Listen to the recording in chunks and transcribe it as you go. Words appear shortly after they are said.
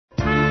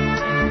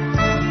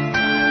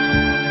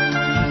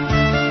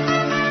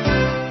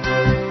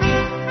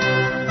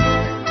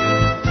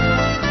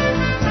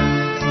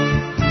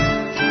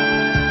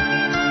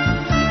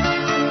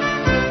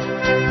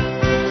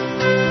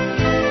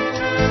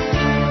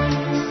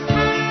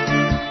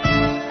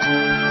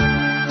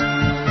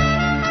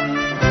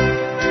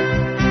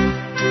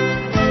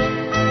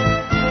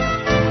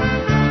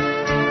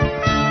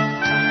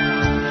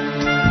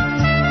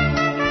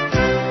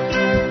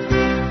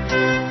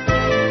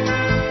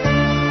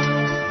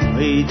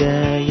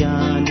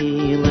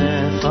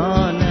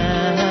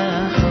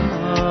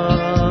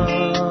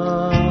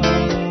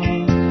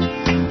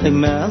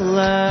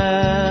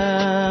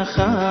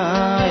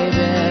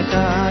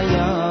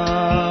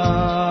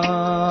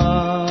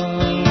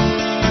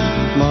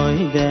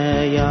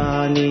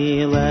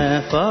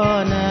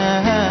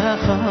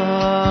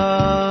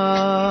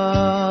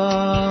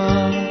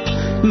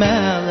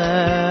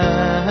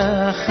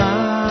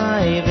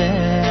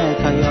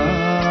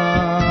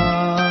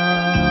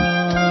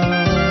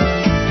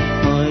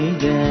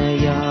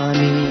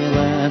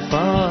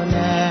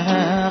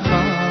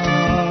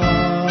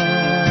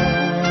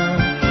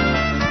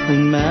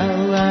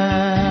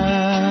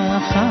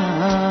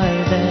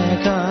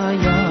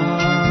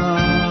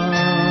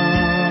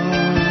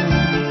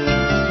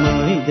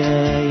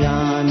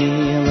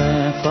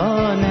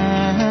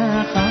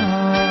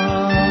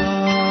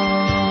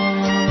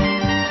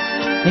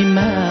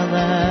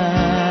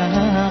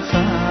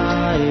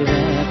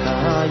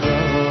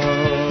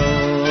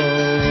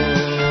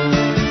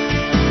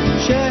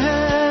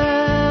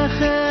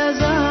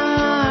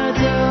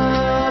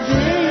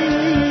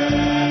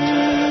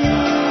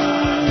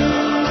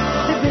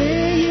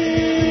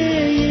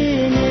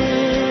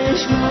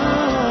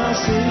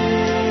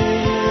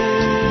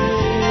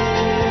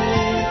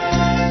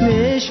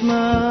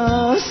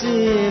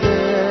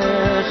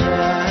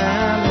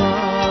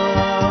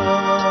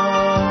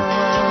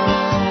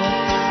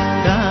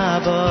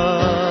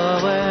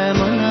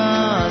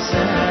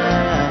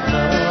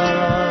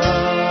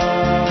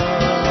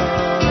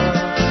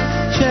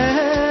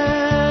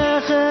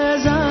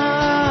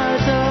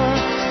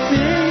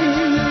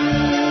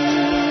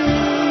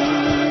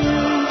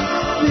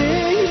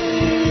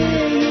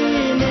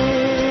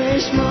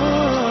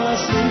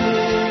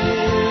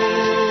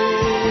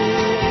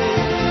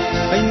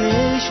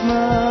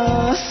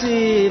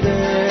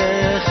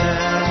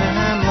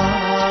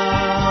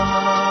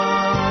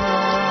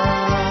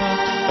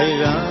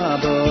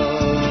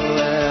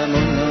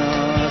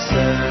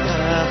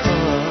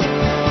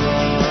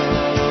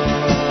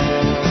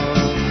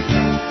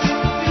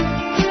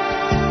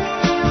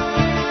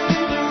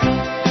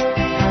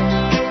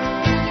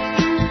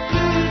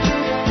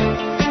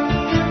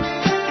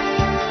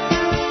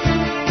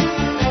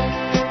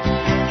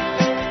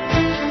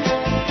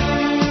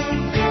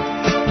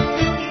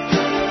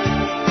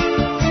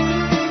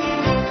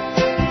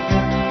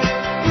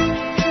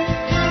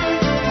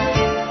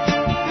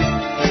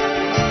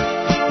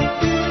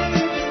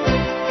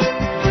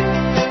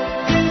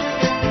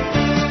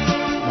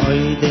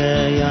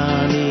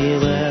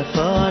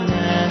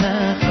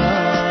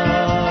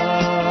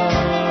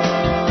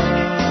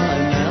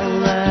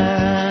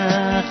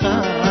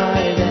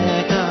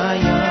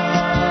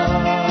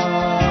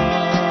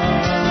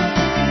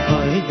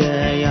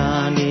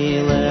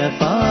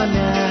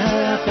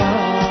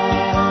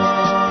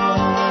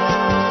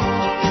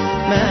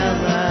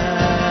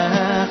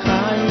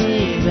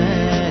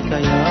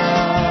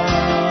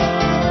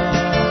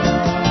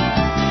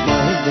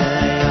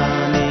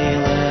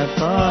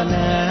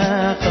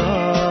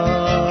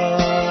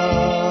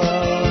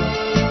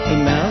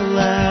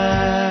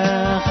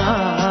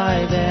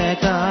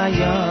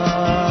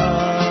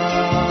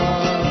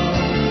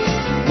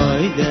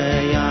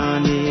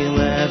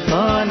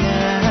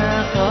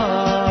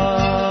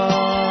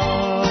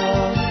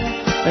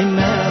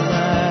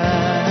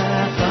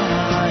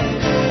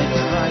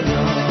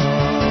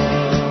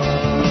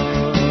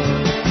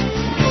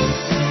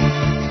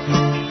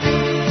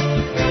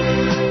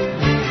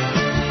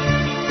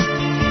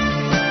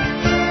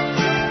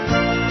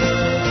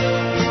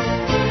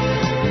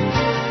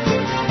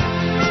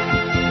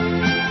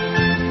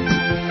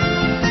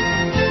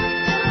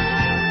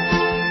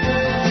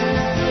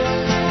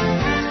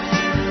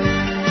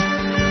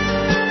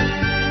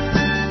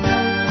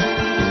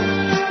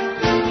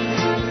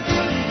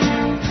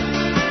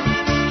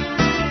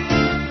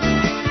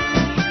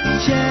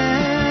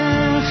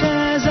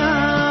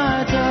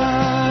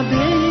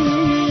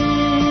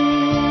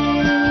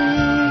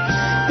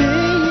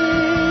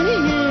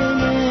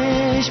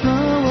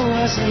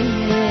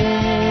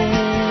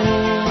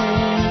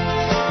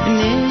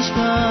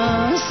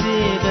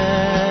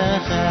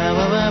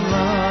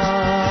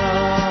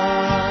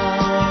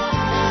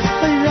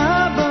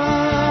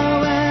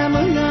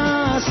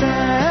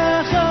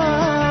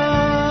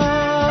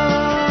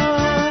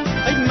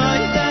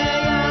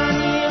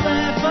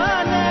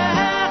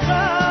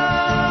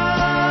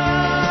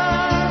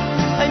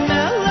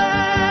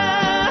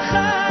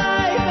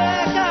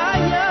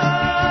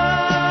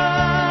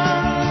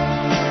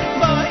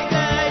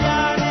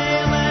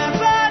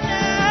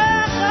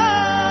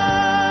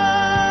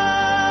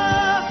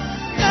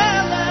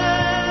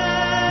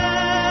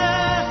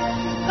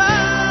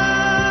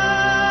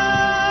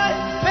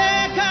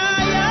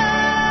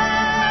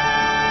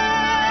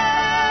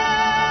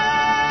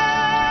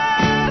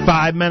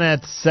5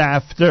 minutes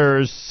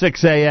after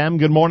 6 a.m.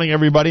 Good morning,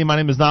 everybody. My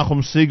name is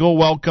Nachum Siegel.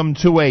 Welcome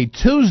to a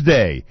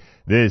Tuesday.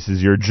 This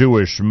is your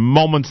Jewish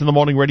Moments in the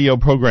Morning radio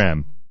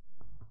program.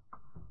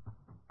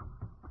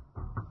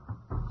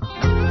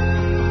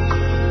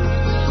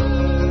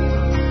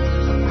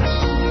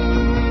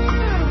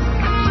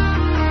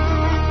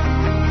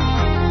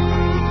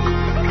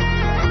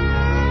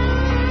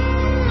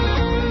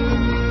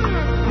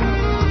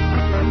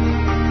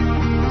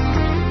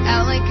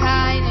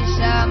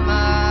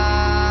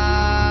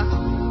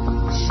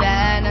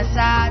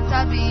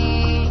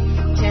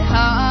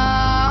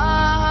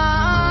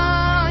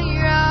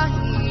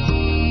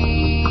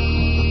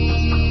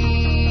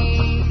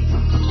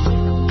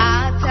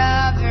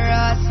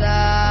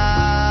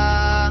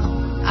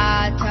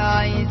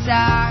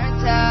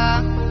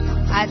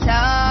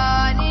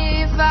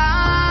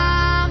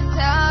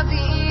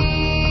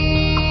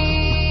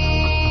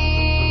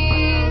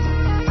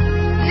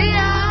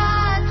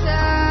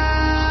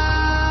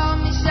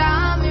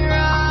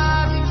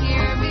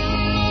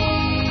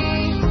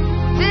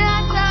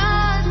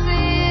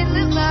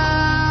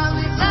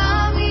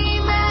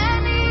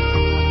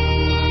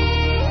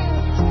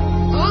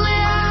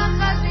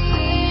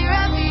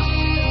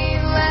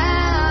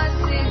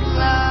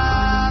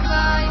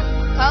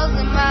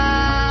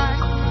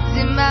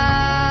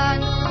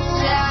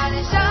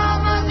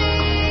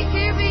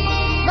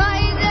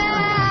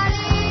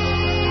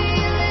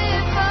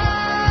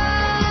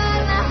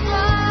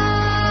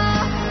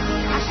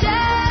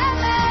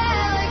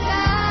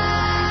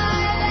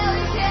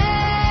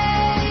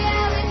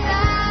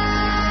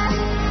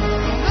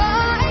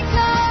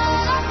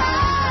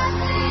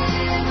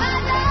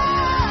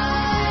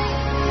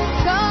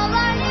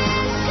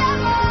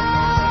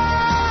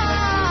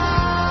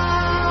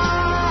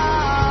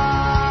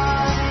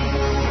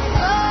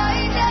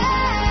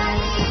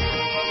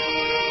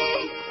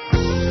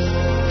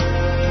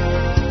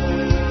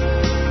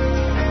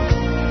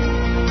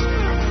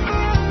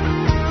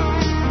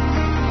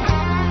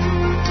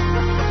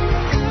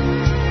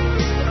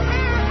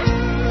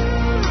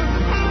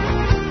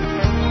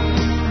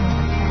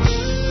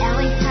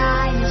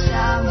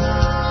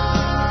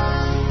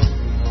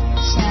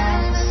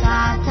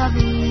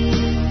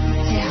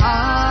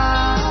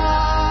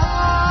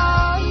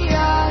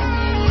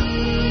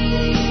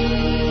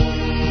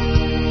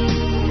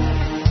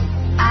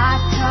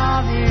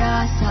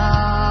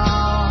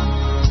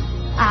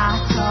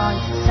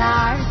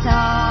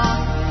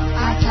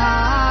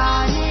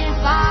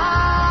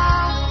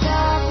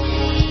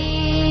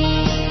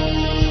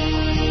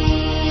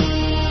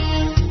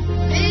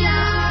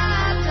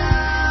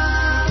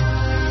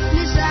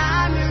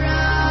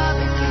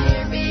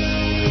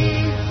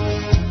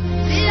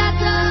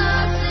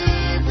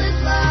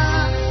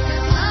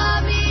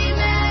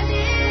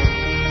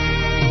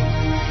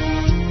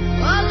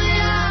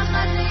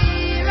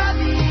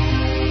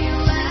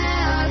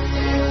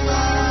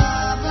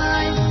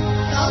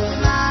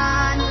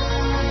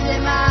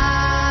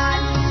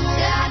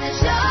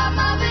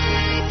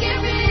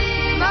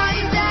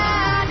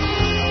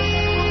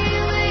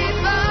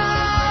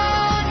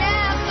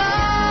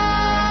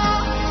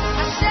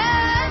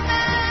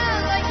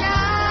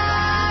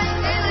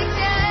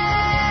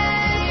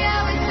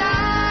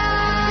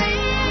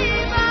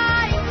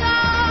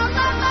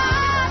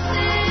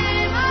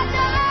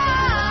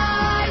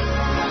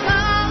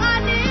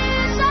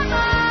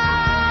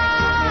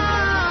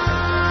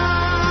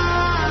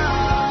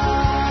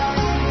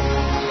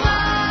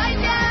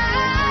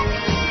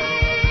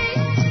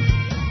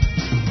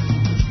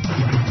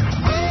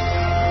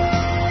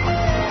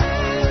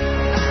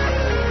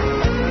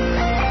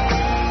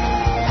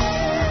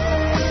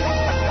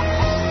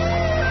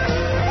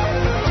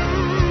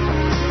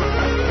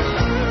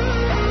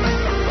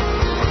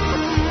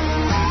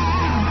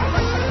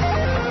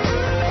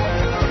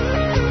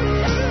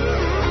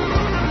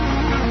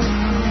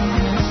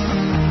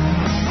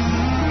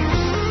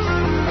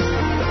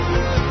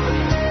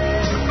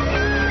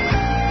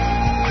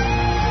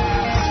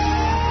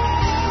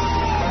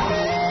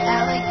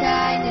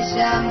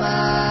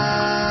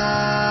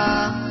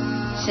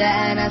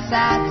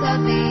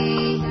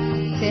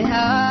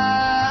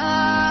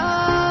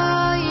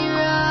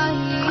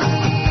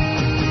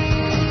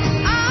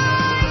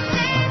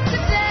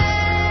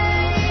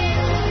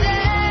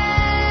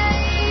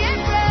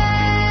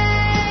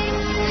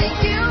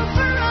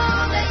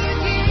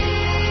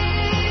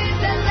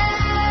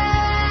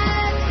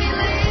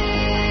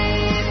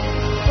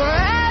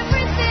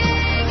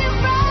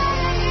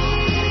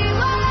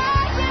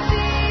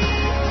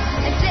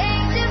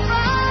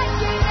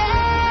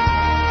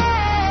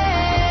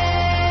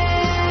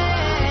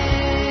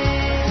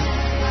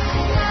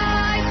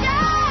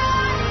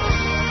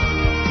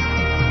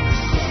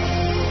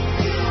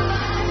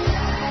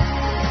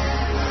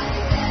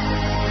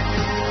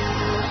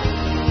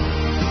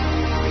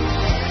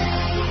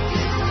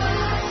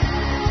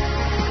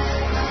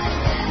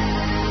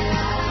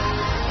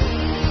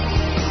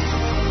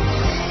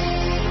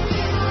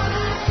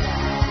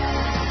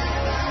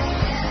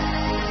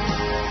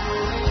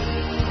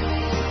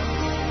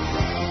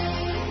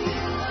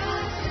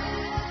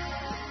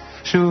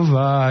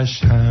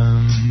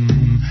 Hashem,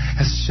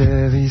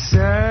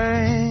 Eshevisenu,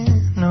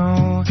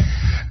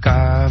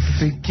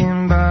 Kafikim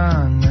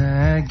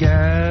Banegev.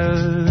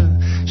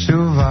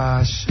 Shuv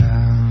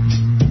Hashem,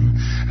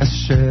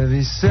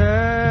 Eshevisenu,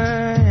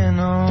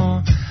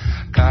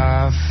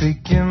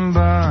 Kafikim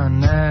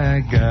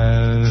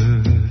Banegev.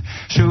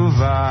 Shuv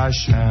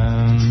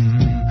Hashem,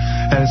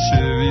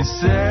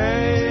 Eshevisenu,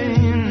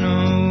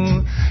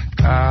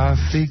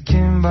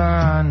 Kafikim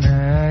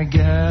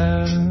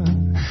Banegev.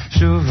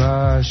 Shuv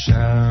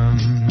Hashem,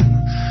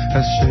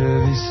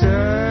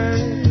 Eshevisenu,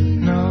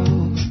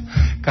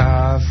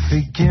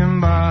 Kafikim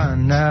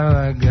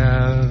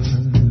Banegev.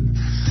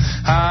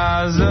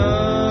 Hazorim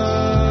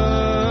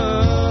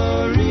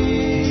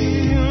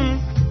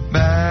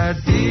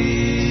Batim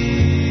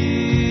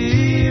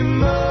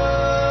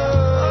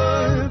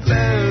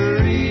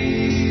Verino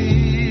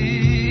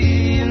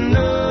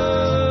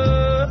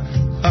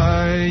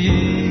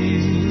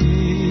Ayiksa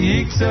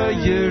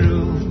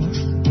Yeru.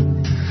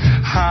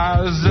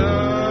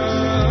 Hazori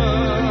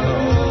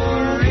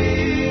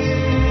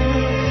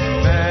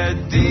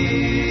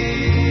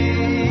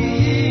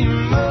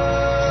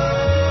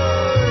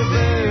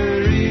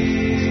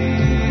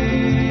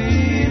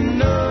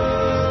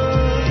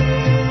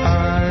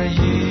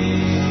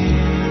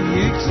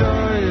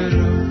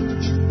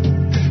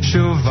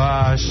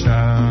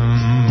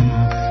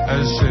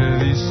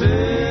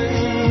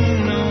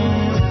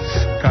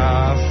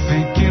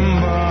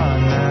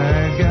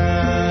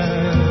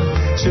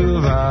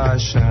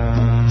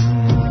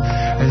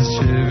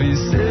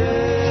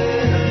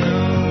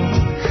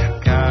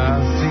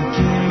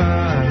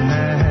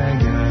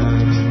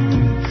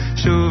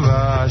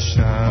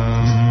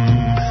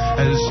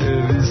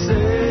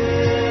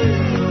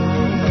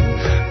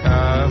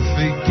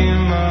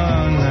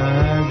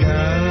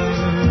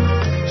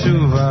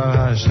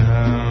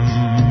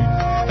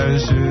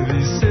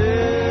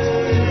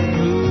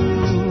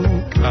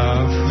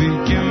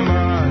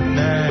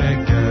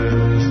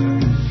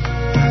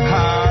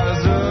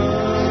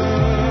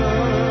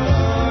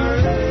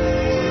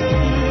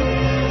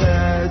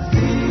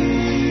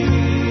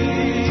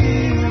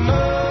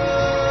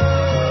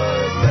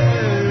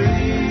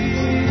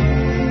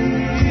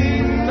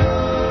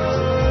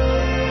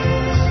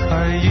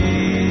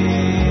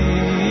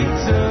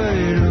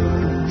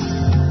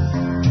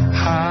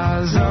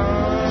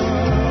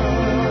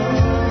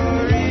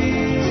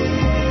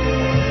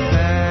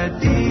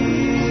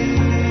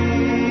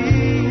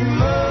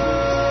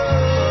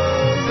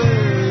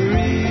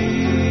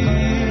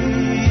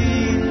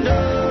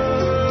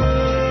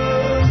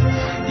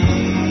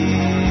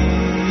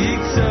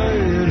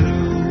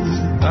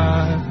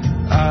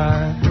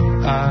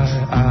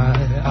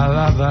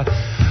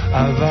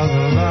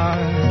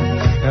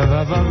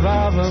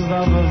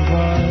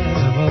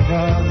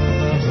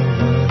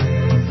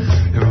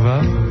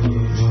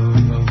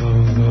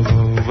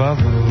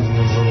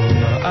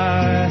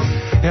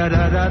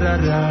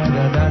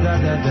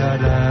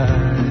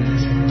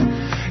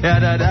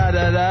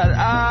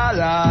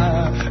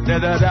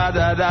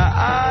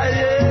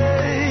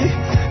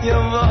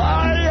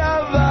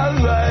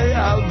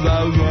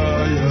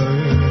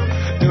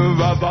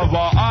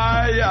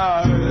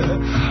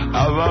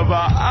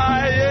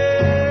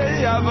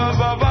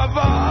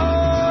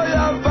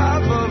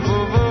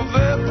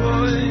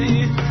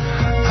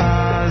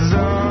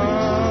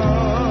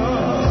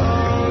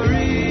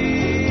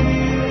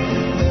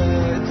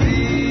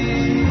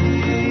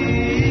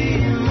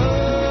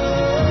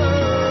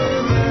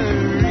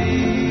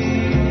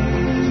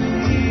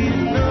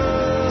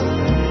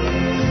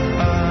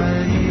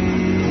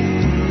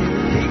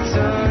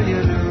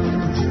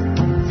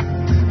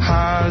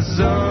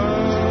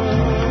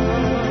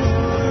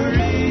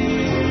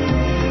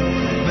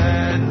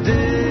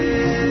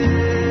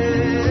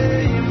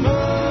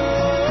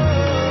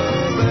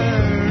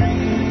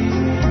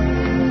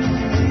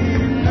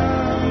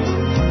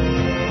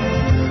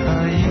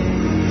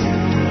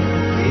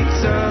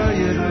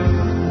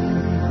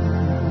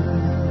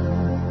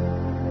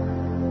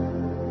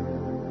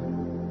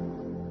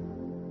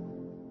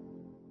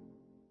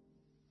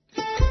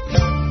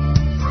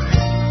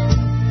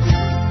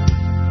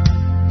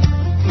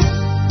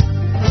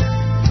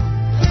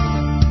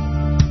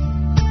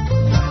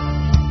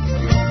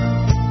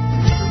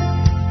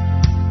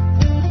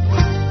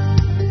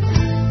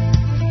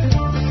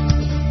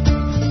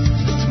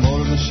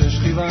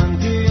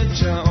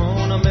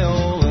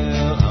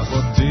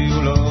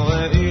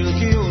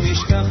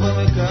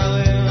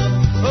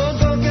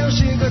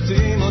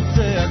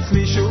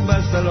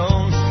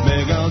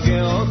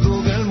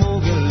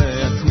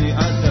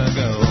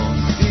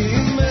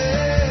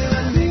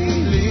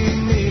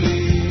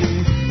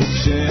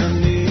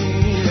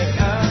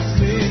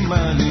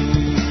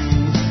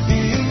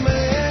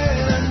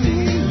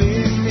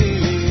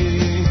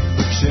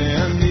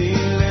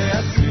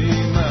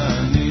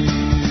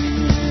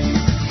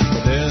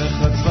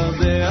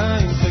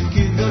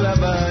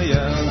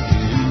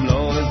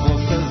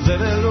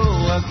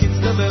רק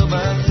הצטבר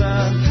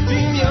בצד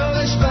עם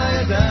יורש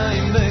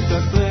בידיים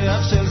וקצת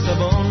ריח של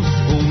סבון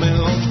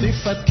ומרוב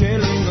טיפת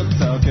כלים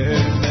נוצר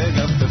כאב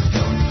בגב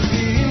תחתון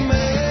אם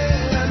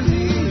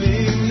אני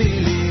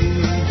לי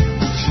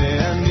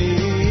כשאני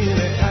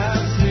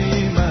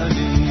לעצמי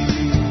מני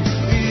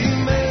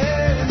אם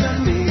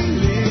אני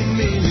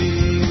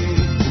לי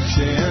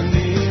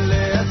כשאני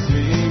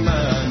לעצמי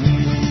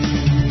מני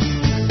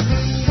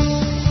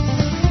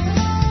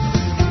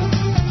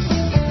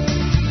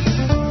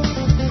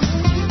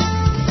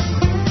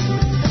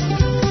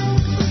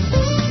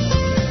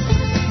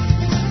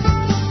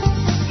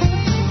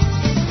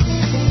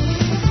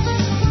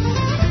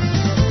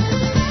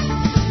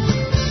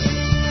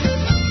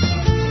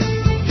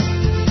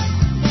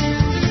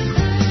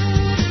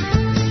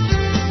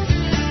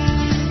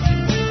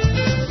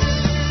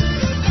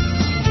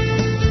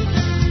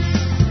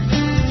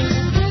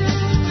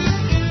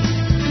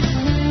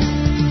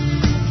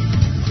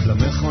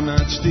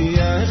למכונת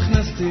שתייה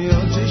הכנסתי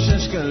עוד 6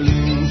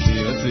 שקלים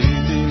כי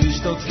רציתי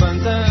לשתות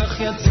פנטה אך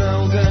יצא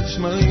עוגת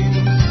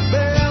שמרים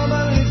ב4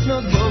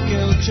 לפנות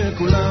בוקר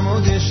כשכולם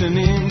עוד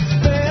ישנים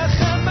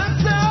ב1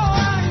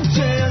 בצהריים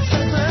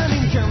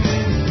כשהסטרנים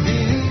קמים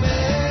אם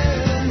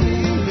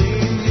אני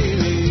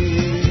לי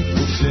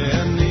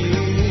וכשאני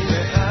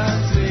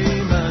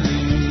לעצמי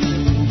מני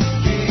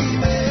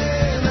אם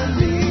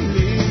אני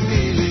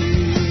לי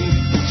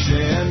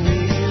וכשאני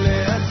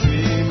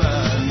לעצמי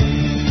מני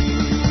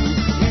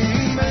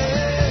אם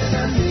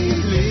אני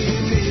לי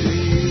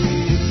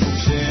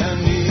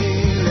כשאני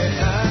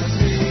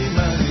לעצמי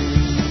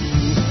מני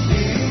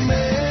אם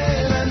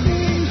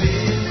אני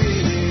לי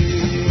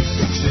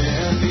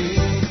כשאני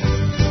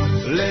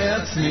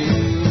לעצמי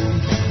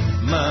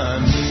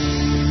מני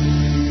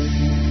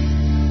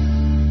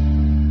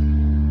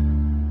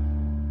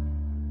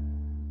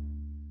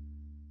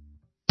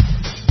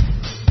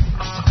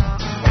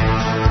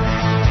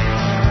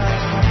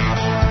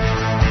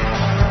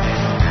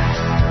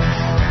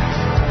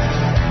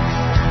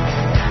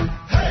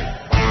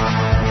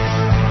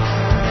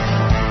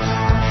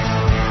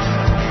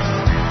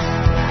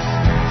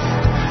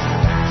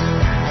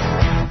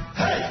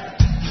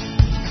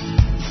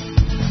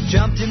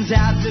Jumped in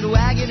Townsend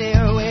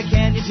Wagoneer, where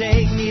can you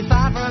take me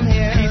far from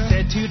here? He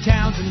said 2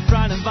 towns in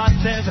front of us,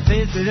 there's a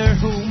visitor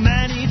who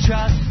many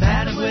trust.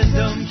 Man of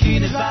wisdom,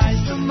 keen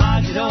advice from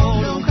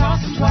Magidol, don't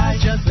cross him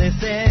twice. Just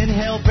listen,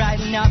 he'll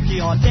brighten up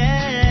your day.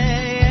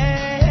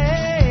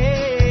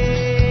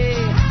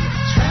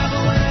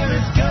 Travel where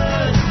it's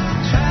good,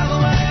 travel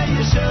where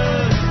you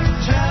should,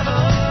 travel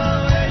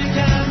where you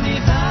can be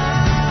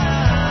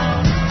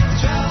found.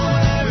 Travel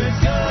where it's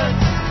good,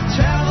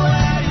 travel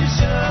where you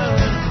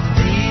should.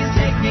 Please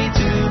take me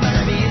to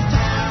Murphy's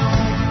town.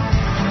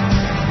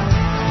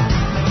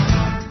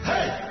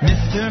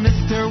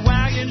 Mr.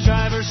 Wagon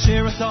Driver,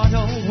 share a thought,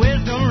 oh,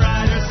 wisdom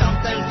rider,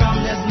 something from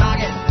this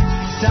noggin,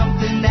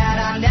 something that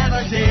I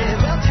never did.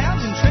 Well,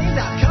 towns and trains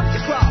I've come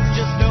to cross,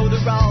 just know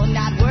they're all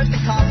not worth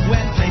the cost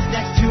when placed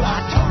next to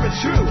our Torah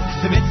true,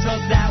 the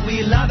mitzvahs that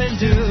we love and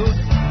do.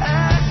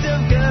 Acts of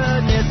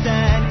goodness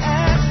and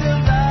acts of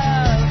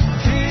love,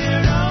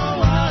 fear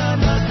no one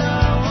but the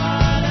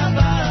one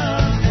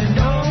above. And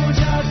oh,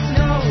 just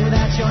know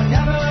that you're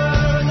never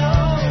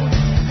alone.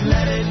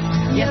 Let it,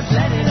 yes,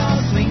 let it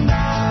all swing by.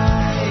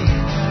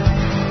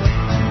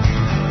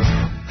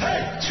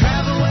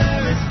 Travel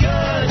where it's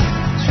good,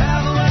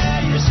 travel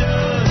where you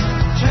should,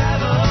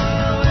 travel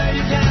where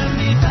you can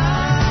be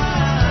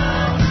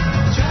found.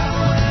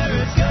 Travel where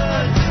it's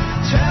good,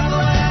 travel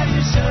where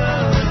you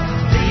should.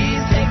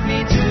 Please take me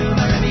to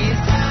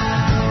Murphy's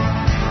town.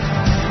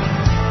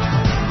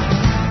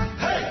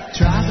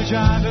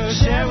 Driver,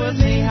 share with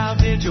me, how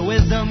did your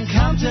wisdom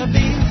come to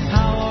be?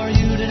 How are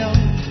you to know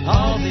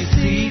all these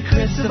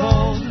secrets of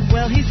old?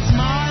 Well, he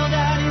smiled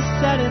and he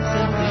said it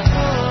simply,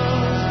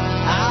 oh,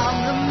 I'm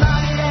the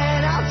money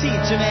and I'll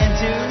teach a man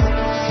to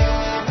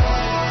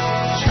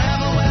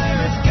travel where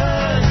it's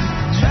good,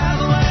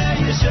 travel where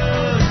you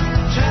should,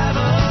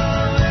 travel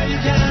where you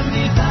can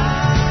be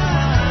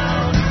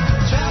found.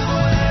 Travel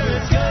where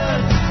it's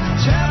good,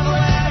 travel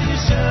where you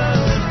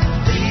should.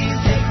 Please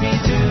take me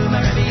to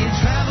Murphy's.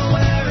 Travel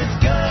where it's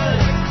good,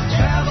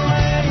 travel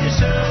where you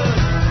should,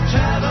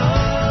 travel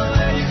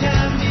where you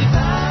can be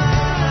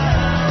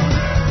found.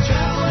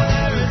 Travel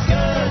where it's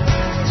good,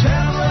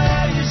 travel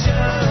where you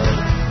should.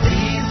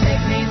 Please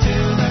take me to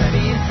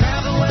Murphy's.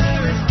 Travel where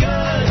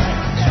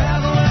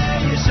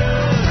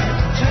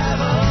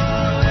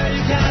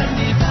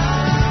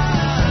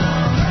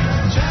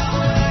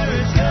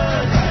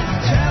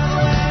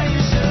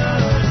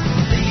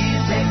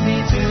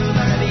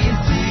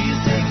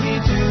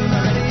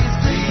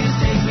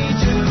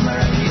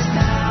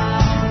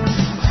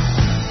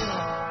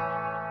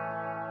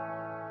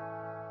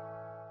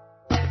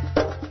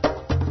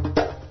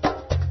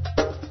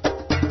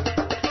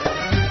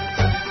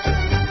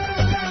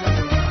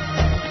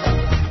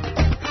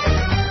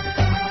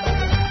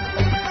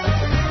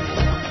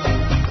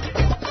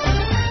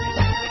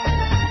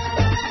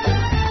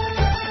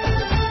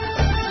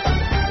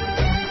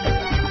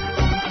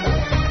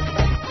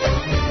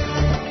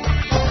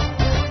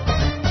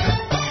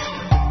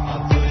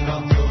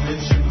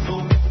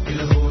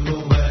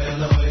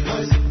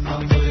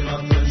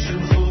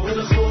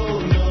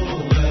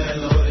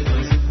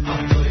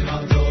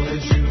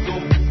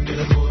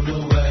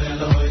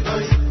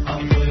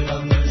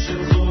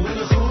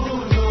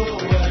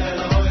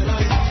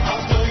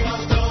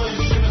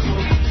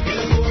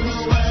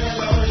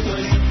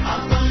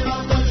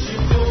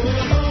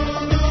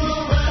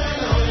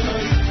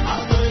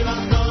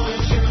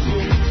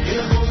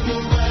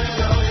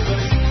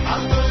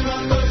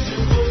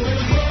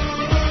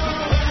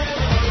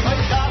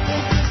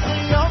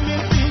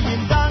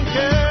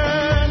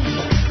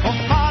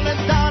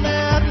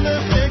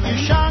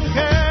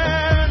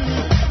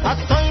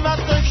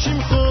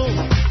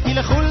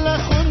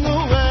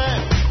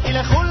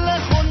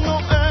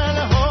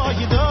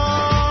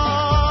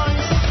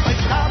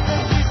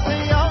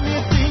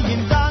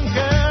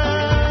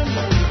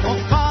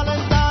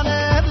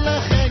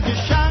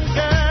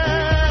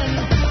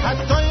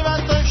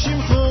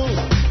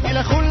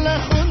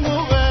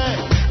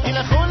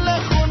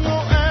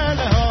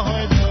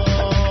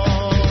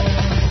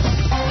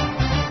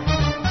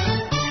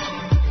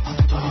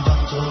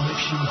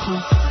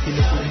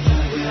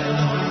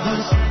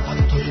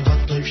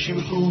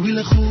שמחו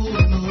ילכו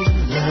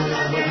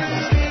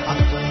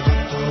עטוי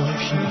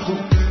שמחו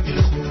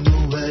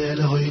ילכו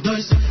אל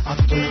הוידויס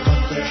עטוי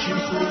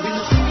שמחו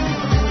ילכו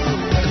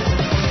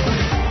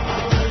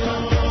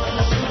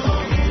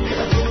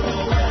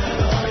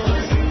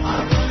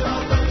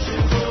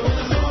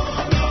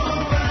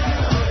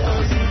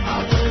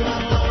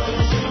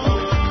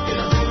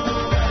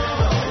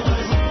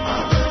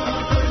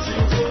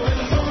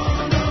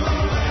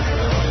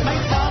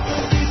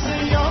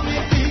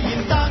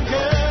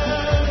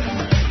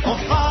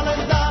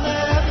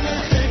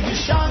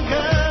Schau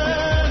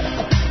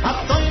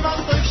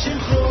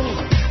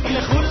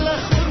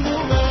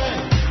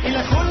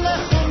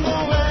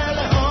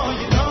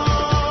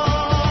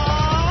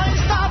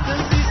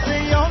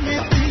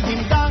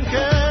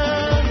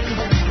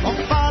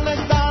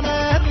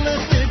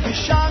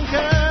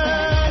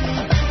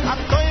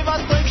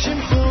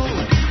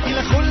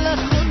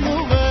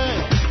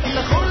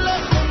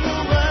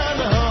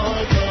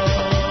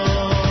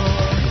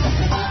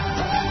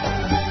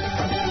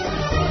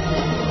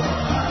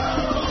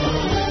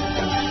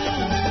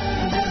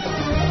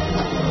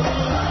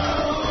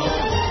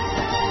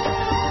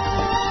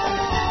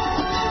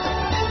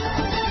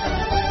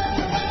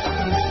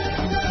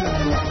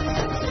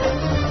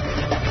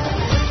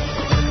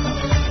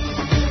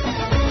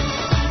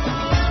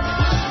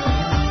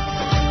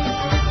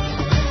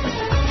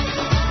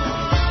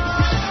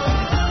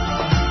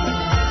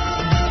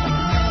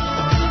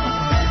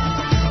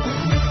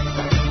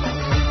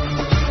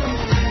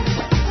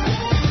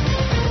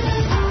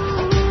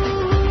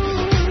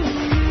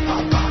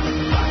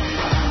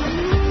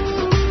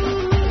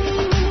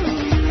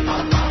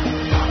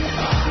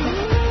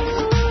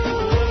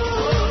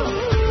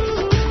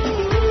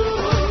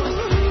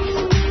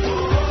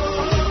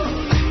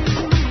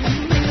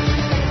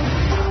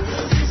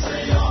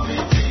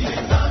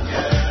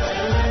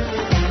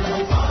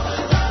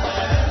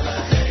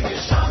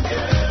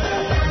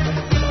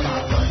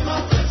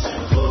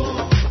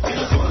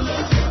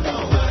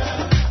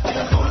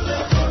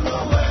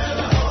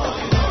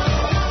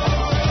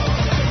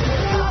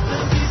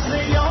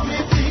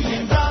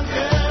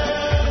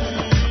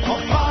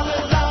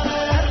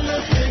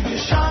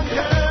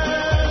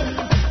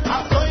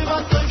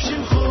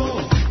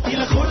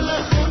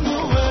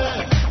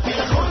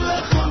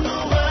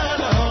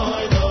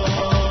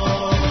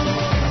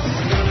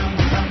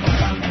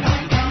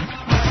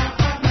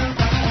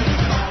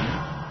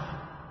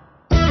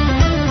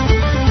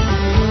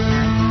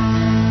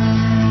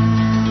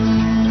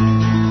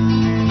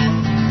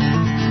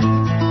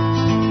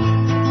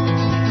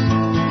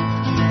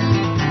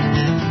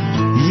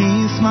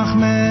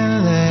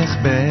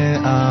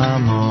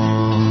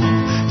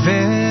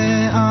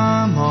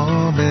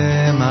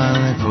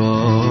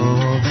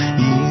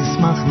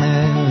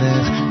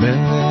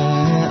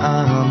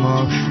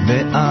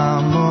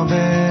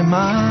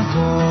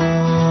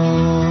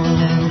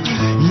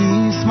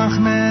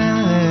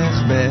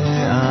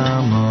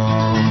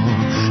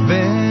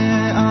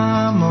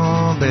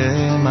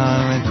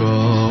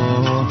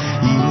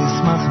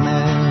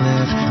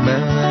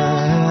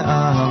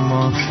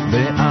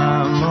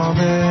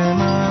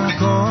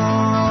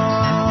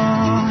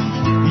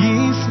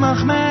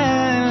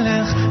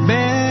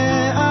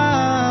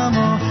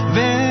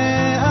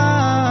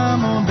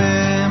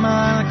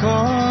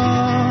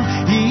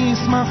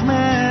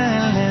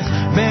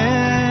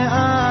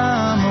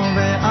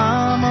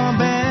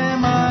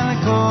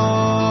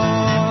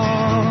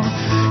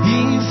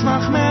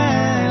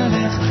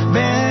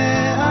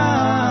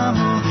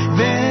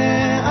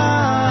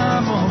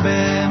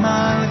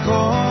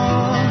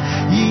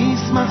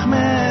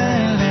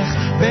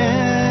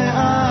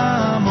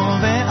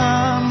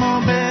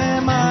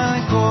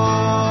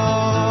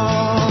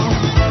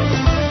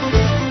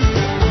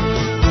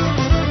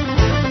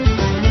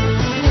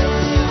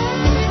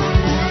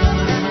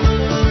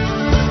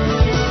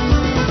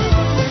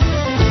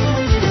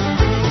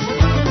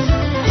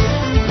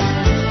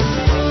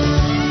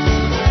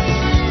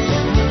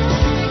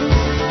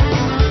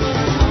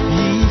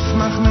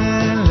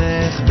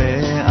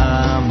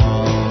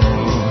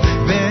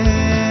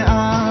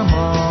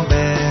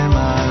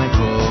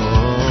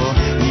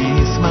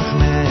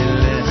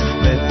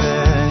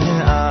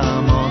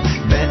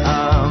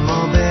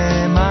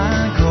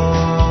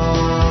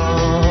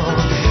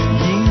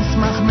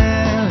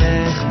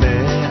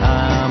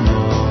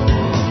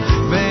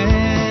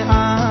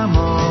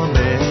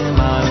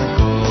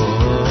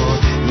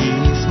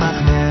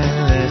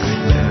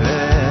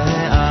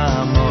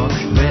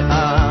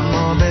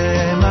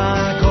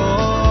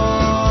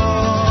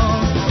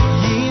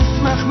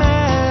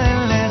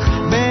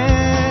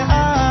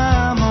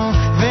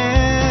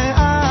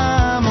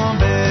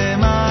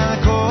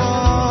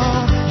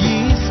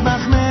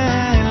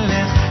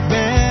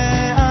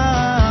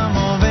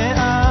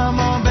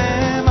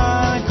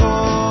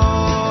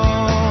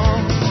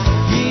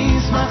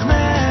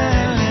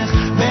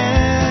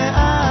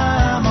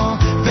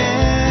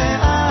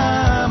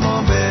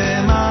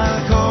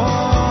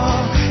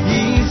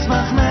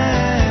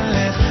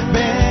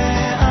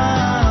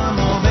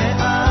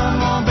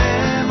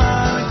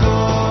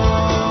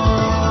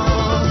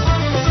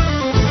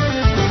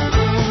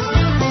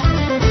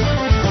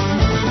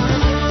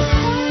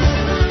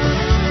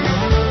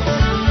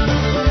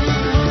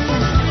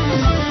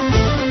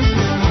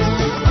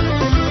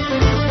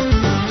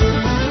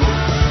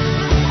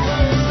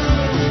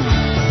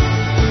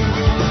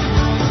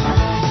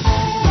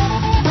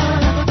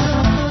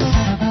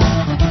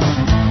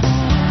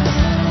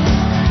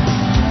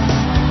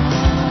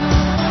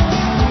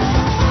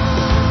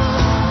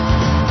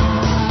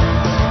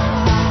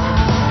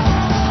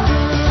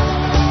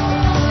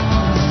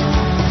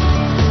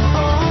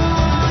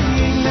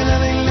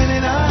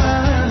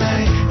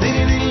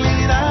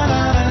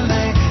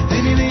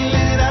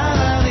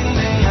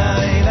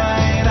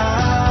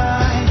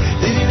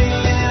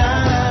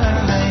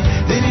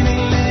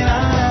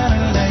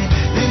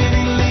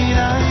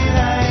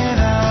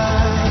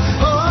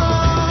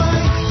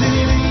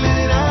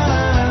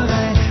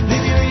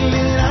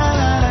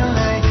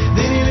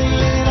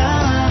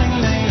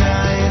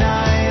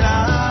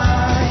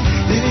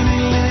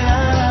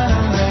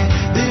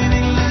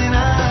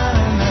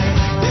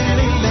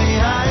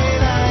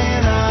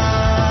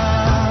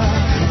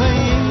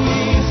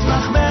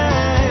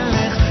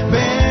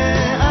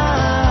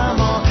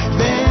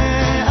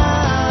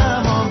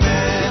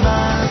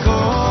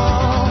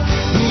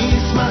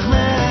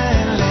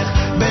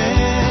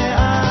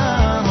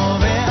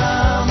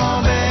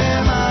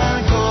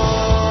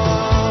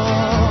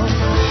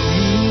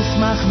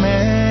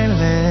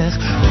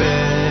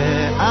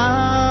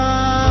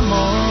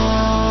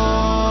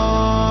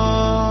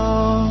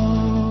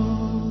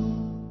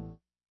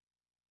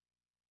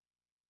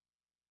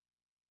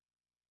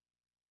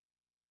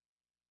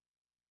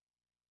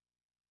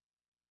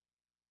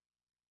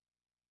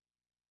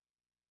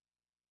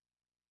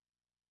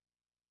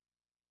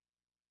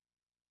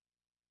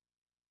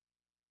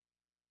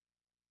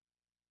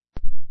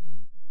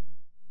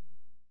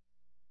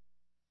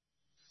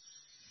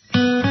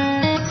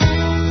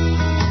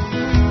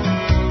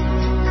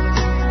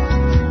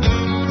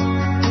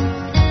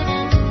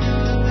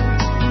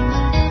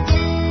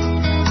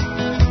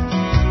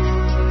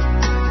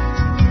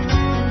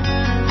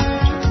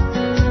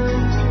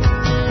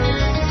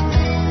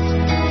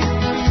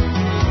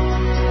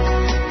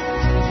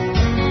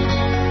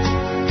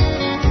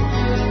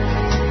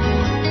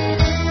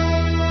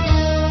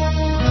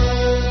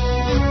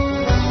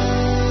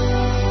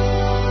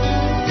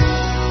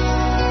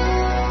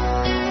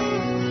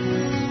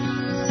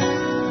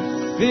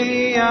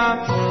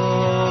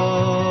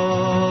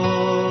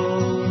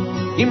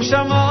Im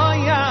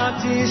Shamoya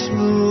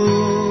tishmu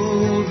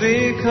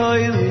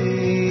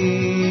v'koili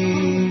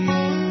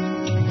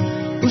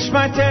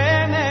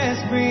Ushmartenes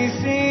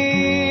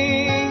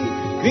brising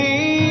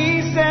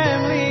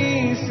V'isem li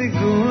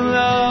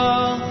sigula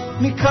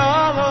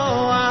Mikolo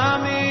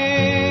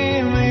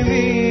amim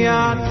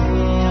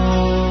v'viato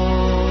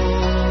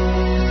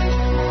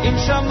Im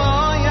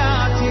Shamoya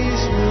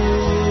tishmu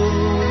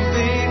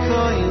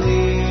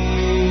v'koili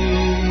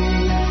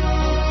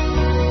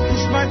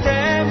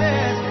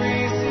Ushmartenes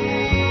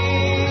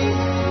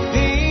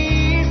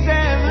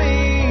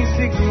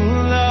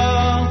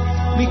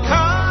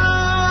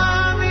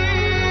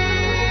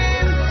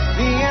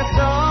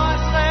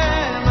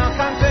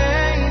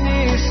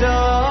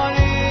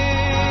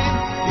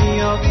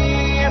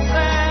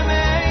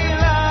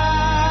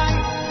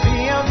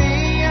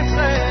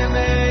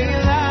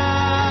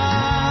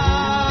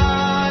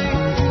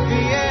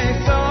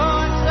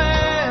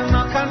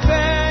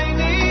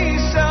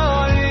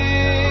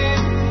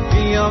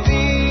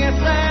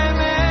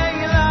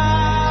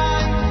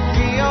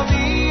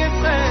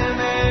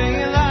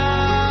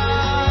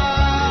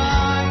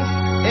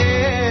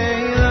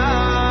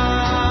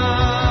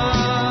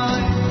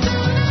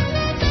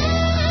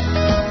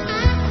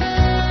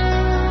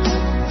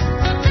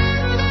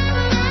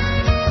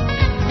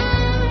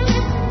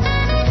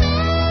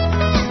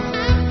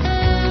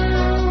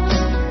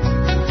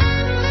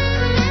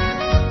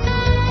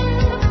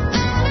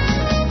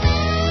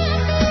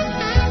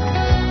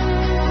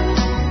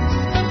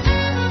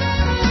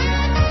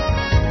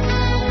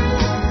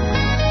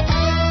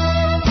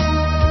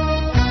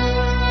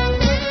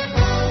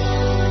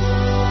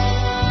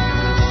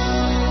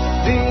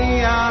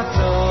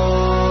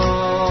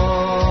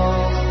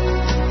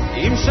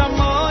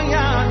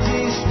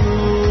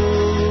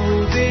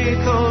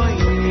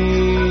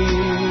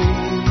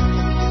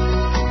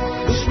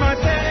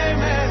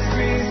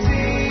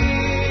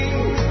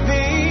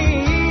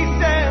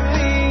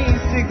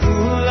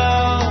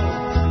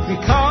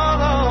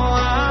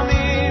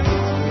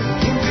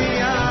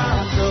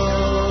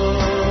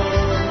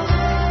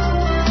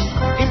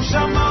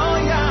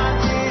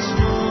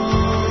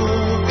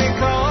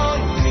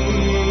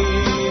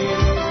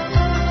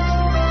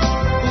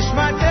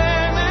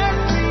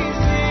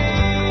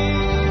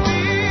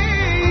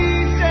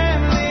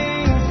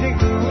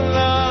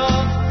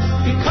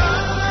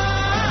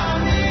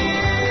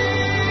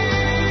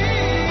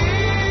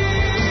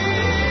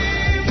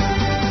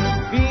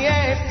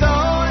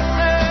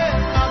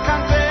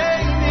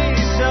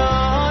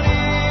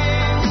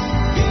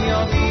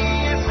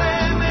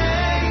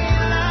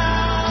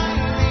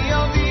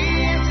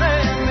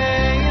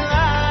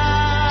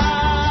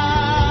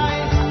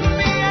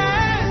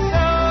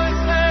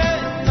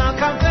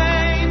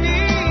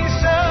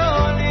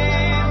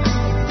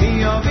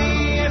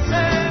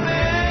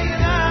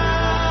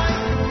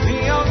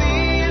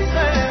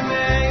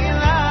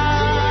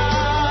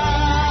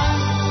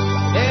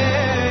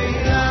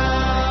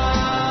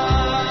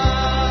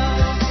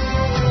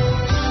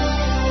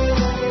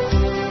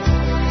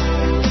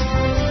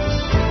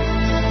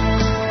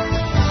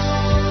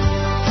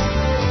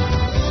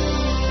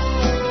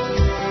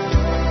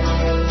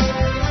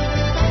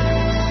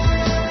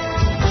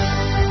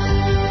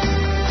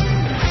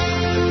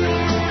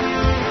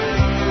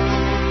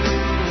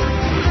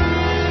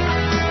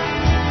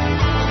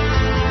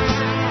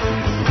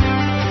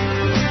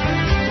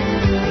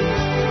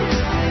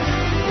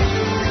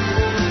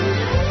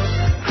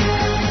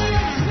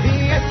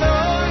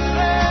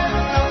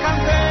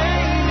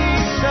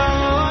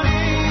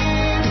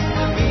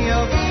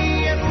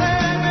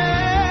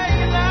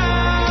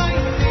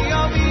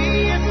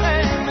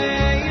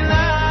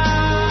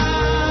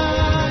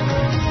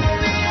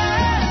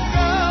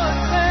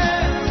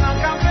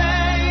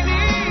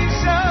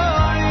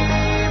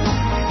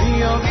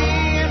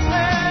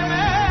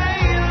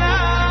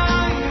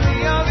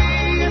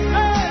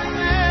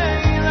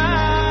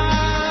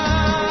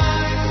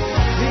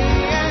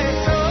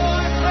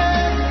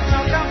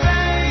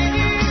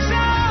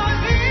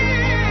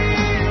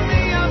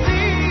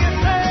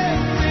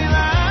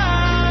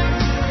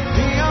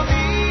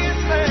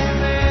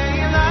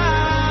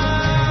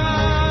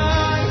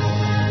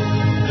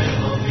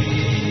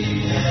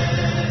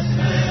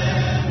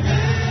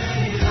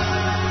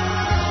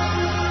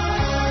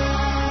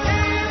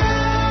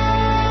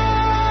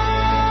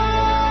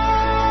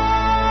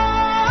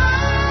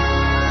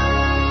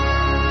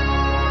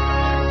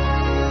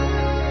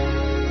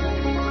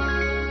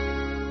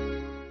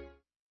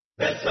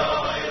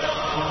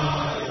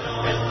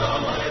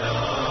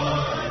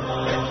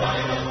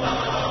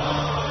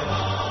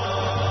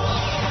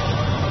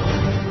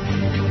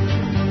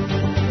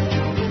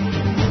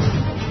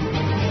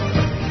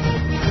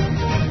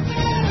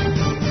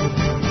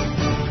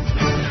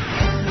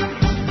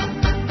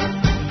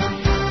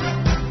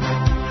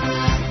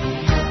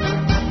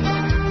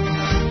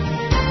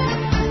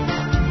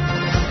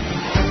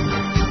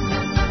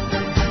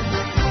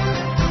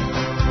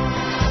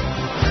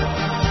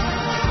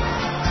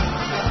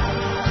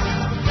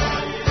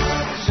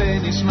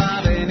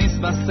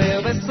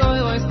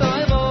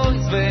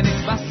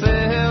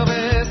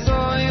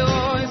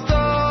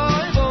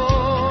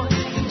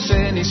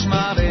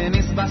שנשמע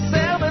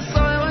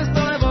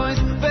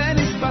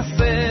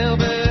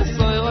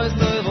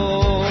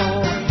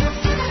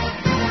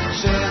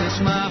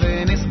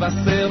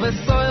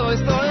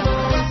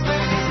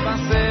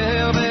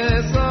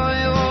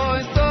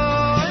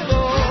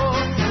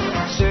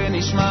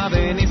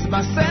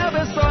ונתבשר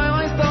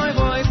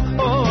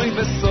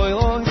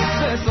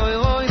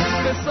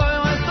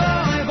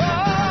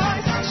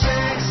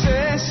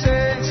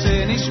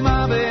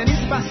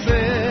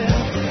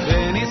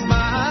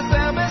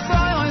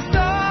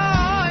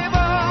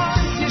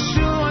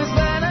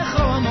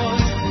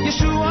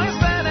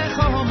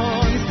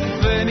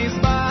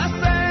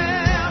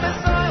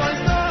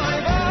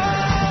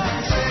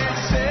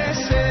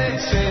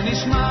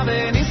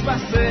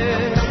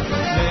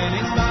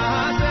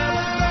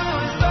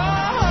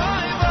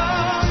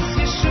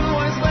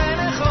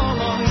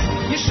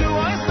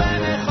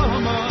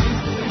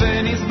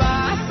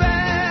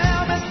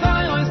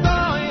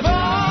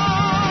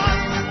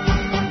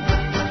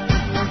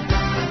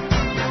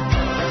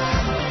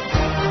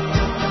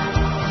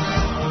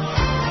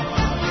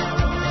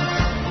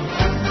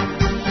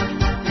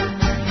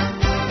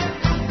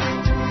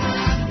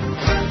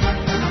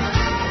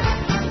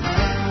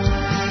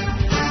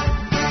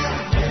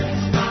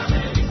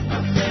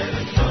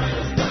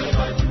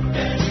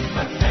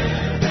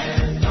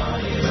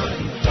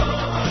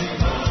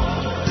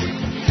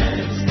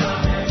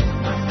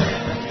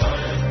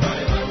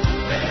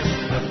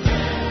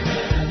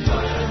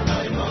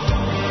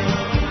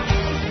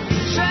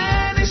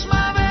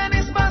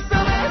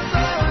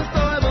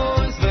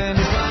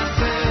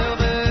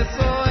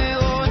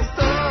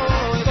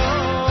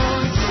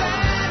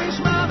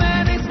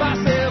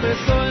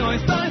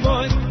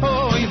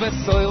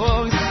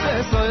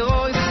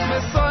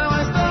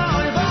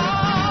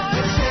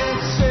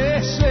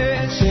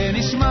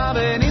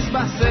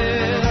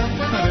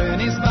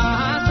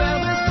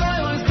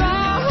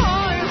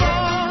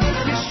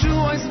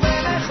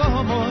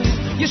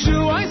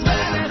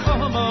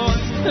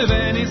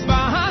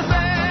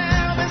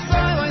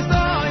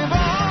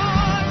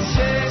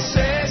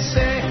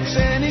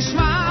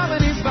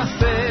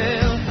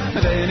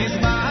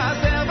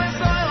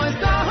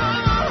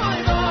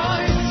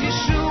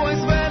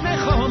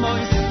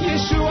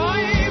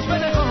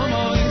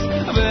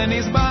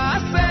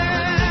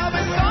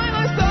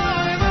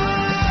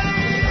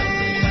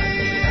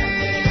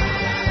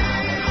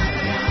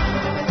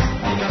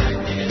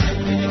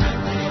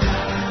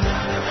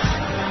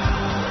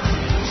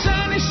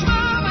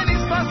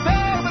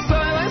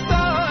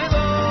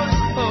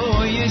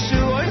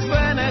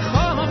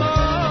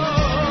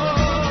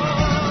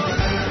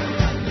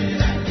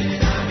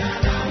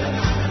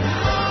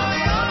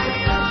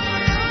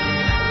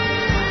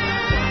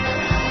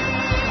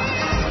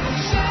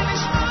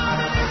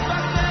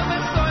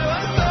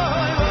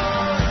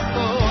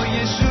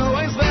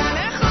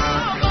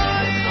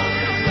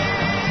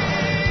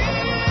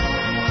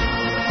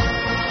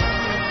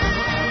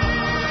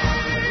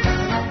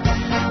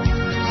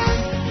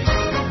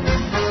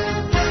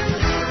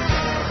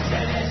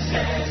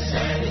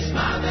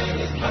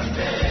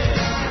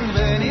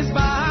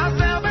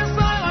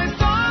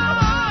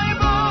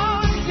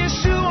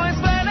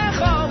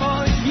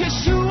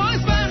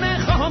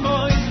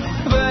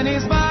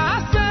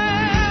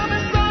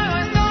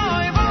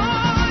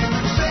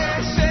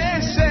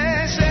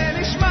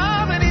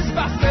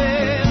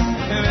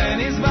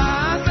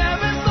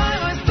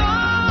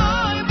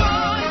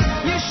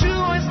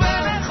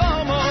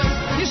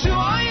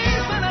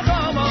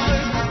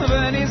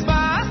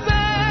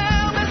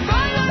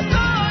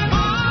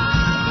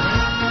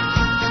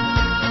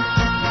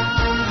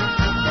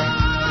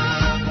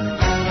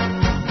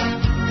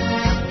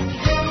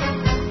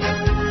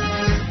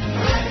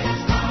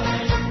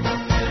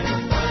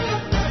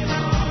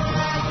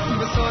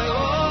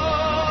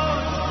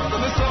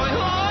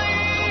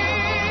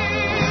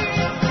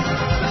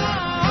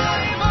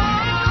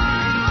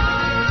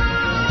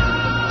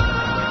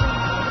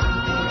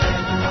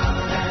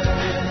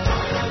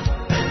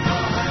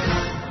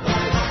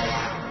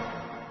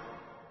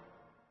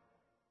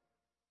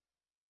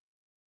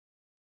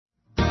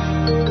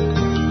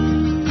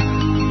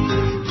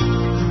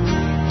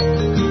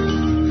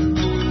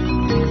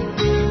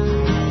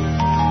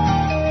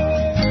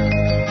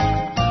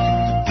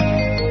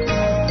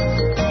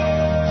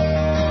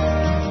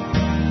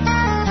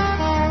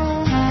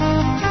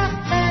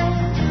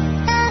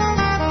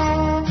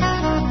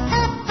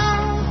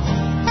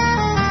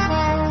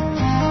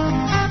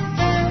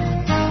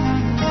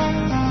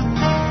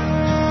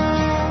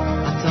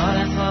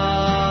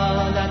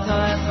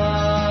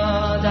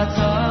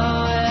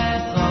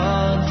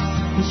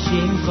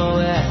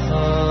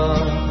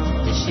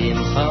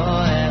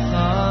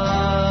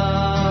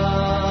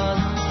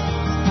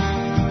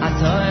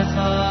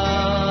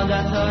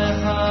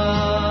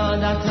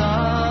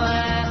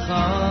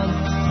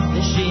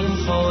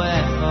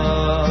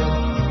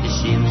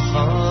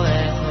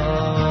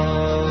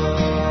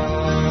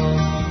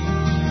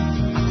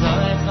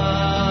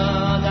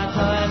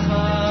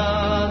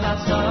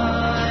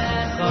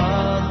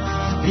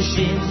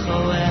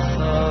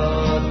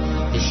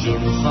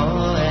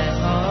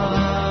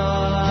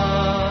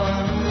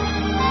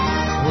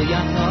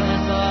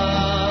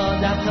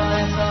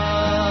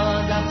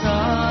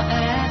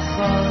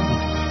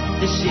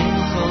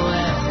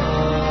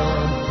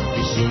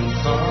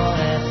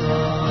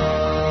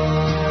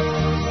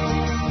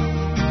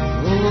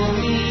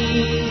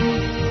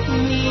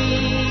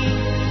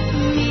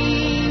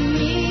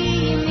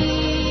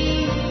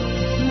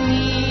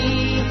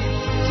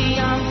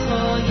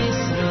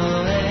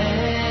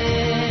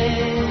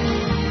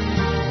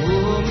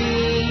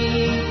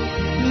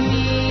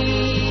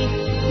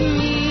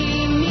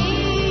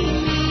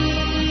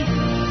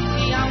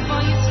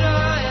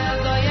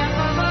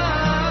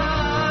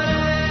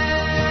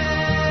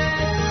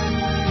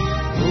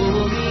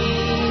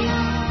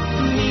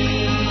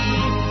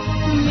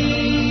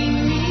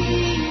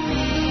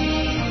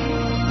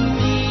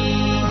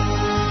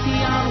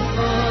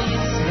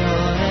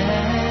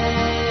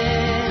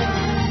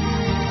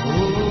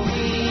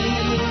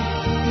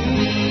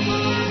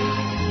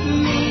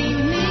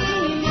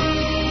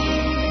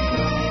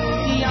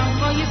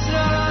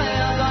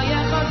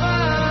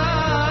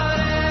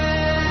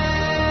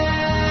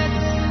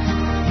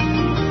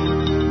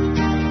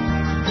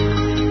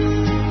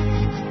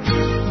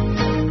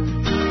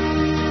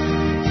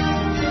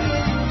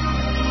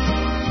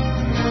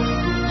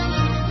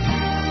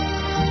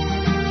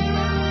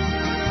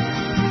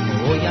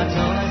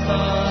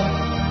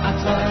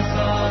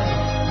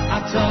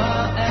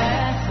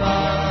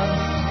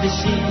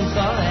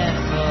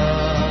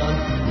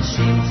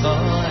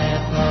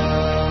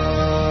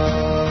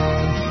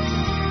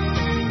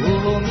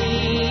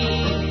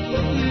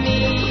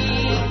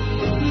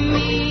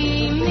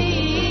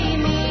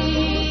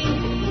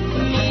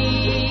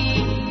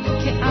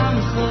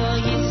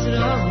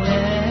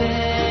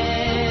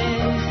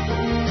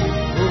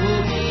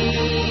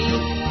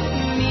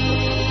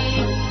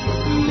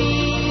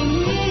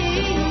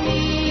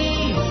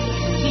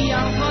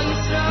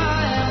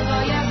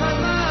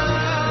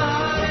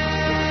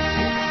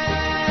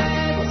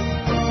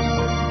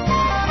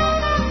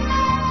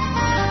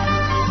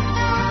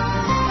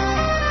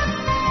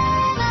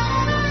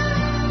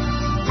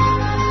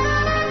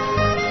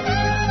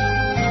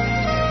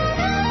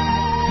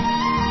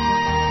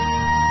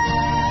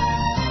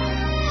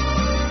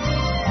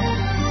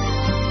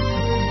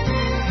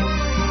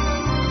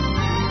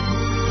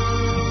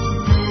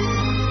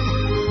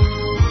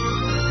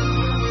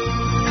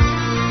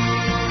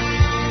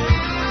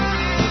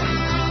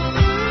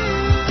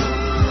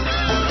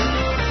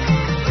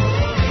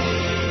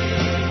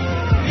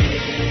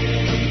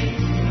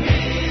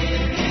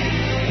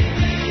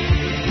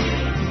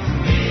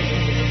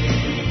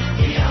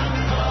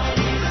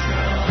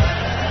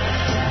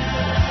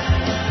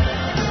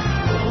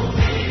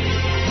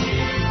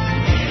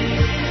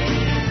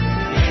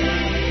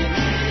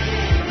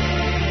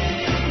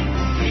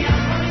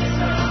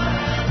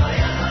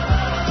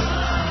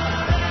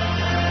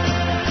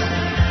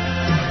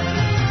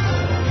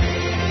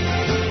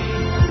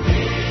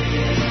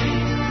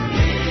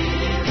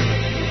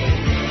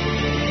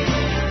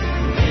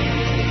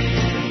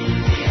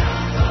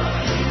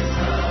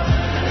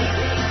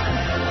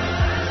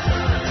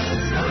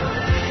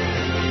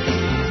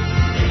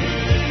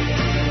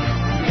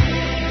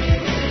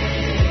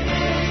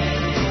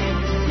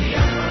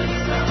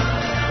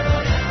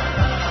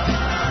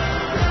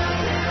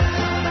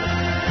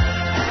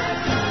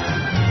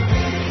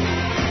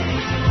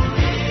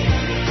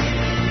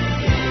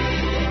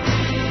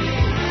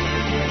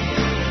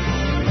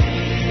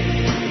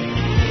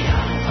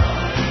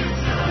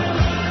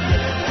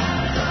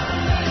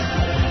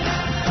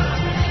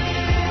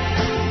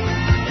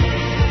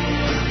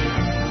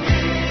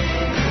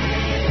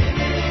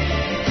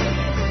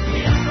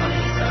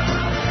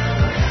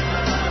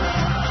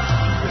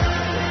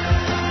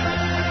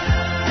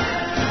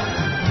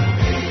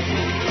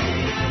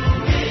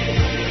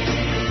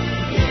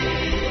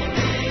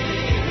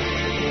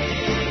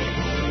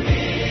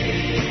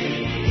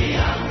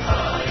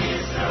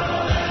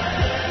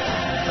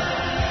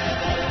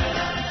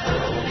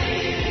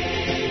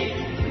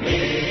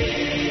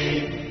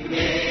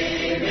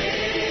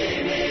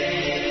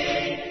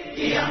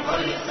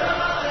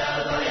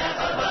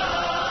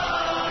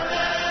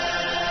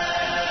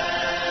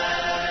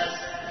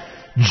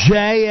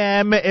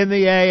JM in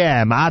the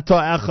AM. Ato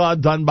Echa,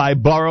 done by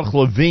Baruch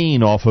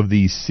Levine off of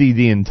the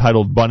CD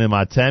entitled Banim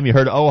Atem. You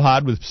heard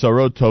Ohad with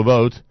Psarot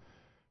Tovot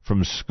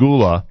from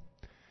Skula.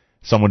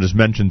 Someone just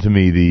mentioned to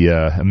me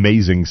the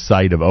amazing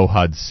sight of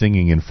Ohad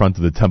singing in front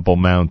of the Temple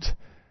Mount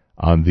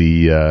on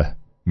the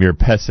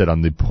Mirpeset,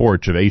 on the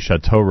porch of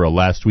Esha Torah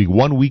last week.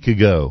 1 week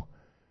ago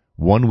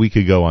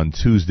on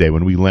Tuesday,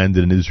 when we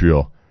landed in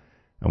Israel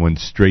and went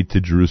straight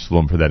to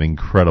Jerusalem for that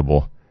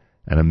incredible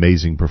and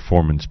amazing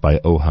performance by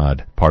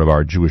Ohad, part of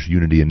our Jewish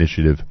Unity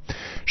Initiative.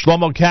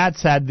 Shlomo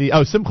Katz had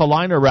Simcha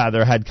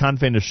Leiner had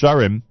Kanfei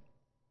Nesharim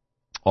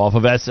off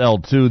of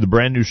SL2. The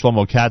brand new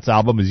Shlomo Katz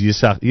album is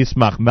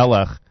Yismach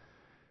Melech.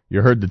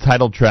 You heard the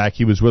title track.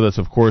 He was with us,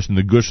 of course, in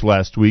the Gush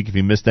last week. If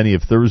you missed any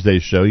of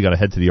Thursday's show, you got to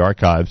head to the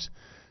archives.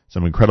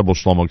 Some incredible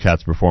Shlomo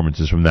Katz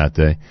performances from that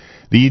day.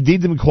 The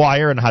Yedidim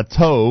Choir and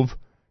Hatov,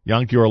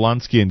 Yanki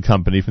Orlansky and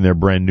Company from their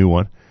brand new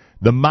one.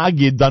 The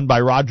Magid done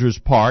by Rogers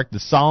Park. The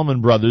Solomon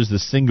Brothers, the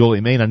single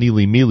Imein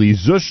Anili Mili.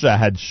 Zusha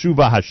had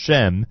Shuva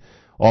Hashem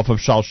off of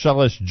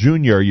Shalshelis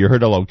Jr. You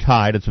heard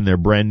Elokai. That's from their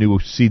brand new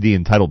CD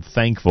entitled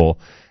Thankful.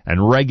 And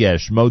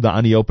Regesh, Moda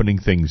Ani opening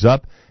things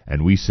up.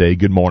 And we say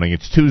good morning.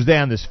 It's Tuesday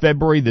on this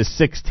February the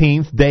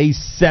 16th, day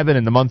 7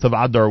 in the month of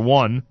Adar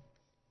 1.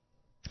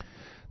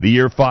 The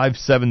year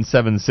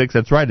 5776,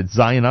 that's right, it's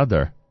Zion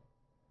Adar.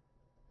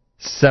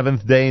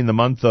 7th day in the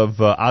month of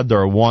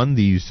Adar 1,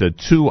 these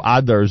two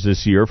Adars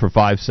this year for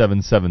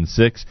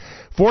 5776.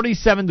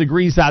 47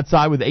 degrees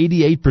outside with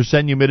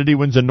 88% humidity,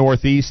 winds a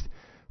northeast,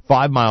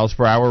 5 miles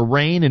per hour.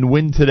 Rain and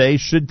wind today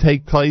should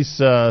take place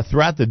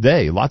throughout the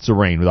day. Lots of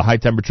rain with a high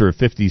temperature of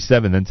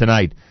 57. Then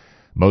tonight,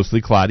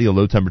 mostly cloudy, a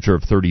low temperature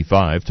of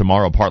 35.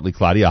 Tomorrow, partly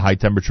cloudy, a high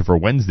temperature for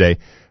Wednesday,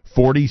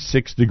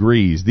 46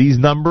 degrees. These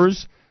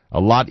numbers, a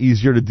lot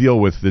easier to deal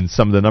with than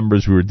some of the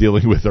numbers we were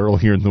dealing with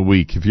earlier in the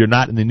week. If you're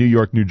not in the New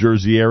York, New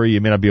Jersey area,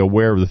 you may not be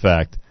aware of the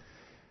fact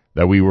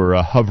that we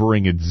were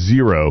hovering at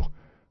 0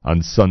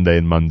 on Sunday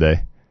and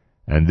Monday.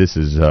 And this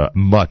is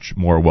much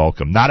more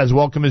welcome. Not as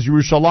welcome as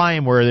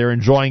Yerushalayim, where they're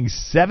enjoying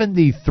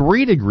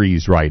 73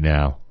 degrees right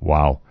now.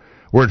 Wow.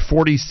 We're at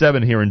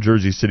 47 here in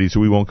Jersey City,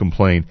 so we won't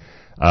complain,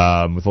 with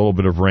a little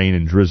bit of rain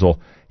and drizzle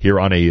here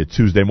on a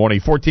Tuesday morning.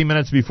 14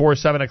 minutes before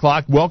 7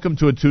 o'clock. Welcome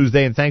to a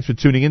Tuesday, and thanks for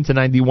tuning in to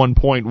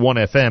 91.1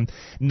 FM,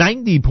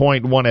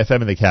 90.1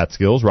 FM in the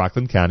Catskills,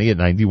 Rockland County at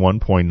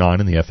 91.9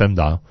 in the FM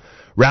dial.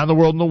 Around the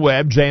world on the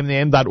web,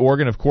 jmnam.org,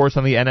 and of course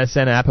on the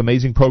NSN app.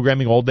 Amazing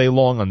programming all day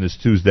long on this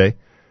Tuesday.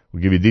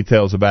 We'll give you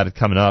details about it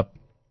coming up.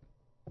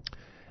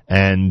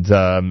 And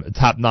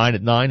top 9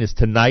 at 9 is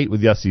tonight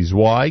with Yossi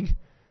Zweig,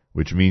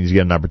 which means you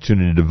get an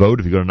opportunity to vote.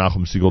 If you go to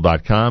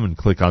NachumSegal.com and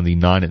click on the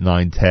 9 at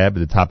 9 tab at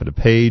the top of the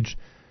page,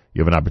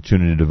 you have an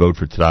opportunity to vote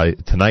for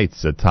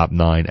tonight's top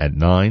 9 at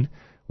 9,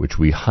 which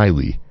we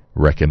highly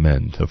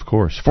recommend, of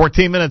course.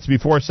 14 minutes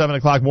before 7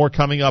 o'clock. More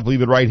coming up.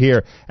 Leave it right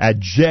here at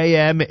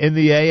JM in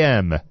the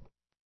AM.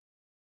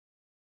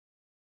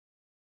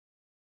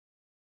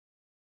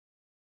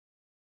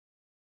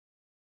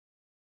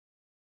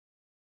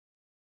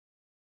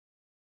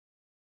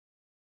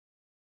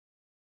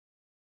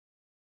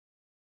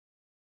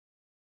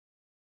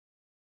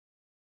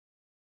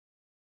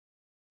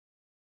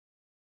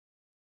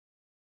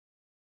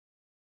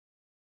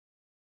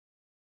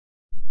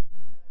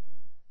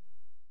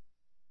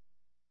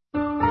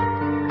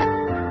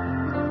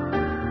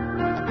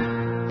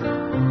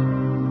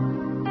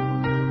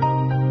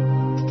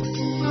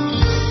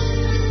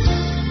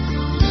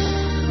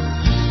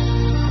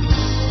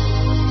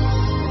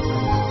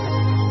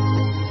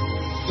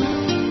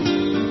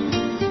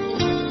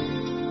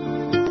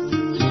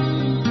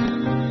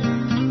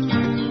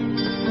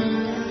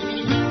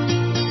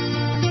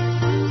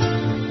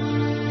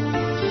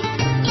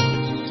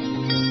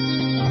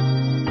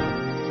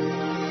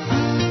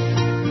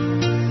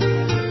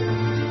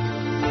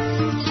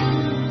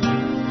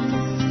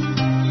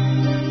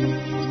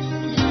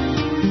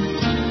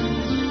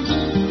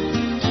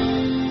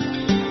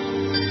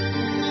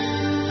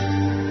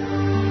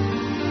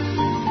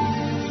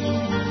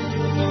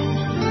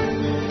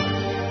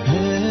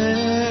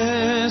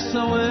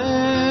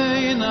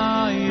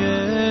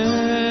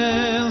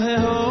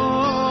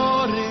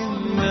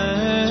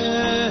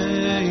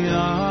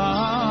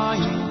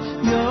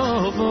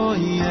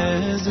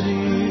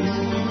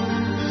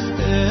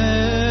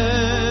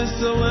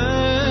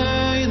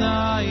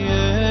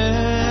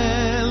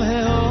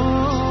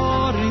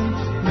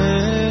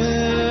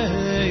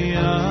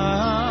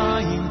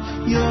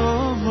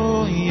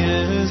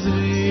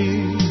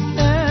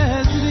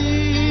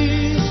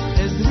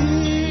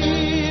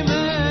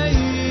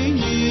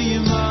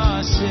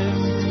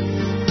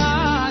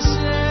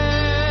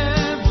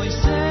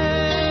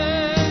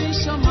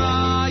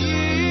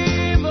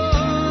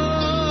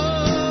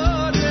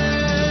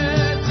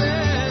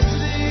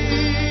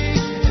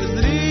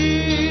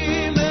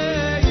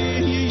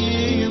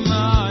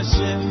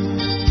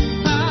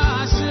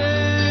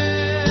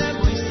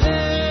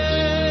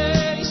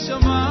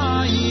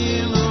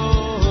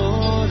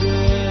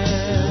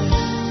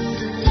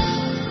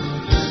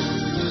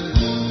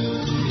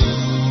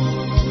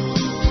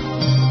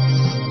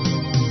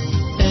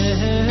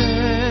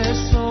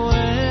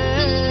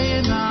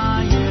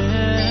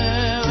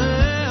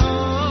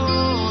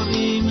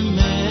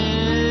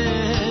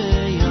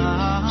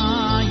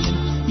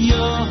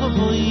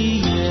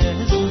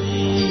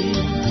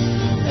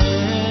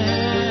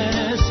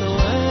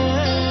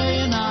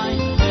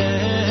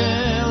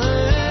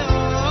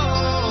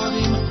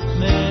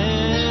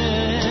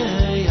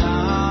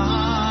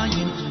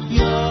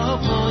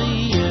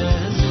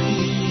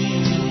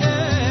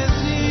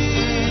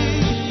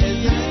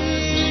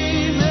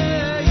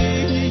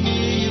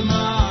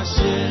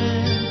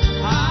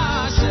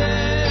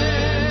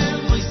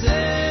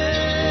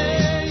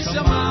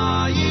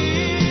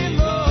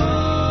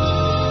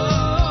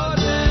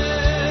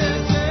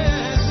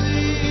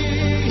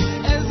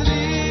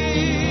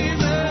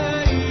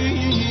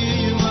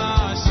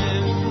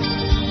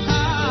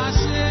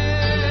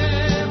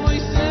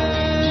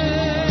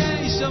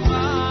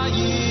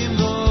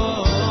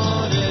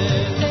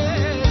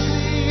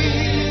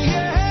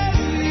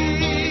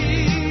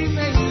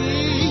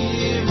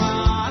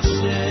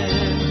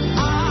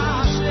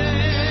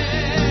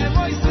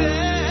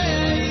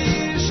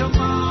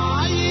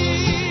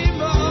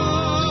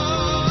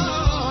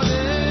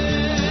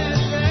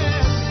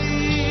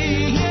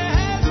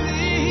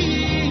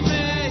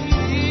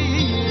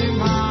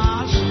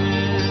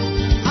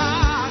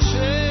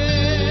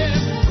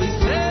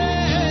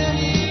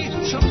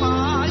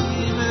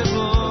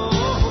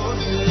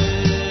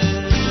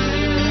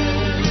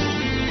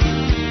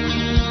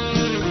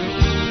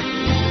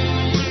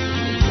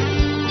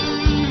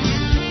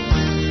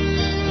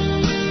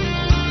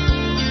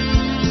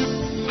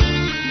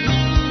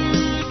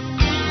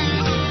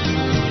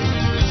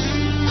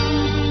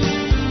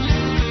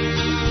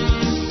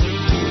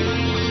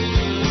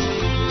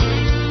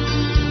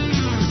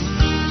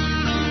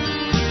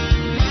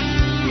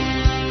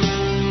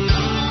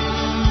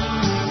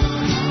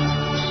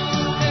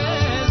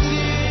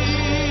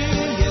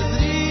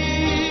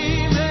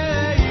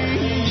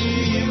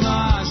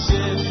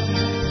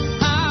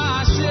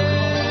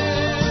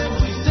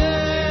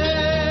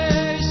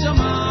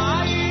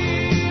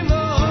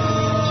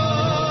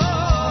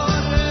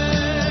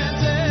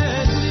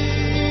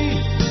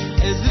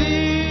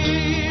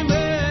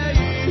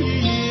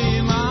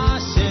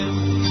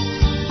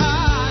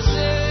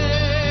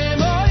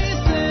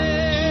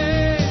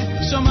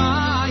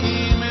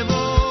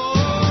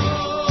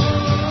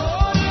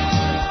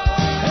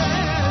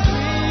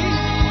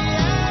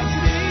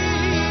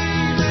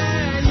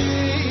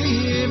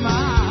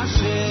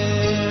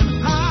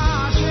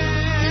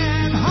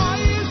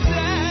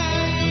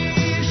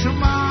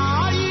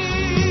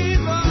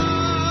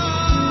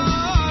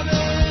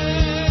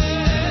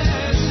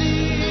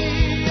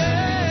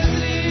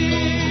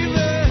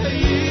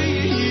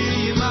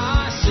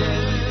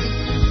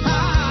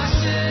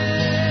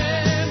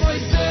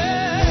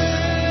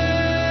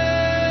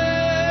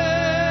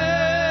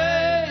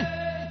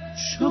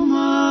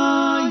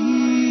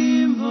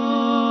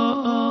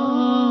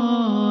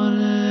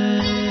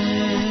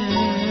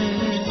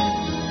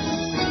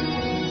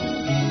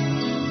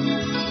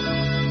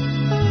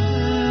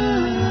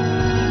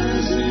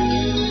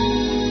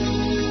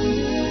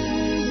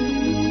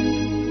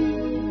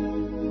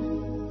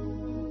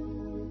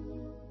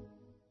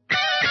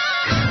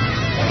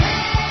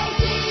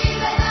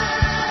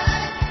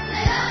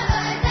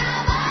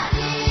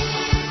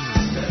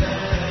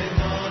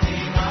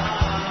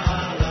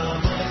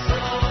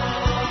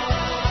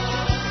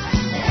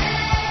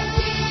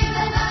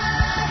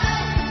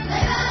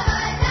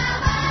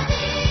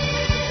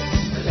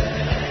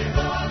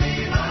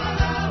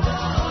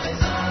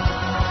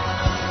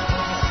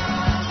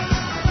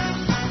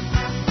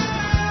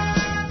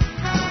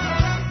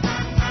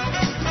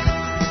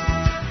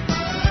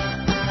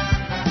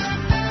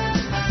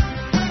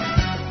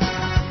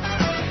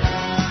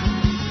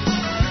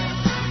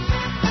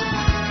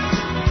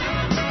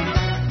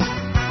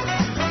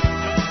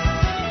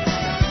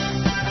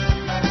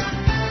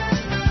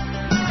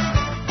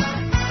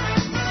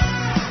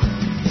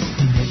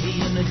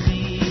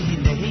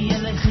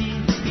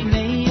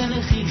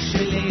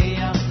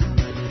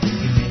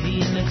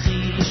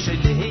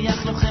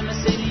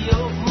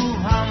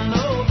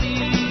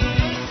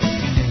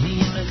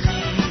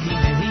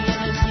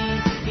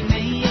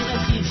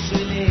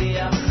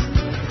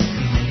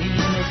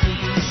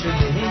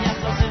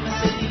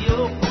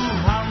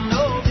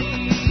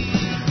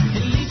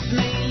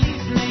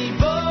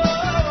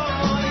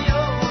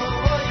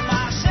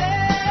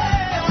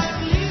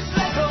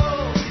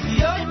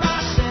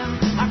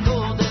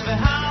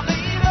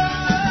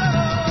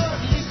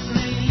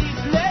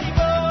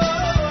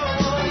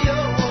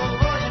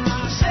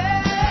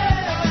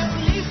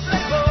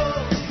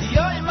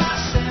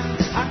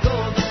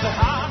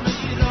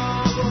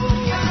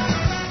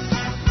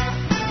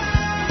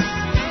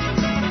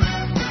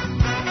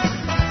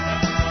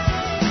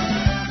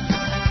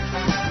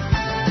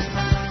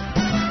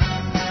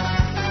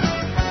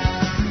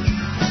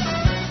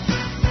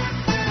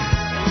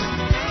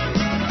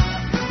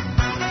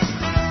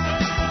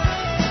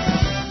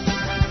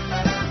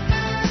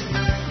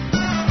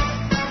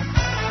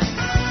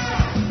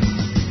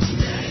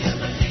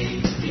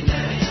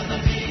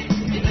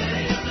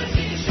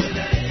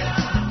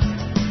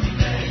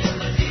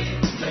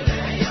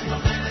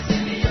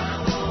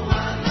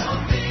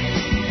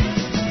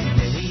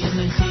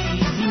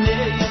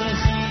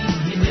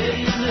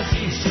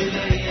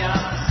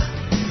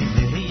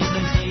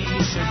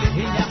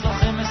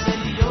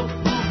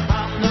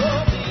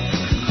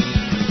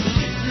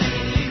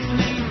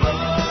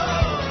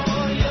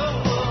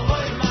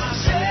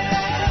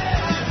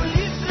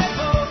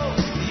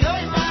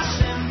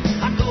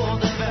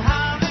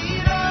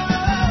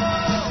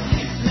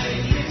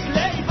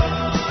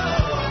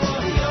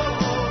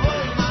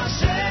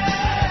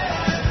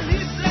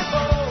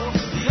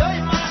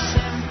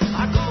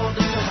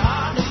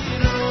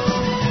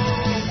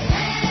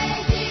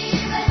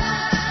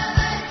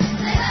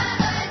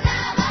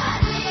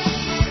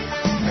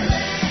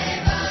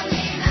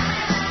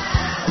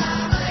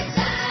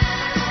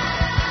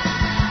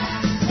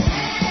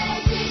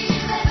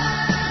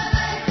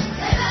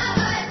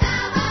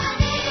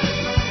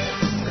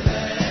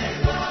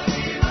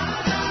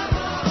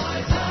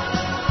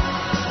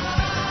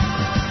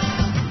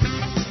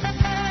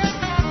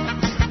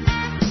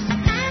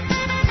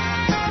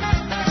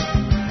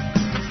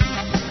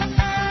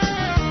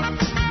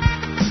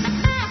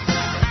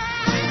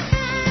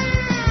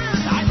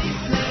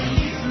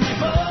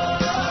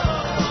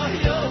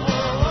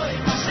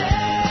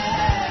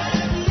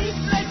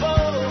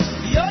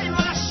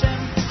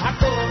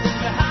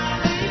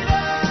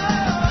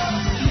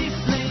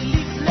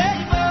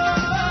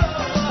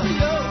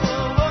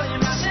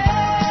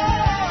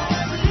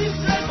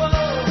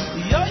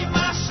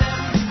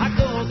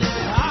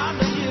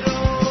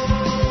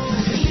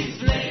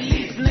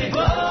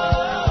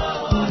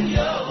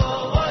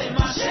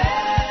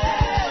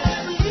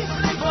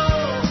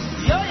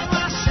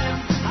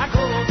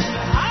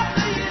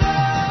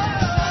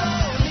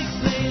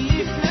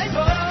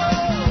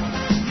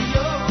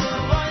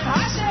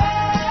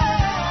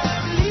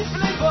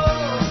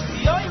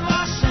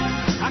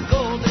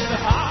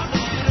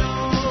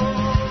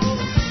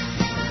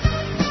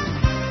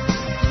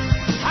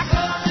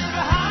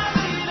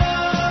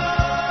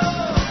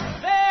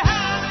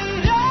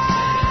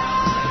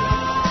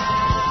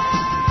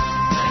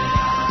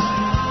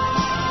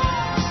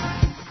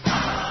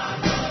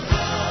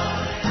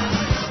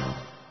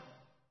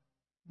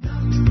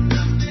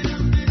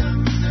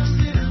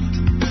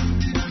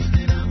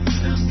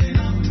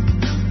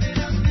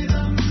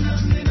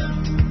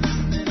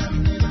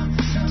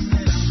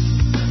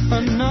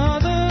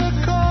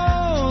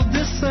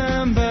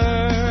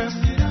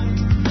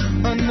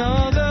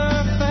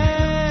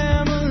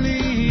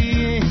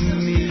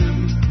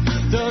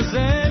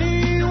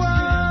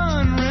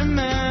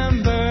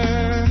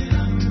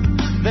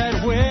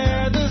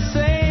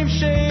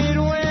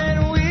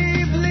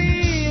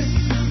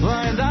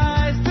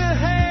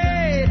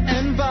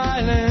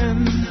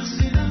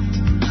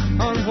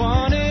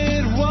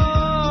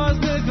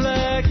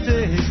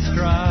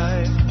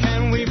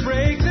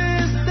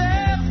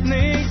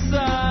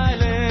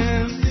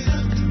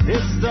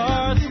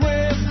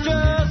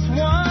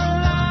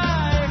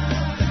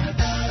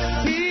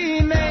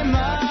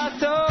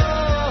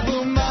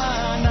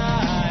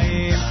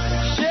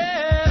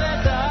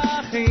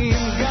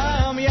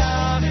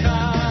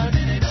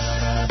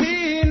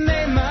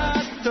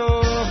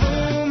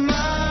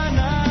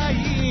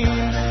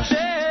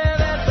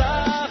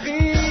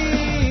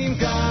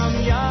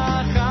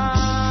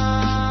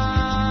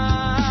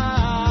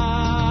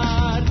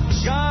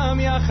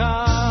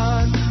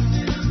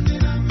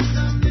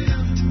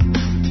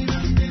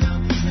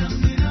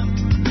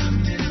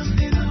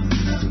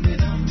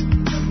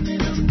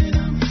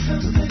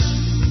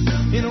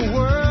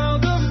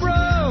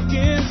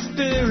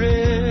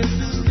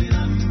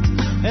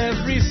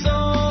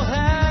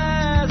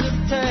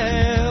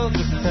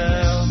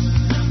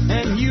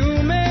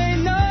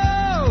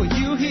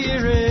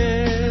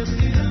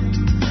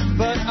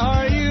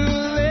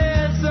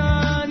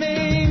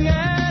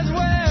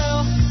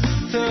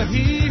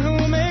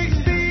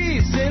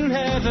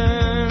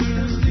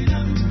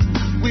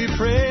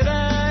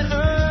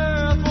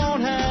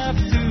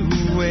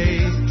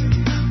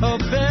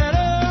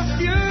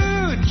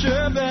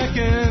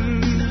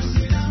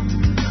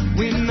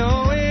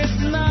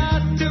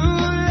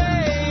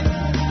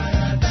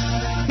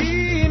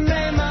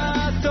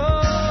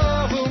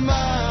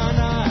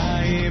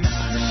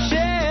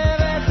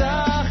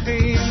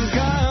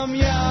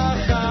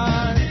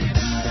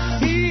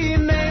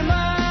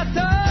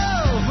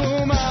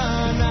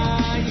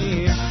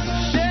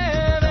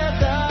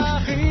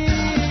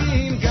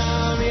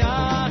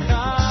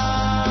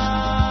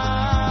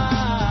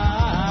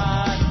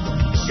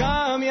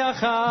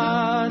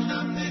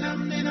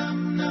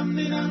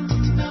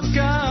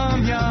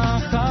 גם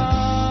יחד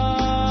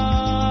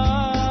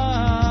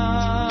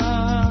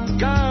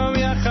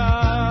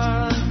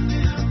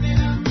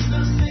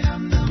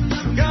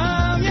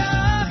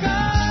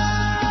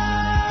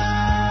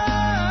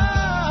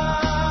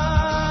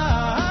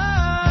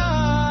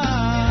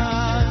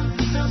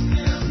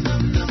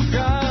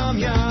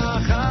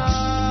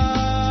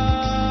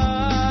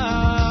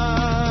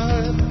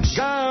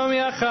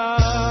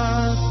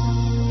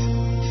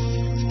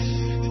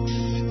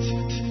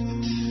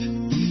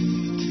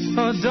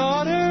A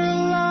daughter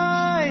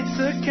lights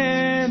a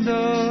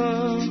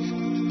candle,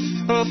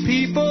 a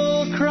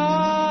people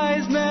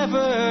cries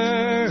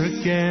never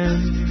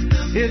again.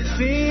 It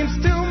seems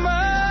too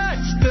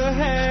much to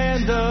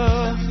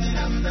handle,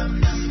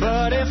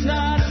 but if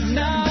not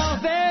now,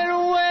 then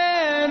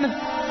when?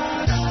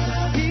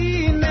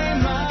 Hine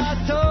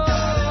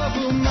matov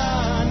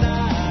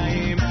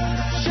u'manayim,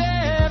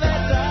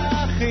 shevet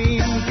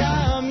achim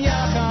gam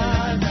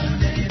yachad.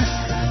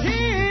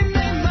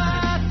 Hine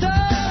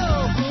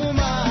matov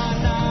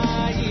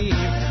u'manayim,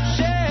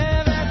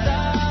 shevet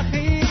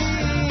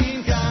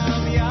achim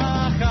gam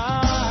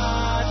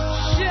yachad.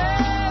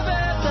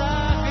 Shevet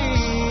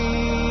achim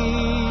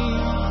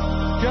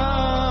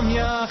gam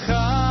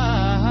yachad.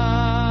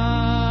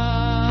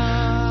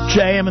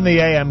 JM in the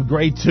AM,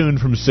 great tune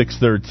from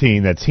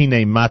 613. That's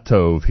Hine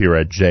Matov here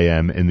at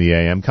JM in the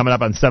AM. Coming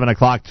up on 7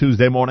 o'clock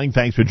Tuesday morning.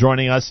 Thanks for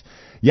joining us.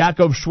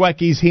 Yaakov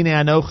Shwekey's Hine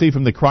Anochi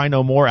from the Cry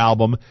No More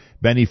album.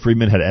 Benny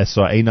Friedman had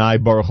Esa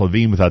Einai, Baruch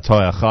Levine with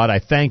Atoy Achad. I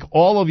thank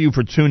all of you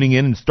for tuning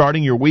in and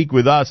starting your week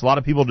with us. A lot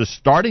of people just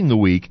starting the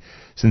week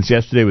since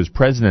yesterday was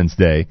President's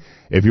Day.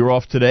 If you're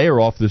off today or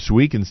off this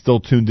week and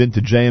still tuned in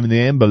to JM in the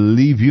AM,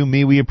 believe you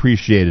me, we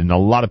appreciate it. And a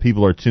lot of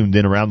people are tuned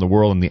in around the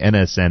world on the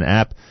NSN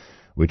app,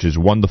 which is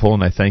wonderful,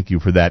 and I thank you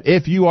for that.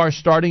 If you are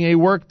starting a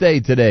work day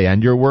today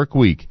and your work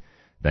week,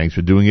 thanks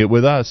for doing it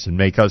with us and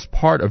make us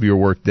part of your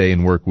work day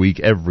and work week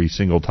every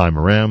single time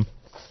around.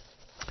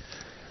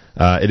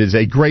 It is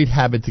a great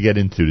habit to get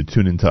into, to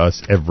tune into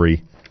us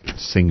every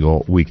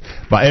single week,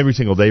 every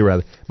single day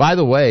rather. By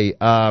the way,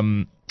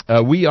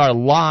 we are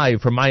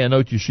live from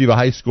Mayanot Yeshiva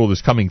High School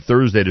this coming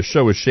Thursday. The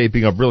show is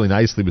shaping up really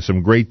nicely with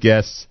some great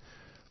guests,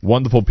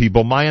 wonderful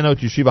people. Mayanot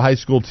Yeshiva High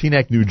School,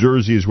 Teaneck, New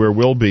Jersey is where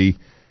we'll be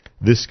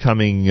this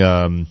coming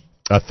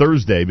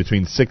Thursday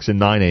between 6 and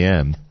 9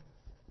 a.m.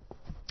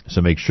 So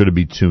make sure to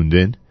be tuned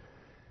in.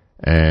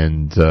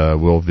 And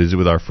we'll visit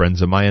with our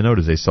friends at Mayanot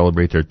as they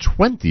celebrate their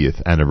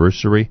 20th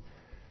anniversary.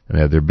 And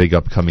they have their big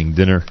upcoming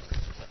dinner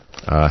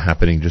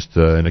happening just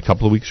in a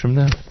couple of weeks from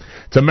now.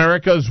 It's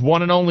America's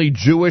one and only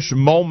Jewish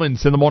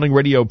Moments in the Morning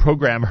radio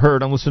program,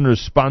 heard on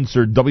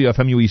listeners-sponsored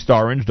WFMU East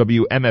Orange,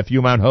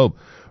 WMFU Mount Hope,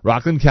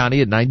 Rockland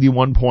County at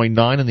 91.9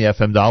 on the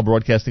FM dial,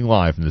 broadcasting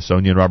live from the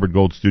Sonia and Robert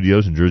Gold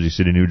studios in Jersey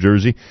City, New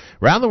Jersey.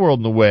 Around the world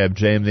on the web,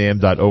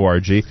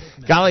 jmam.org.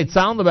 Galei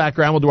Tzal in the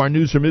background. We'll do our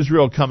news from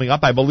Israel coming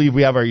up. I believe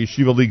we have our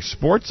Yeshiva League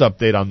Sports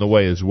update on the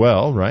way as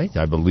well, right?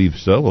 I believe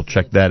so. We'll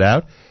check that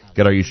out.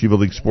 Get our Yeshiva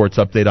League Sports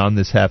update on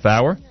this half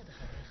hour.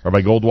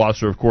 Rabbi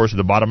Goldwasser, of course, at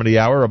the bottom of the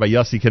hour. Rabbi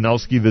Yossi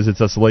Kanelsky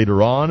visits us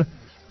later on.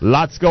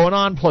 Lots going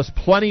on, plus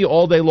plenty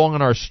all day long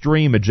on our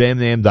stream at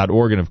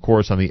jmam.org and, of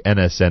course, on the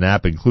NSN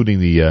app, including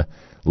the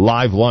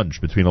live lunch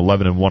between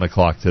 11 and 1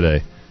 o'clock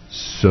today.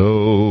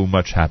 So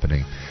much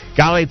happening.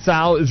 Galei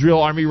Tzal,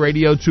 Israel Army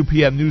Radio, 2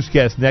 p.m.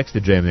 newscast next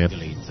at JMM.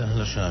 גלי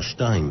צהל השעה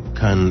 2,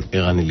 כאן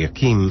ערן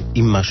אליקים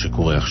עם מה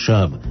שקורה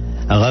עכשיו.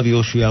 הרב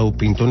יאשיהו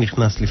פינטו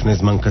נכנס לפני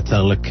זמן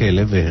קצר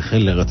לכלא והחל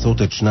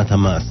לרצות את שנת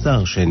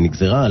המאסר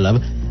שנגזרה עליו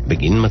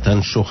בגין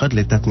מתן שוחד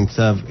לתת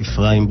ניצב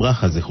אפרים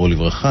ברכה, זכרו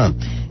לברכה.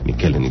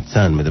 מכלא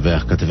ניצן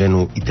מדווח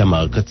כתבנו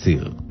איתמר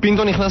קציר.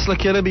 פינטו נכנס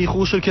לכלא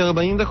באיחור של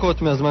כ-40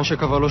 דקות מהזמן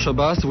שקבע לו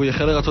שב"ס, והוא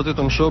יחל לרצות את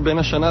עונשו בין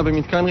השנה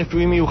במתקן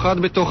רפואי מיוחד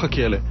בתוך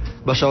הכלא.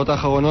 בשעות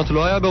האחרונות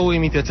לא היה ברור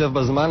אם יתייצב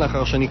בזמן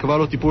לאחר שנקבע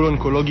לו טיפול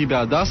אונקולוגי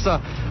בהדסה,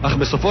 אך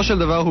בסופו של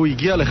דבר הוא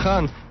הגיע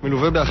לכאן,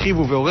 מלווה באחיו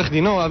ובעורך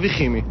דינו אבי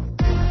חימי.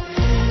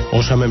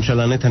 ראש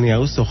הממשלה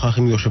נתניהו שוחח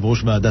עם יושב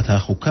ראש ועדת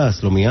החוקה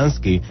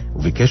סלומיאנסקי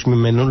וביקש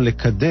ממנו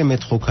לקדם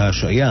את חוק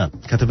ההשעיה.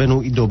 כתבנו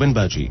עידו בן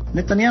בג'י.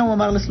 נתניהו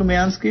אמר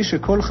לסלומיאנסקי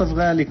שכל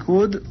חברי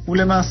הליכוד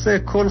ולמעשה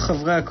כל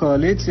חברי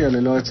הקואליציה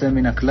ללא יוצא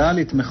מן הכלל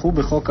יתמכו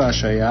בחוק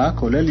ההשעיה,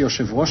 כולל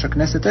יושב ראש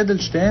הכנסת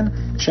אדלשטיין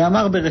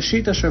שאמר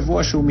בראשית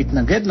השבוע שהוא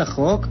מתנגד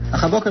לחוק,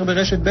 אך הבוקר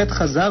ברשת ב'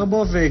 חזר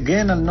בו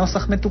והגן על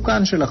נוסח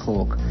מתוקן של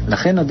החוק.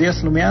 לכן הודיע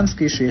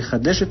סלומיאנסקי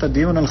שיחדש את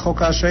הדיון על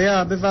חוק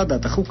ההשעיה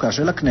בוועדת החוקה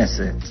של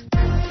הכנסת.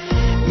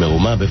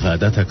 מהומה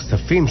בוועדת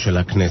הכספים של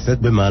הכנסת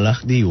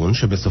במהלך דיון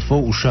שבסופו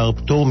אושר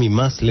פטור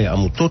ממס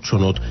לעמותות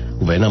שונות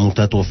ובין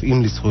עמותת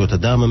רופאים לזכויות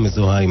אדם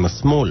המזוהה עם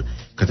השמאל.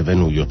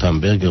 כתבנו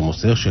יותם ברגר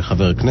מוסר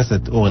שחבר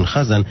הכנסת אורן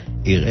חזן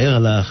ערער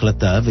על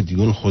ההחלטה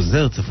ודיון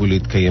חוזר צפוי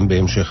להתקיים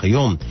בהמשך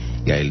היום.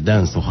 יעל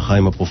דן שוחחה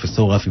עם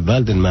הפרופסור רפי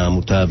ולדן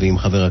מהעמותה ועם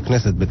חבר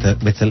הכנסת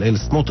בצלאל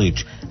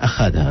סמוטריץ',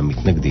 אחד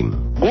המתנגדים.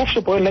 גוף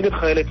שפועל נגד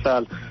חיילי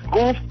צה"ל,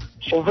 גוף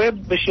שעובד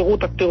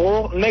בשירות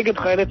הטרור נגד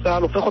חיילי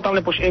צה"ל, הופך אותם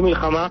לפושעי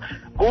מלחמה,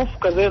 גוף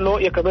כזה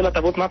לא יקבל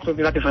הטבות מס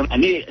במדינת ישראל.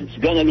 אני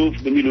סגן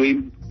אלוף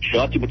במילואים,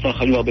 שירתתי בצבא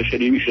חיילים הרבה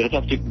שנים,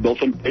 שירתתי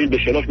באופן פעיל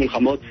בשלוש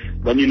מלחמות,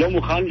 ואני לא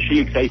מוכן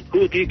שיצייתו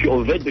אותי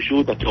כעובד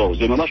בשירות הטרור.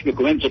 זה ממש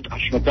מקומם, זאת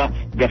השמטה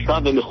גסה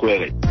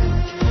ומכוערת.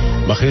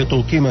 בכיר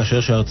טורקי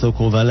מאשר שארצו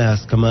קרובה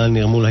להסכמה על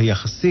נרמול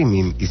היחסים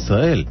עם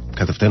ישראל.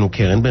 כתבתנו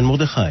קרן בן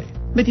מרדכי.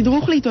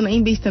 בתדרוך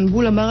לעיתונאים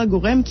באיסטנבול אמר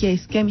הגורם כי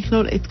ההסכם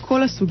יכלול את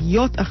כל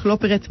הסוגיות, אך לא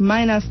פירט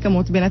מהן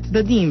ההסכמות בין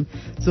הצדדים.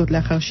 זאת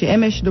לאחר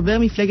שאמש דובר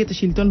מפלגת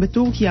השלטון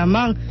בטורקיה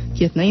אמר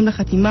כי התנאים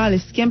לחתימה על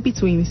הסכם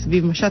פיצויים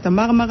מסביב משט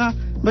המרמרה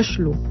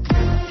בשלו.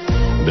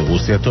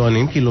 ברוסיה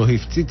טוענים כי לא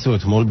הפציצו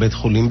אתמול בית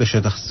חולים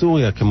בשטח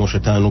סוריה כמו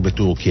שטענו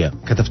בטורקיה.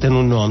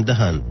 כתבתנו נועם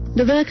דהן.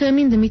 דובר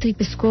הקרמלין דמיטרי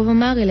פסקוב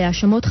אמר אלה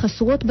האשמות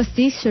חסרות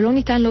בסיס שלא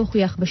ניתן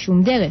להוכיח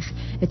בשום דרך.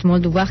 אתמול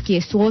דווח כי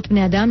עשרות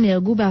בני אדם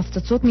נהרגו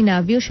בהפצצות מן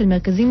האוויר של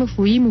מרכזים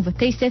רפואיים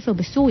ובתי ספר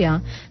בסוריה,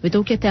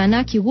 וטורקיה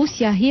טענה כי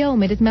רוסיה היא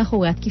העומדת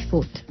מאחורי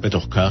התקיפות.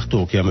 בתוך כך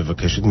טורקיה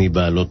מבקשת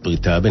מבעלות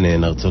בריתה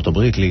ביניהן ארצות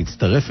הברית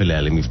להצטרף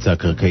אליה למבצע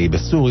קרקעי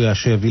בסוריה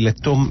שהביא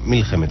לתום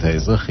מלחמת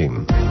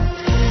האזרחים.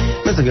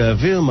 מזג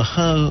האוויר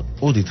מחר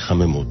עוד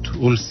התחממות,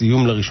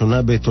 ולסיום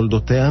לראשונה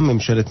בתולדותיה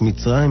ממשלת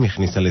מצרים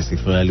הכניסה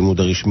לספרי הלימוד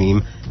הרשמיים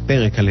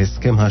פרק על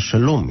הסכם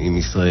השלום עם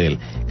ישראל.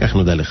 כך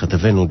נודע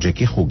לכתבנו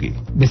ג'קי חוגי.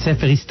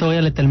 בספר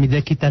היסטוריה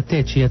לתלמידי כיתה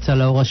ט' שיצא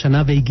לאור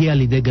השנה והגיע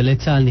לידי גלי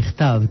צה"ל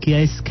נכתב כי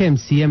ההסכם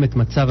סיים את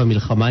מצב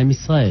המלחמה עם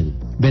ישראל.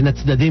 בין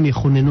הצדדים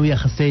יכוננו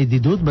יחסי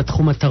ידידות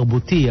בתחום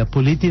התרבותי,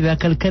 הפוליטי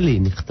והכלכלי,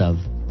 נכתב.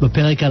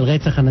 בפרק על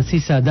רצח הנשיא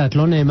סאדאת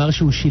לא נאמר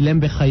שהוא שילם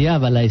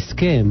בחייו על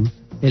ההסכם,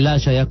 אלא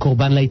שהיה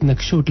קורבן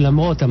להתנגשות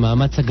למרות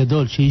המאמץ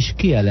הגדול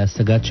שהשקיע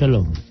להשגת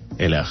שלום.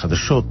 אלה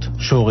החדשות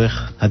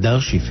שעורך הדר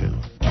שיפר.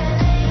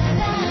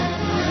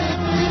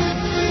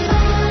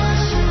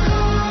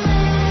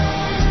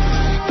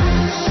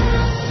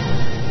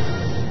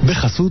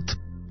 בחסות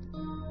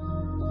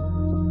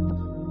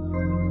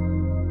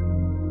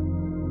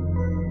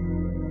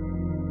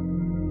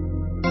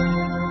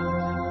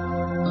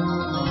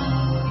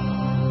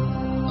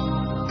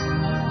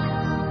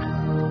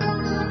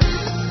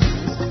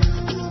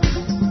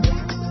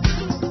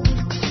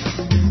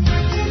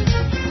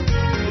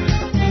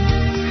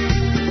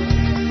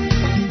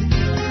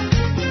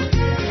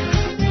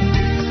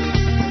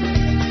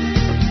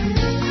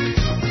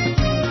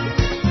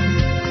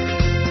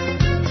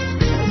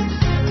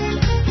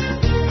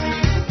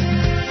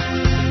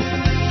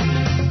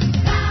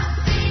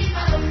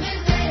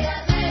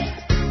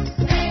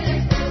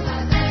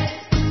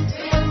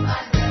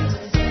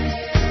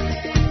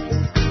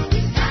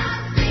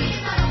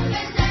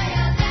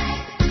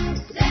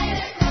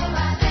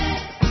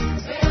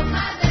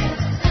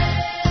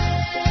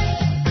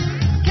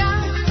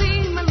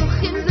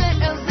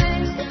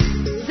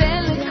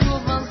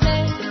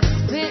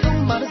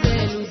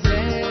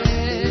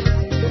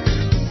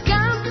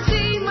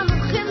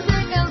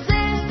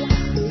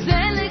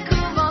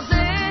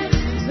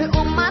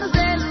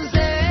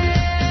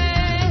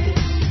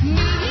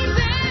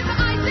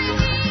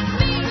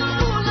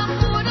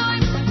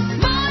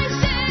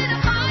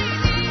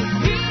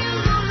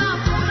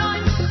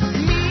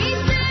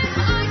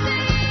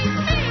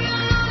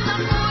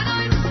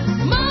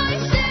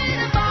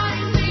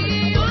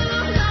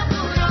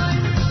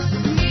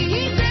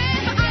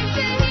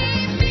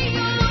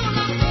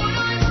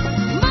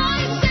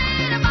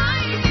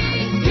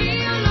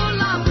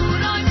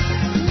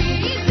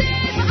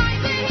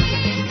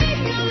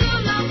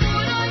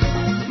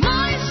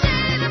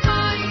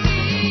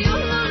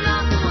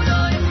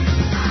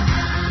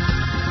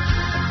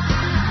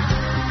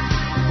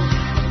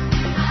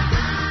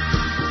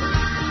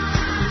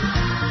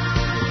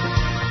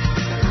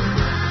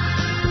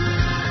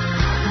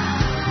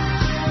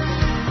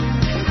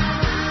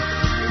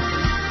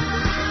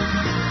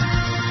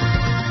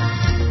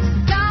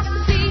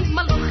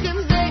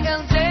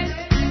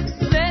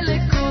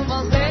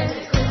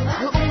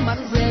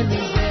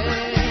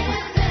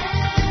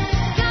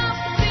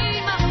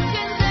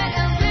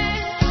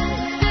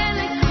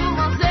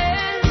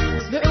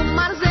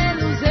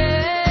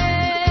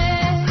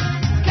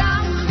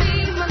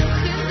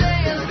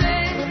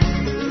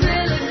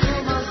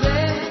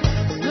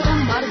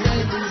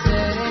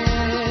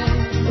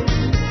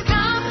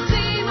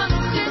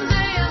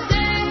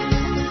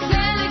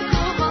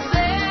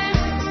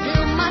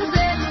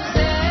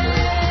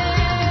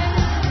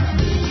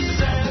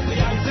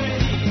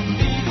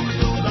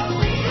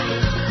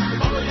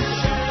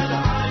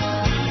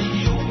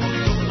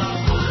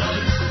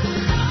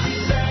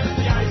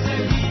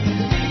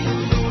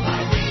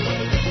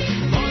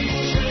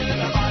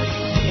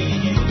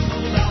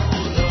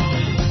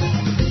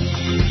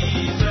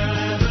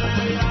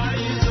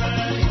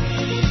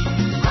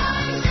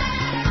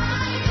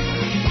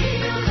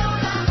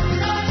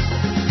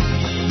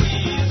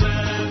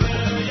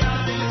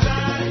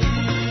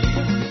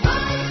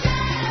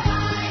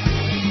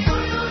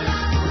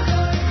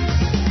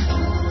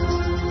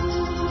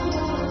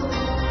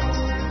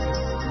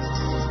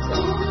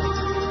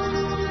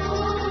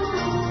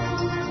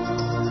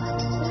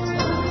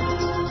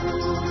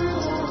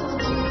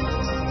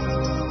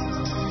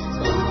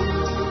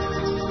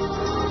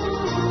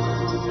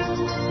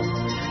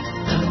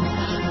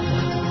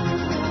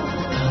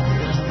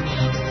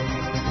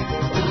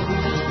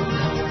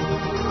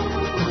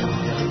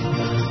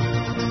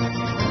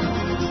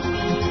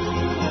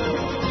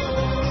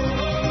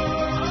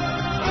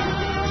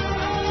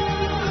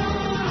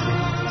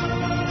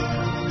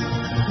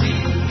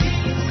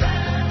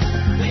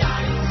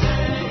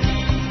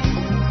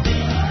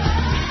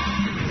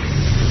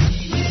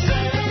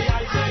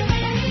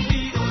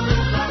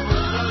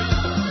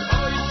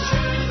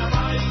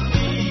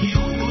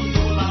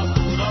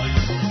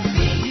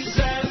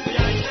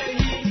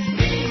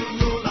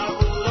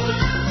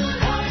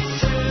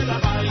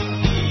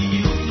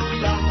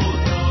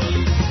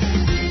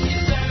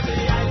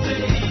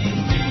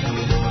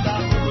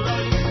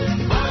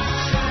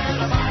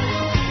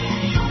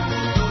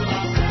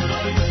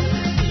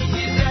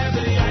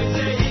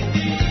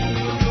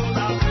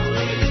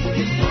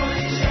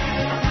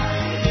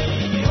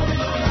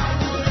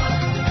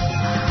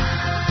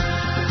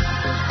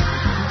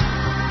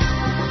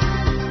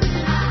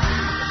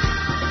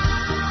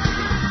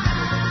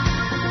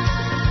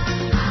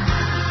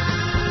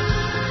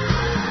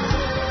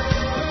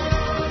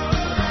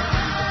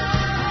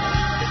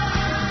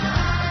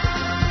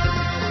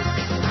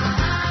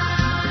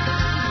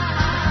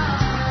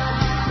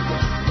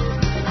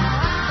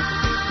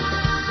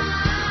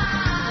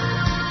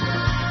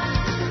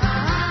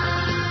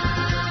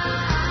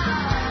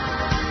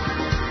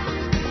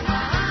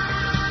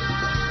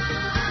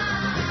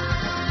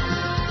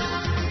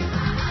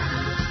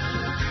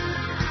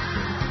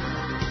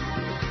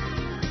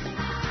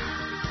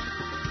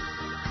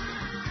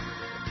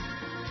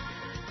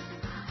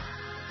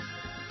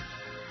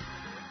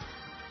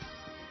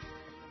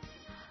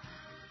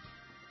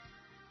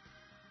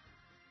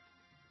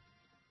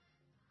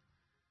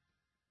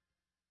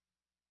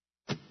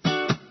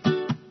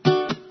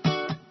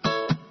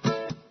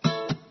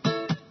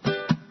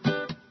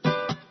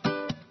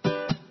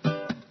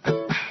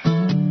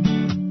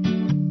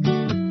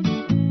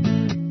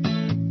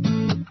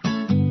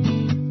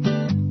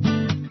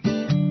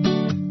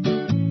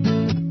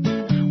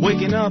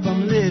Waking up,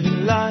 I'm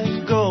living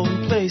life,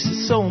 going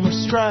places, so much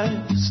strife.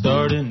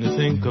 Starting to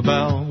think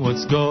about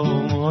what's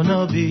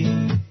gonna be.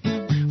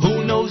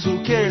 Who knows,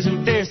 who cares,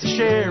 who dares to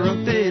share a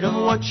bit of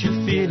what you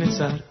feel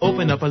inside.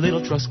 Open up a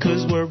little trust,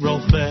 cause we're all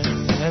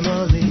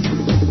family.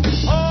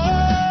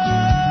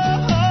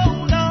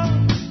 Hold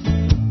on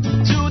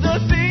to the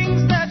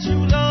things that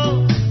you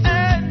love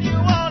and you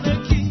wanna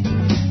keep.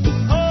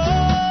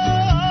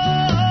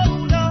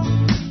 Hold on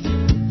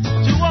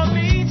to what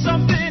means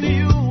something to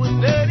you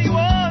and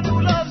anyone who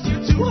loves you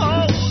to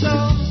hold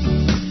on.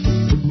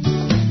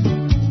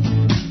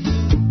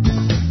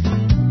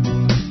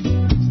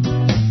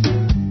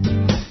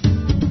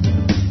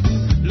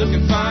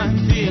 Looking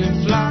fine,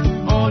 feeling fly,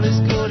 all is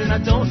good and I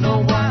don't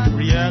know why.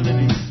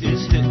 Reality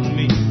is hitting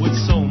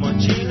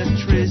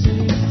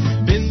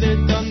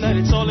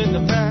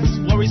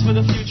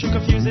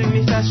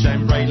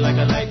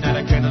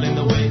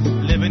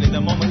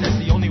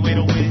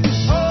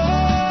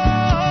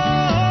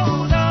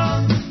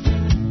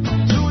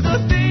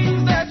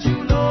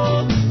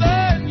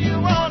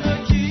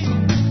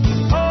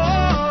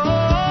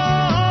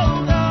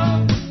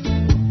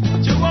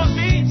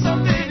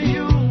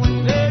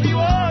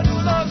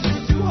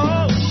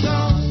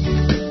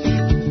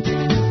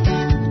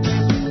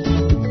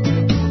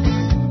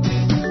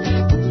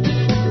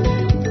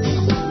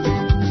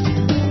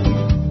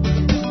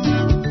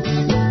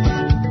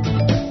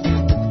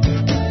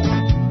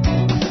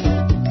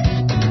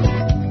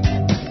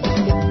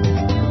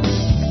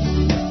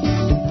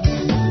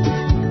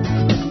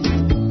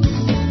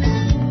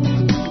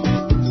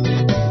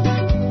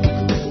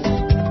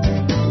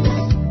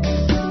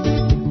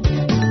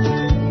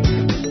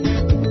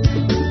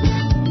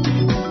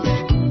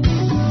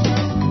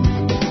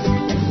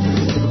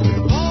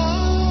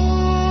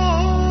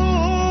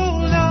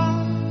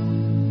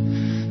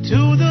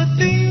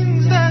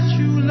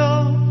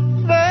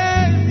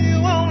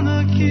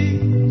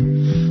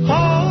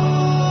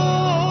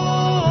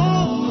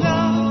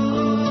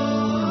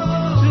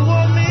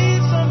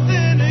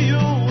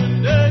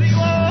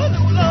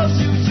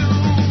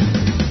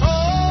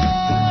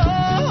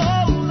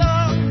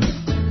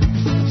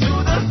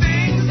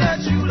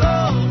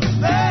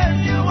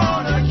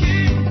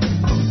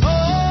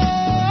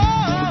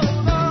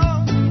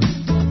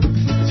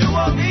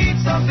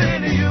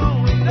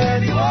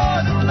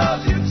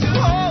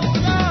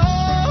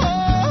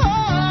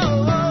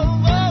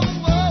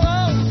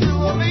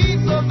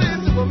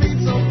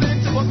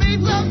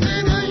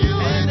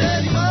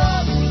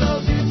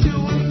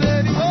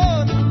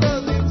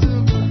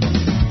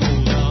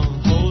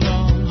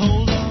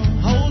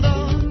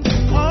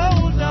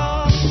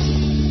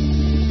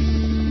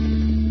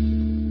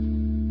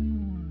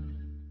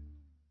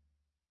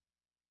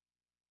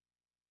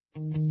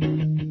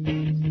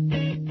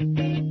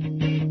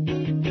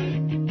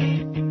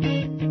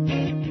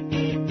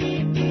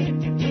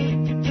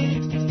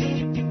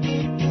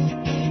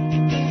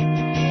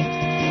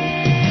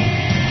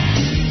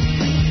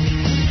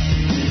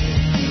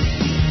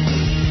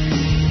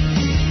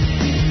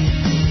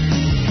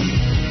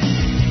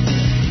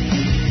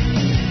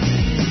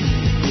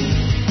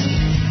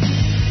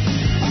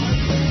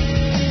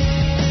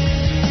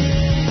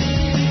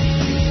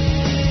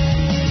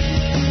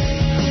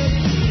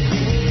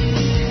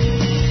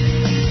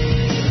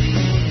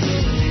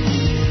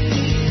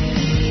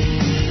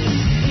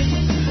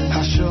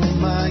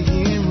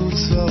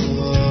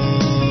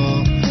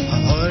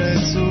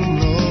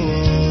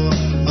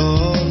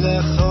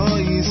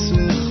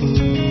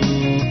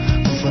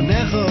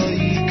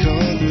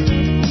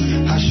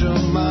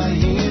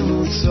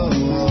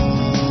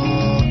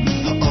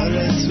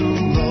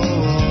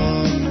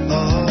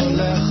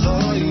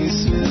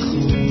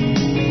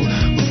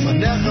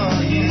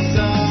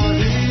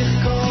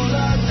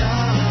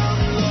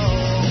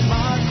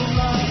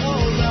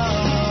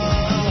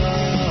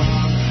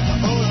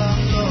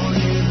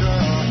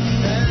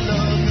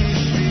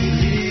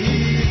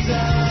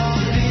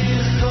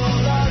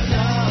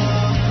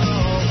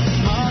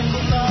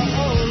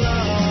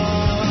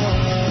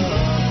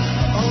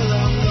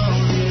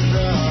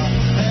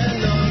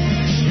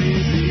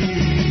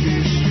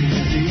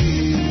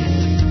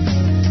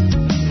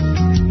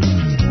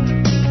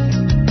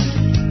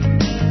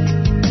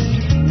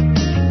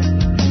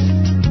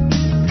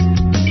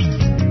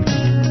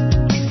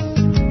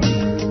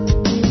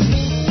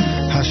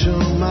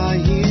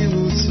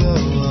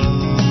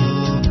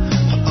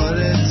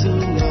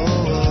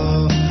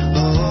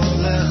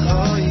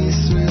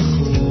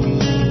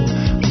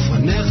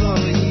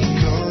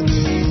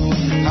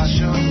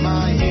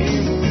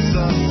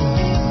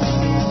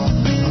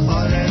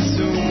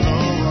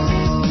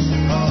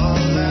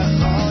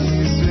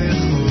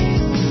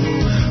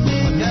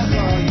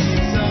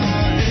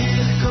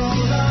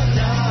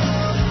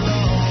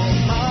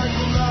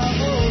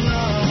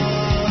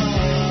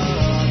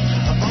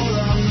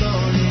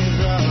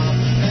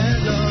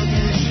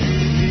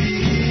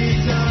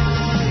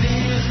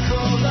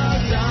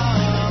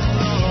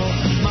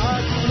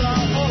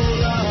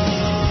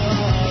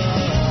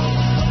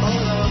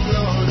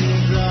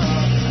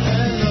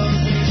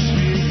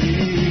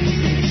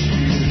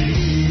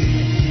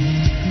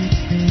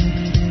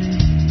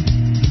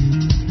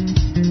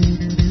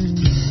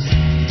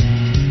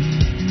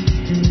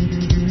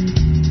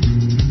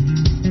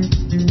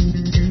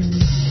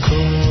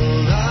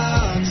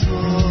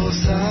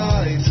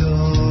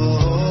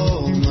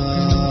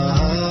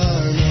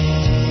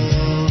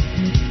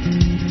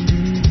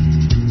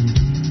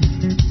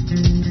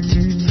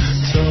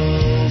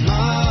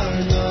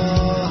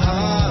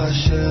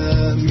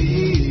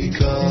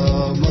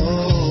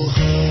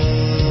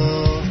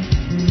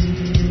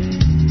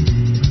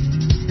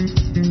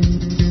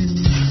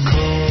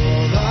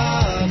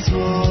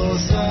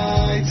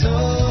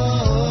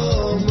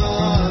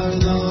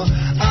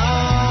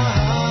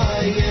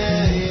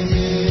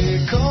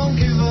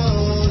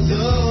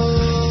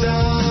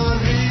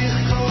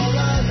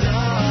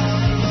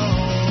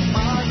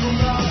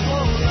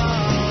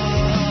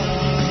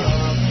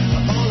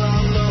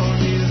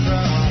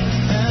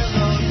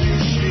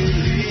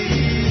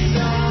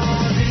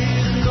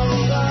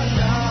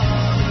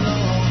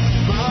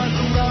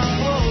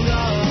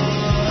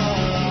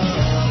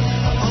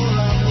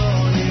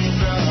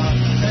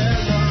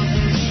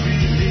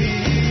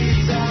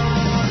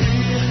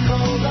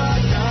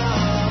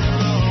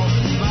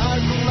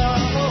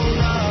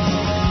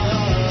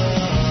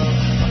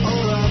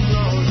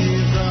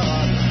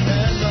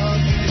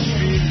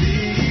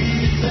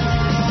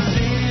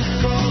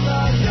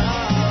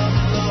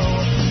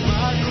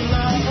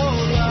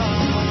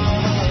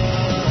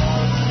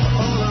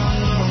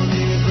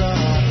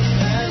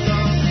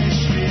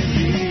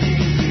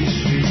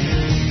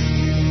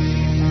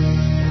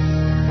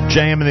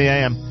JM in the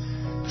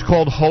AM. It's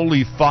called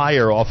Holy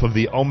Fire off of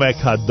the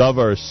Omek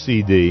Hadavar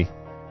CD,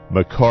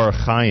 Makor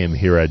Chaim,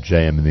 here at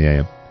JM in the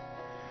AM.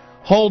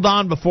 Hold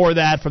on before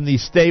that from the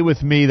Stay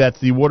With Me,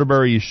 that's the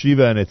Waterbury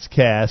Yeshiva and its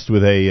cast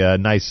with a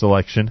nice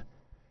selection.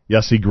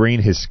 Yossi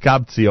Green, his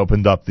Skabtzi,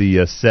 opened up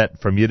the set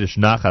from Yiddish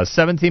Nachas.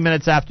 17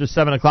 minutes after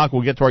 7 o'clock,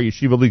 we'll get to our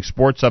Yeshiva League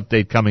Sports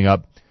update coming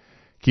up.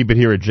 Keep it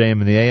here at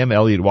JM in the AM.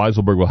 Elliot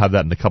Weiselberg will have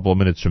that in a couple of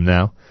minutes from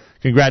now.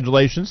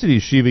 Congratulations to the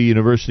Yeshiva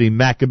University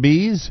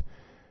Maccabees.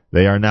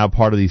 They are now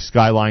part of the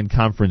Skyline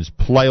Conference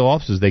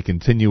playoffs as they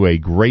continue a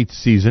great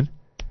season.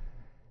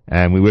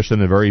 And we wish them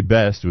the very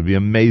best. It would be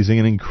amazing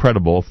and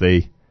incredible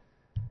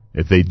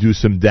if they do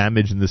some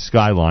damage in the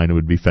Skyline. It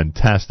would be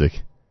fantastic.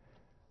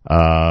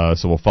 So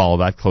we'll follow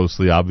that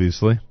closely,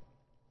 obviously.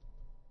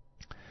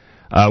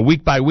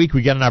 Week by week,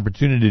 we get an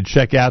opportunity to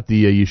check out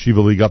the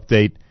Yeshiva League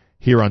update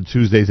here on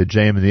Tuesdays at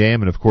JM in the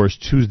AM, and of course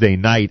Tuesday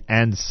night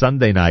and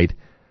Sunday night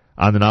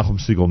on the Nachum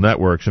Segal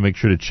Network. So make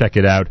sure to check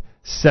it out.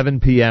 7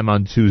 p.m.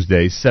 on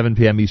Tuesday, 7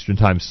 p.m. Eastern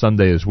Time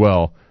Sunday as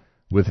well,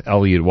 with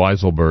Elliot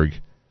Weiselberg.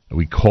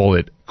 We call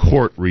it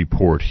Court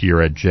Report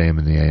here at JM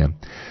in the AM.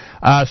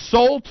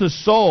 Soul to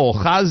Soul,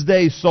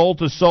 Chazdei Soul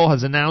to Soul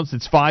has announced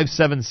its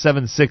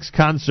 5776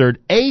 concert,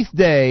 8th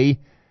day.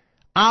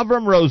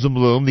 Avram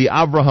Rosenblum, the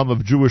Avraham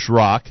of Jewish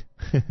rock.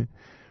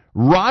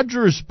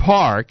 Rogers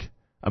Park,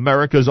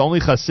 America's only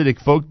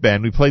Hasidic folk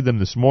band. We played them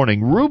this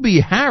morning.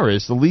 Ruby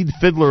Harris, the lead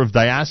fiddler of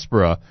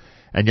Diaspora,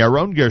 and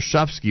Yaron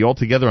Gershovsky all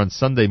together on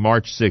Sunday,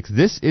 March 6th.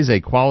 This is a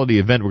quality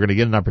event. We're going to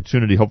get an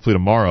opportunity, hopefully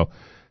tomorrow,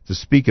 to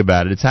speak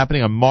about it. It's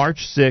happening on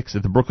March 6th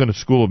at the Brooklyn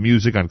School of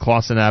Music on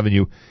Clawson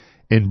Avenue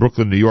in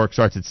Brooklyn, New York.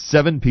 Starts at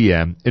 7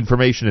 p.m.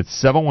 Information at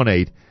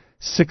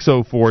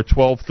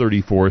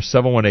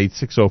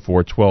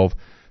 718-604-1234,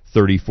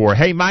 718-604-1234.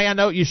 Hey,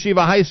 Mayanot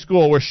Yeshiva High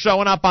School, we're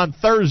showing up on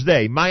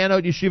Thursday.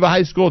 Mayanot Yeshiva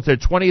High School, it's their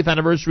 20th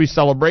anniversary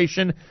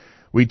celebration.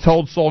 We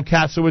told Sol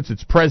Kasowitz,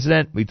 its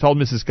president, we told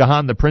Mrs.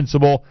 Kahan, the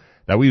principal,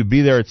 that we would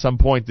be there at some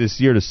point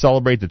this year to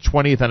celebrate the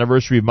 20th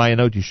anniversary of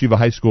Mayanot Yeshiva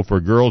High School for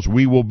girls.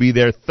 We will be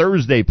there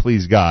Thursday,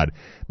 please God,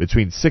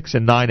 between 6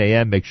 and 9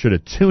 a.m. Make sure to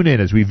tune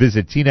in as we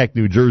visit Teaneck,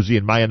 New Jersey,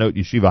 and Mayanot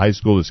Yeshiva High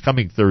School this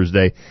coming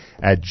Thursday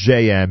at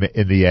JM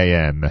in the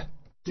AM.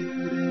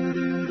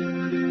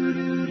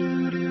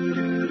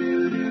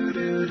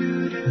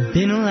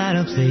 Been a lot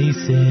of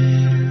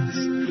places,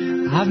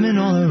 I've been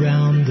all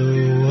around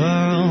the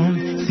world,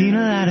 seen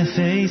a lot of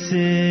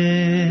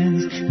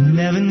faces,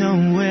 never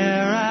know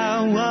where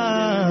I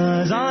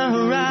was on the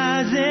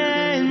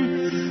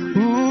horizon.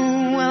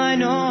 Ooh, well I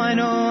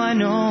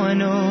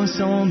know,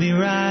 someone be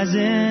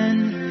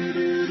rising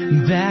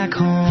back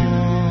home.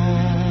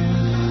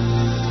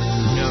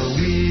 No,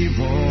 we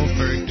won't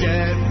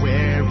forget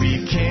where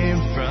we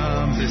came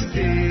from, the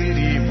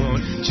city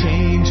won't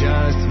change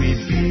us, we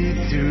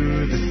beat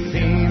to the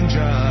same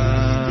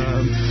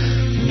drum.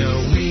 No,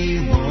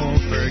 we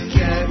won't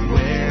forget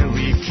where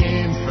we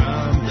came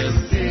from. The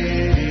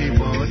city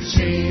won't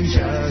change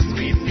us.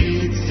 We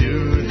beat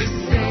to the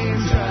same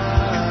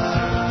drum.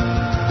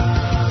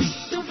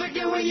 Don't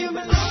forget where you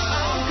belong.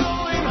 I'm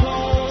going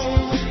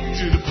home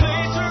to the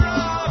place where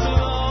I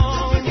belong.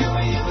 Don't forget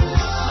where you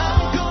belong.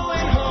 I'm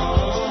going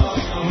home.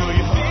 No,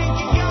 you think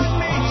you got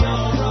me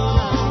all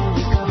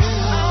wrong.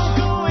 I'm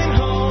going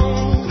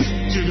home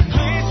to the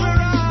place where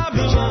I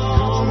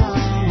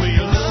belong. Where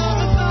your love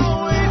has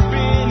always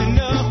been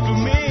enough for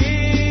me.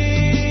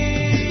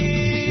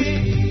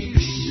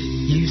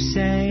 You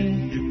say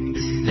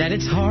that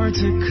it's hard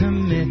to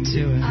commit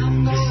to it.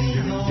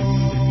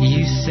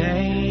 You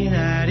say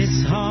that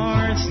it's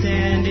hard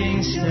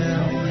standing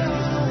still.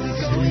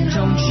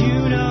 Don't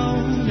you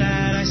know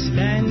that I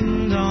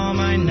spend all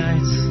my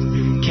nights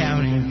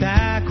counting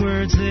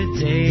backwards the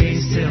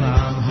days till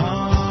I'm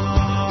home?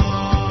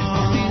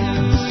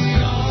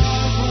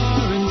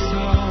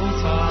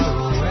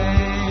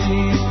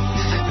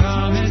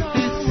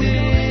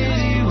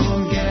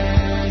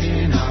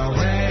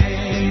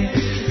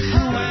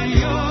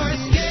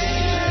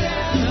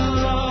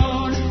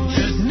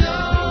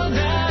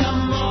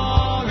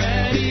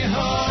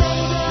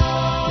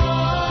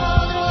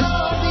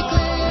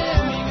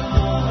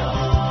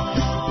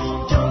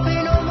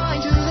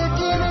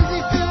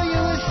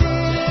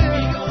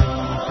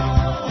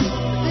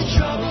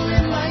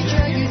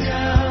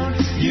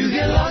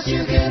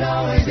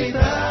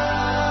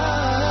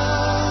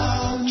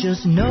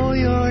 Just know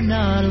you're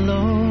not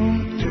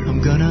alone.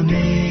 I'm gonna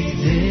make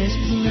this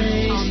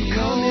place. I'm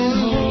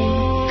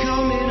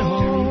coming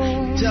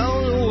home.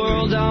 Tell the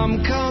world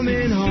I'm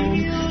coming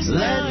home.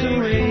 Let the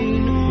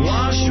rain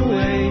wash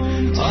away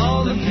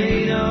all the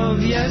pain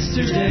of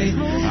yesterday.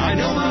 I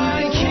know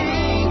my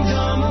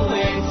kingdom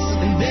awaits,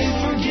 and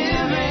they've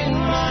forgiven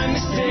my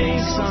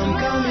mistakes. I'm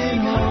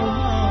coming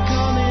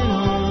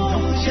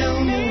home.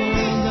 Tell me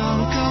when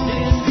I'm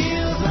coming.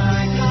 Feels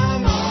like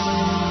I'm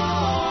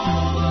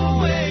all the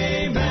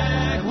way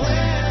back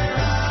where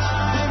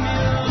I'm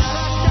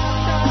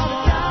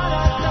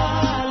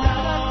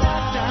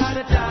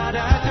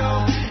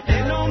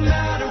And no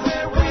matter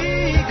where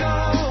we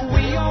go,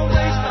 we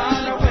always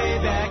find our way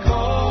back home.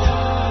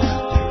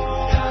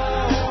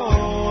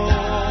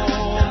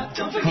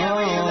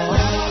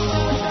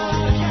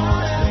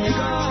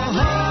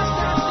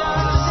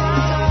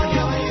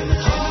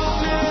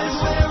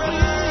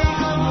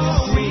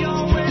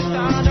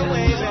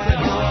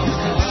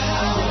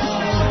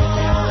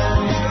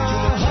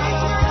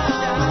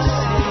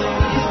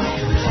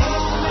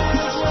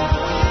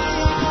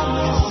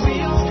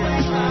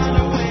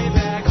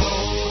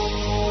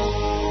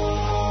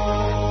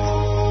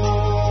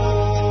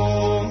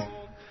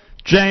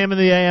 JM in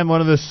the AM, one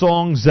of the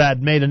songs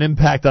that made an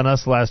impact on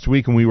us last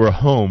week when we were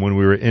home, when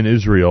we were in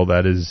Israel.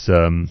 That is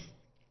the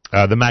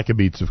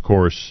Maccabees, of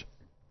course,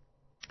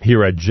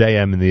 here at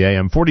JM in the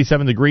AM.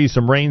 47 degrees,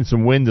 some rain,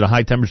 some wind, and a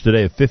high temperature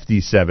today of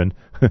 57.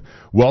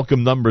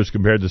 Welcome numbers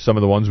compared to some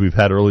of the ones we've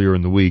had earlier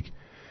in the week.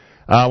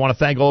 I want to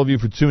thank all of you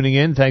for tuning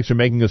in. Thanks for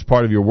making us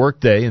part of your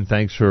workday, and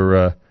thanks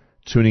for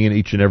tuning in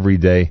each and every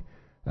day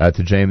to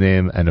JM in the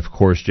AM, and, of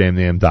course,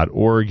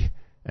 jmintheam.org.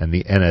 And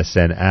the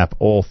NSN app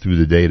all through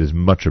the day. It is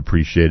much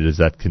appreciated as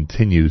that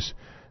continues.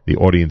 The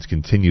audience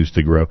continues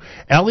to grow.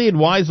 Elliot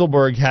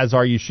Weiselberg has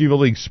our Yeshiva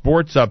League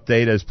Sports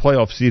update as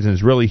playoff season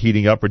is really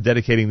heating up. We're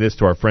dedicating this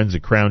to our friends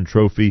at Crown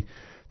Trophy,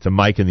 to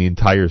Mike and the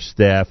entire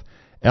staff.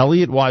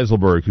 Elliot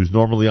Weiselberg, who's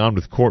normally on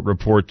with Court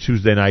Report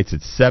Tuesday nights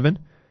at 7.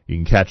 You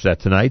can catch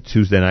that tonight,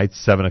 Tuesday nights,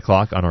 7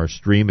 o'clock, on our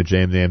stream at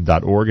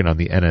jmintheam.org and on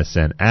the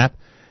NSN app.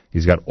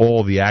 He's got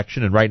all the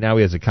action, and right now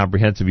he has a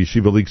comprehensive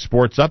Yeshiva League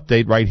Sports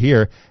update right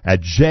here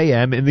at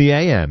JM in the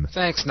AM.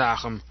 Thanks,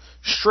 Nachum.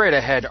 Straight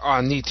ahead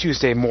on the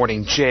Tuesday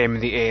morning JM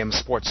in the AM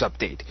Sports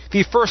Update.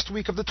 The first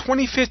week of the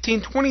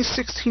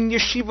 2015-2016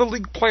 Yeshiva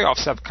League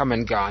playoffs have come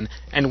and gone,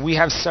 and we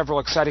have several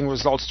exciting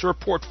results to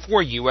report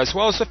for you, as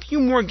well as a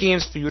few more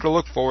games for you to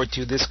look forward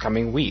to this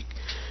coming week.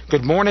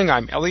 Good morning,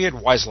 I'm Elliot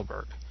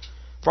Weiselberg.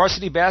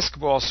 Varsity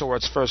basketball saw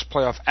its first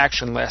playoff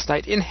action last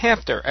night in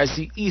Hafter as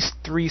the East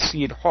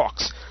 3-seed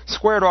Hawks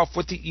squared off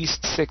with the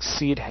East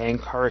 6-seed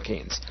Hank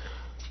Hurricanes.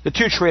 The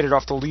two traded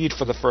off the lead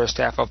for the first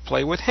half of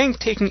play, with Hank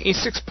taking a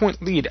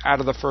 6-point lead out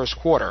of the first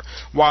quarter,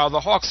 while the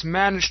Hawks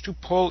managed to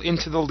pull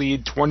into the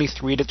lead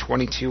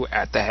 23-22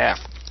 at the half.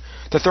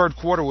 The third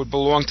quarter would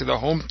belong to the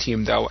home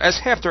team, though,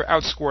 as Hafter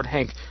outscored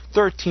Hank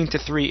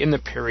 13-3 in the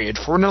period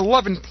for an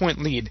 11-point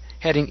lead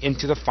heading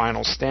into the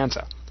final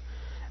stanza.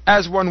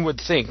 As one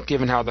would think,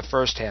 given how the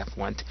first half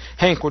went,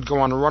 Hank would go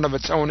on a run of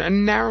its own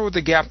and narrow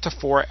the gap to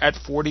 4 at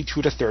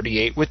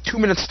 42-38 with 2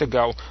 minutes to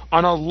go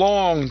on a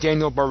long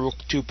Daniel Baruch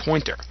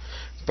two-pointer.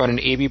 But an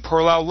A.B.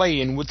 Perlow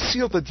lay-in would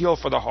seal the deal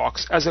for the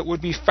Hawks, as it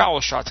would be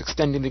foul shots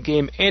extending the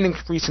game and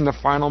increasing the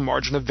final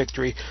margin of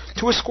victory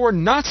to a score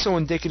not so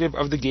indicative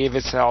of the game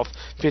itself,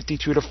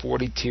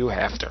 52-42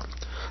 after.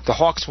 The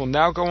Hawks will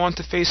now go on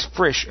to face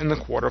Frisch in the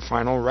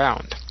quarterfinal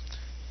round.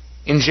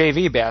 In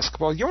JV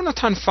basketball,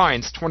 Yonatan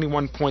Fine's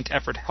 21-point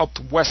effort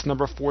helped West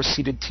number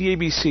 4-seeded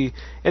TABC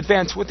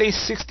advance with a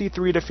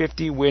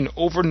 63-50 win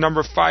over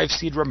number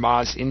 5-seed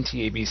Ramaz in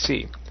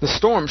TABC. The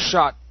Storm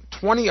shot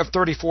 20 of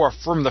 34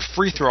 from the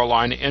free throw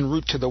line en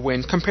route to the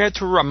win, compared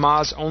to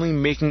Ramaz only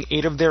making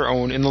 8 of their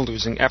own in the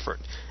losing effort.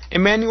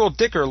 Emmanuel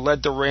Dicker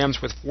led the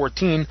Rams with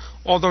 14,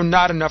 although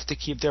not enough to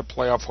keep their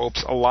playoff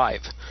hopes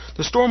alive.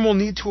 The Storm will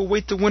need to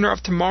await the winner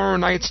of tomorrow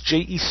night's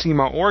JEC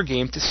Maor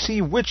game to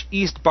see which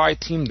East Bay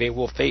team they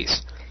will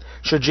face.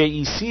 Should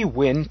JEC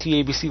win,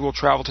 TABC will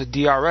travel to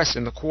DRS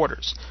in the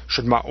quarters.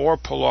 Should Maor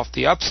pull off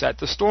the upset,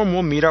 the Storm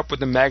will meet up with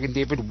the Magen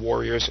David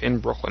Warriors in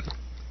Brooklyn.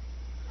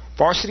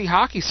 Varsity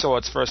hockey saw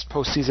its first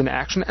postseason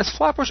action as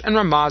Flatbush and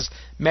Ramaz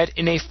met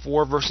in a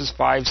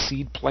 4-5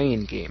 seed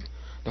play-in game.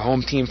 The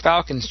home team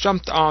Falcons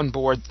jumped on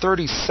board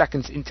 30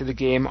 seconds into the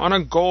game on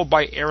a goal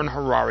by Aaron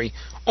Harari,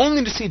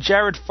 only to see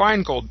Jared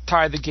Feingold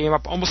tie the game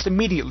up almost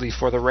immediately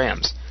for the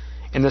Rams.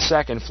 In the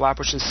second,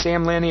 Flatbush's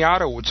Sam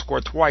Laniato would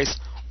score twice,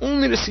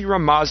 only to see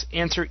Ramaz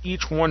answer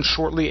each one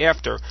shortly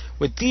after,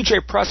 with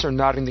DJ Presser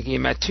knotting the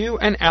game at 2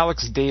 and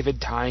Alex David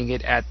tying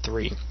it at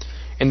 3.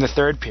 In the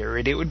third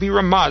period, it would be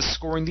Ramaz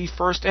scoring the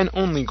first and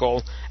only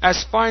goal,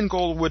 as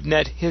Feingold would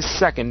net his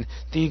second,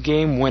 the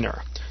game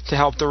winner, to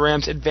help the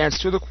Rams advance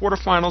to the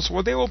quarterfinals,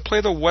 where they will play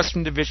the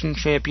Western Division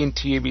champion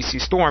TABC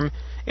Storm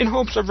in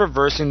hopes of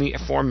reversing the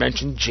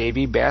aforementioned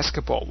JV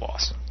basketball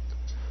loss.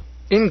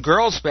 In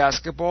girls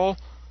basketball,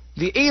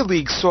 the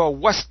A-League saw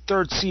West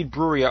 3rd seed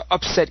Bruriah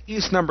upset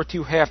East number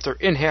 2 Hafter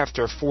in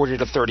Hafter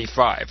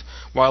 40-35,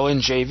 while in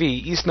JV,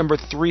 East number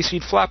 3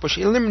 seed Flatbush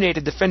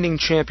eliminated defending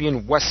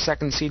champion West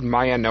 2nd seed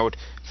Maya Note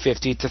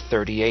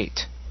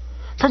 50-38.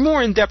 For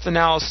more in-depth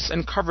analysis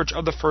and coverage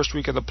of the first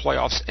week of the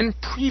playoffs and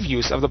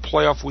previews of the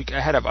playoff week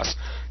ahead of us,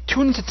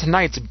 tune into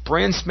tonight's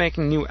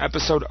brand-spanking new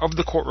episode of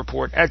The Court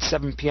Report at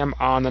 7 p.m.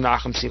 on the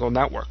Nachum Segal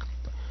Network.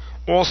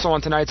 Also on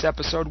tonight's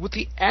episode, with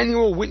the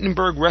annual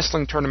Wittenberg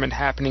Wrestling Tournament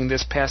happening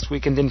this past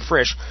weekend in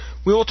Frisch,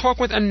 we will talk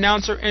with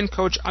announcer and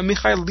coach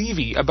Amichai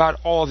Levy about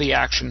all the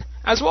action,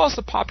 as well as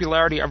the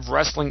popularity of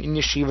wrestling in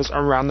yeshivas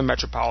around the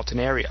metropolitan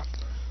area.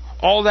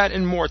 All that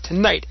and more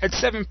tonight at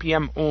 7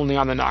 p.m. only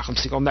on the Nachum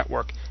Segal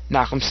Network,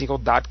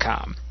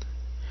 NachumSegal.com.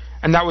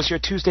 And that was your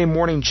Tuesday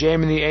morning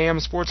JM in the AM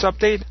Sports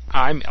Update.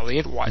 I'm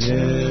Elliot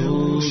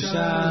Weiselberg.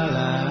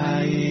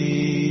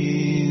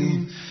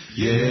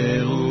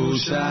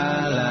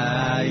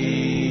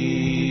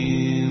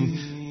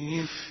 Yerushalayim,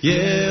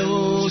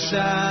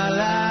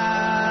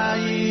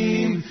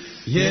 Yerushalayim,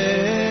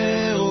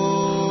 Yerushalayim.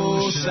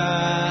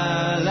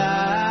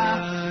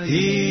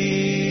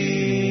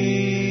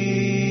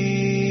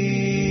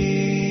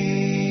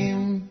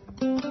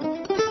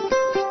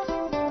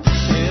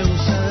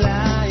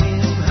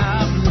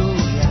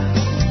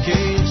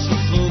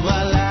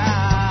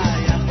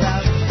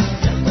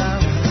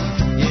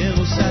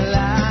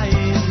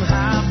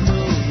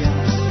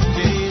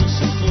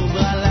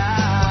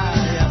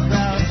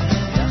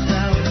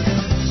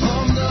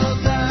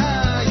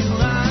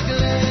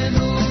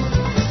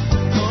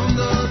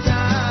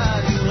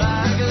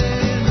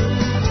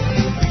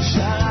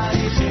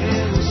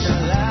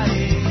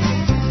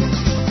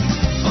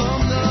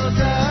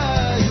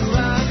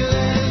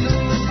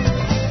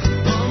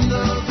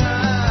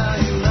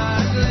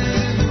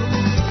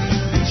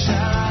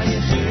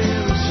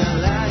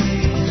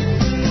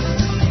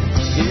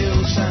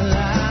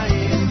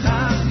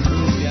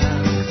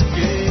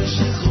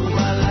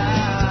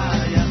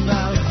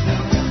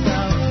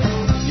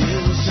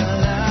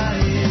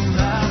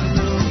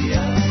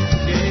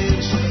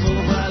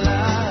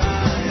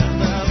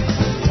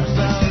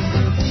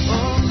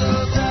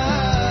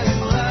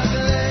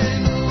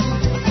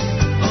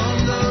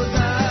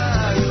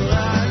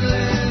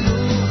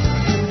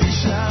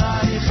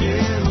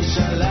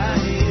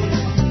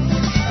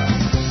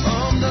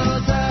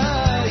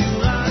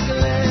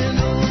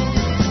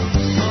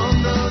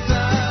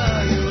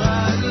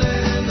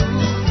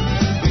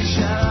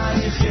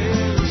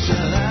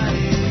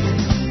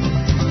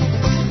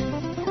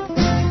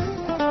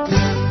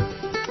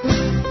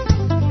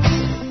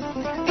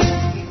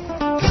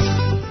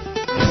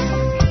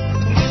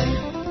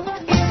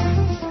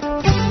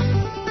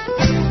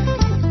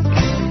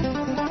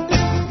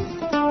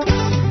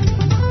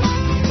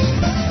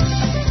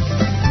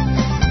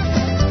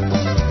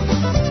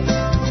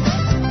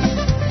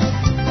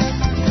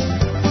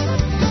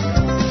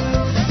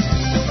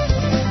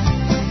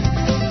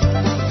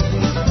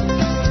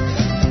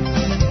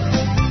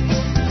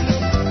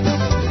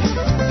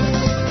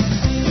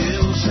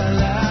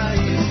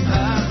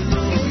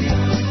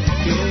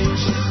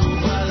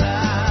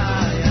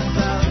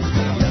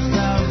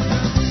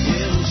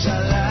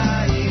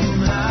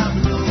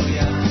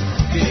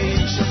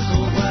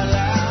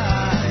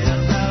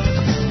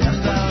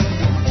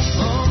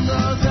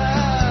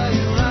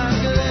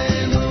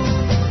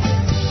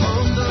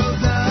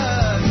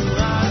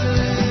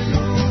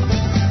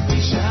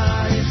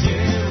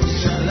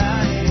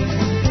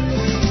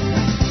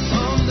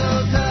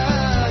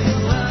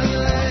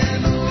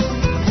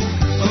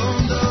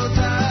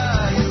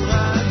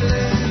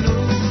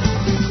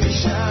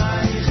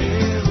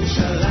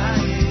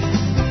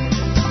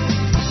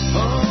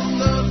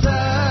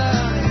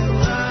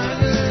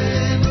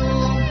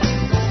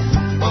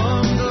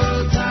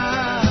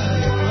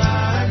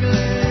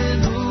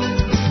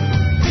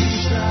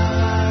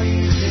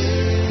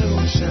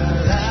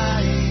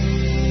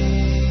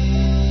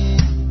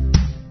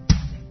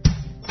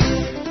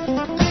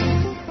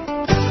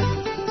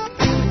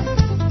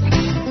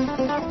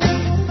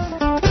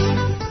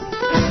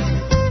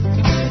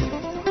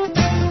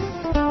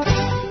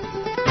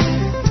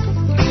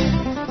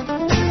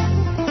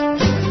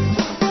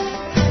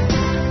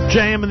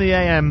 JM in the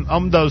AM,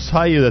 Umdos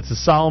Hayu, that's the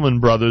Solomon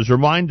Brothers.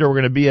 Reminder, we're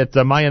going to be at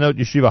Mayanot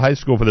Yeshiva High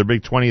School for their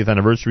big 20th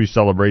anniversary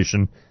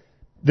celebration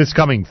this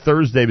coming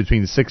Thursday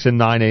between 6 and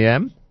 9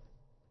 a.m.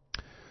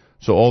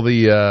 So all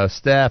the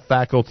staff,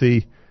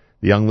 faculty,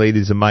 the young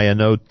ladies of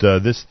Mayanot,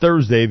 this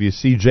Thursday, if you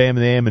see JM in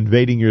the AM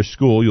invading your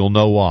school, you'll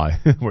know why.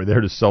 We're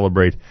there to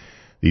celebrate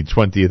the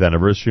 20th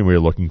anniversary, and we're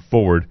looking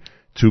forward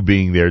to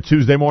being there.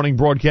 Tuesday morning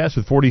broadcast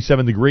with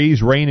 47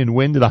 degrees, rain and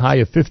wind at a high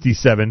of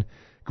 57.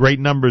 Great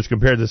numbers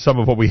compared to some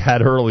of what we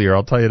had earlier,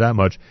 I'll tell you that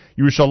much.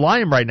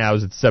 Yerushalayim right now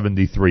is at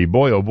 73.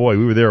 Boy, oh boy,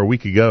 we were there a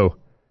week ago.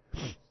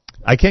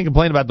 I can't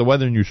complain about the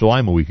weather in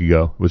Yerushalayim a week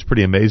ago. It was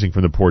pretty amazing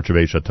from the porch of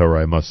Eish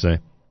HaTorah, I must say.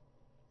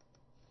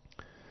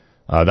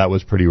 That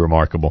was pretty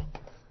remarkable.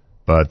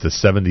 But the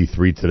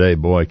 73 today,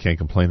 boy, I can't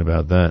complain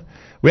about that.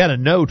 We had a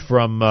note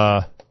from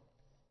our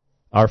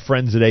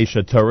friends at Eish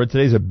HaTorah.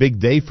 Today's a big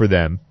day for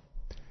them.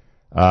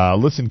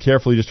 Listen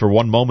carefully just for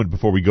one moment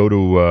before we go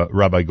to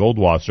Rabbi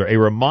Goldwasser. A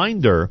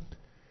reminder,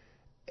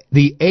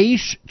 the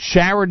Aish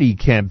Charity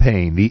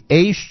Campaign, the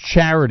Aish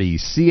Charity,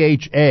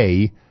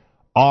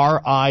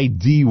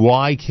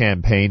 CHARIDY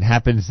campaign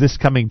happens this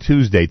coming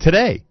Tuesday,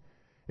 today.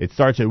 It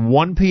starts at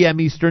 1 p.m.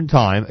 Eastern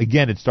Time.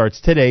 Again, it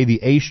starts today. The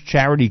Aish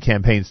Charity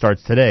Campaign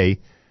starts today,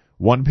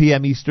 1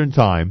 p.m. Eastern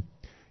Time.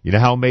 You know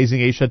how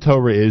amazing Eish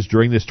HaTorah is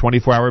during this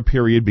 24-hour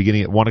period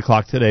beginning at 1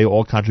 o'clock today.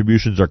 All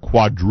contributions are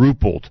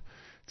quadrupled.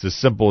 It's as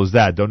simple as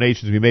that.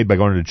 Donations can be made by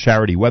going to the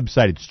charity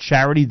website. It's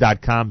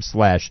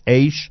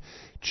charity.com/Aish.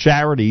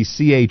 Charity,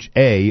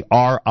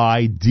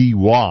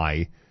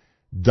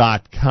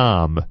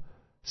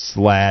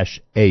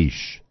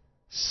 CHARIDY.com/Aish.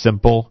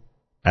 Simple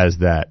as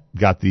that.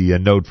 Got the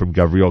note from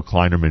Gavriel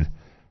Kleinerman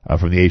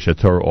from the Eish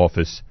HaTorah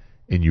office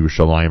in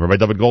Yerushalayim. Rabbi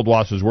Dovid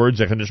Goldwasser's words,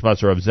 Zechon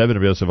Nishmas Rav Zevin,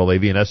 Rabbi Yosef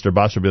Alevi, and Esther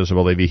Bas, Rabbi Yosef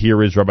Alevi.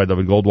 Here is Rabbi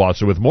Dovid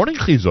Goldwasser with Morning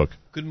Chizuk.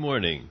 Good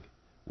morning.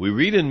 We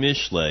read in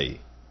Mishlei,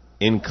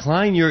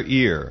 incline your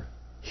ear,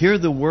 hear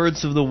the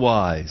words of the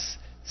wise,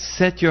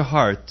 set your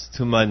heart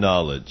to my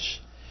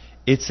knowledge.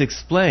 It's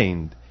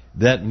explained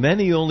that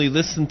many only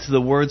listen to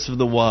the words of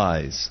the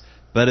wise,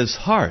 but his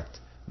heart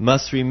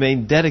must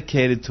remain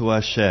dedicated to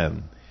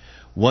Hashem.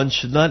 One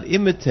should not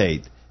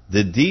imitate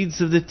the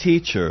deeds of the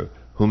teacher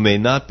who may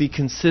not be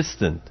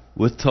consistent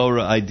with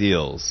Torah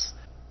ideals.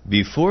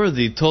 Before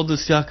the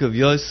Toldos Yaakov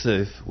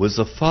Yosef was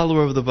a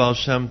follower of the Baal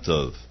Shem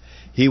Tov,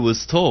 he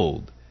was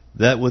told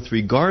that with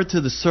regard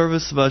to the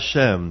service of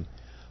Hashem,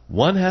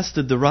 one has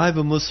to derive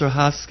a Musar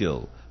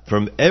Haskell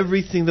from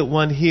everything that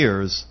one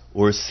hears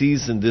or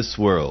sees in this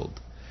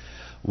world.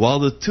 While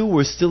the two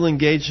were still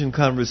engaged in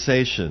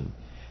conversation,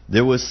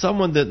 there was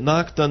someone that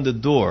knocked on the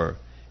door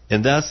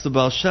and asked the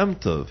Baal Shem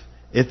Tov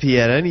if he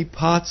had any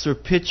pots or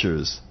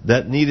pitchers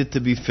that needed to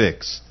be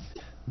fixed.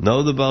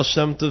 No, the Baal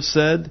Shem Tov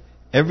said,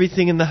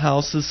 everything in the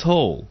house is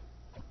whole.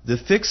 The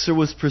fixer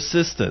was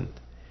persistent.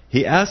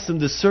 He asked him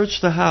to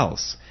search the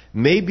house.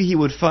 Maybe he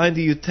would find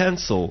a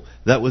utensil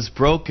that was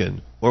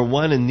broken or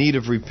one in need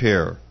of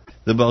repair.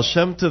 The Baal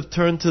Shem Tov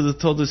turned to the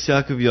Toldos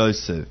Yaakov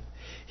Yosef.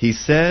 He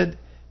said,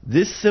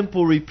 this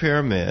simple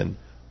repairman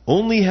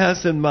only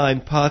has in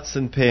mind pots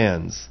and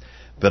pans,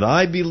 but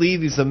I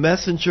believe he's a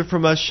messenger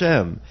from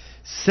Hashem,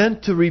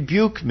 sent to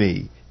rebuke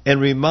me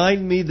and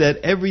remind me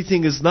that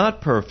everything is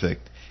not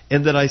perfect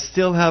and that I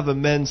still have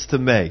amends to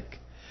make.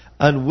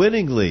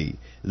 Unwittingly,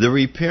 the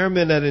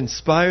repairman had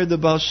inspired the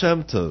Baal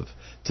Shem Tov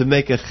to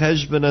make a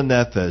cheshbon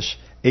nefesh,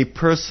 a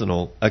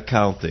personal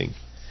accounting.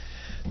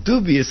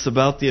 Dubious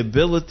about the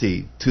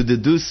ability to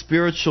deduce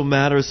spiritual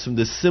matters from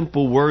the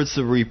simple words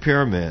of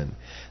repairman,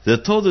 the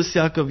Toldos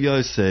Yaakov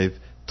Yosef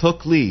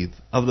took leave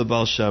of the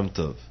Baal Shem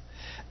Tov.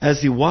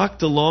 As he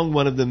walked along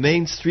one of the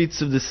main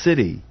streets of the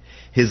city,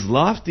 his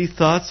lofty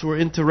thoughts were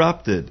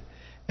interrupted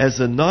as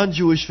a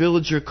non-Jewish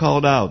villager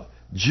called out,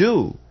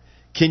 Jew,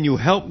 can you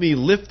help me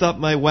lift up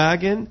my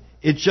wagon?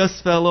 It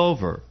just fell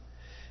over.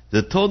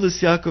 The Toldos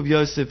Yaakov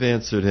Yosef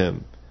answered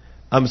him,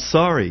 I'm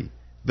sorry,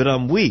 but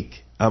I'm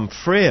weak, I'm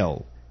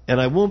frail, and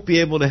I won't be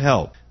able to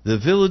help. The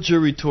villager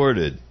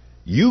retorted,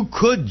 you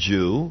could,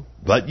 Jew,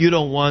 but you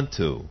don't want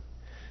to.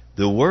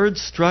 The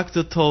words struck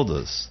the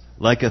Toldos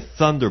like a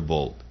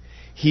thunderbolt.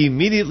 He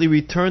immediately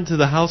returned to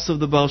the house of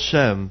the Baal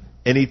Shem,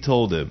 and he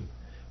told him,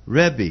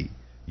 Rebbe,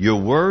 your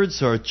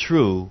words are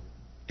true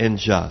and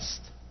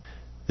just.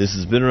 This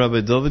has been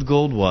Rabbi Dovid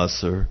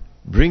Goldwasser,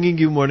 bringing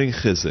you Morning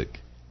Chizuk.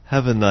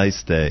 Have a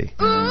nice day.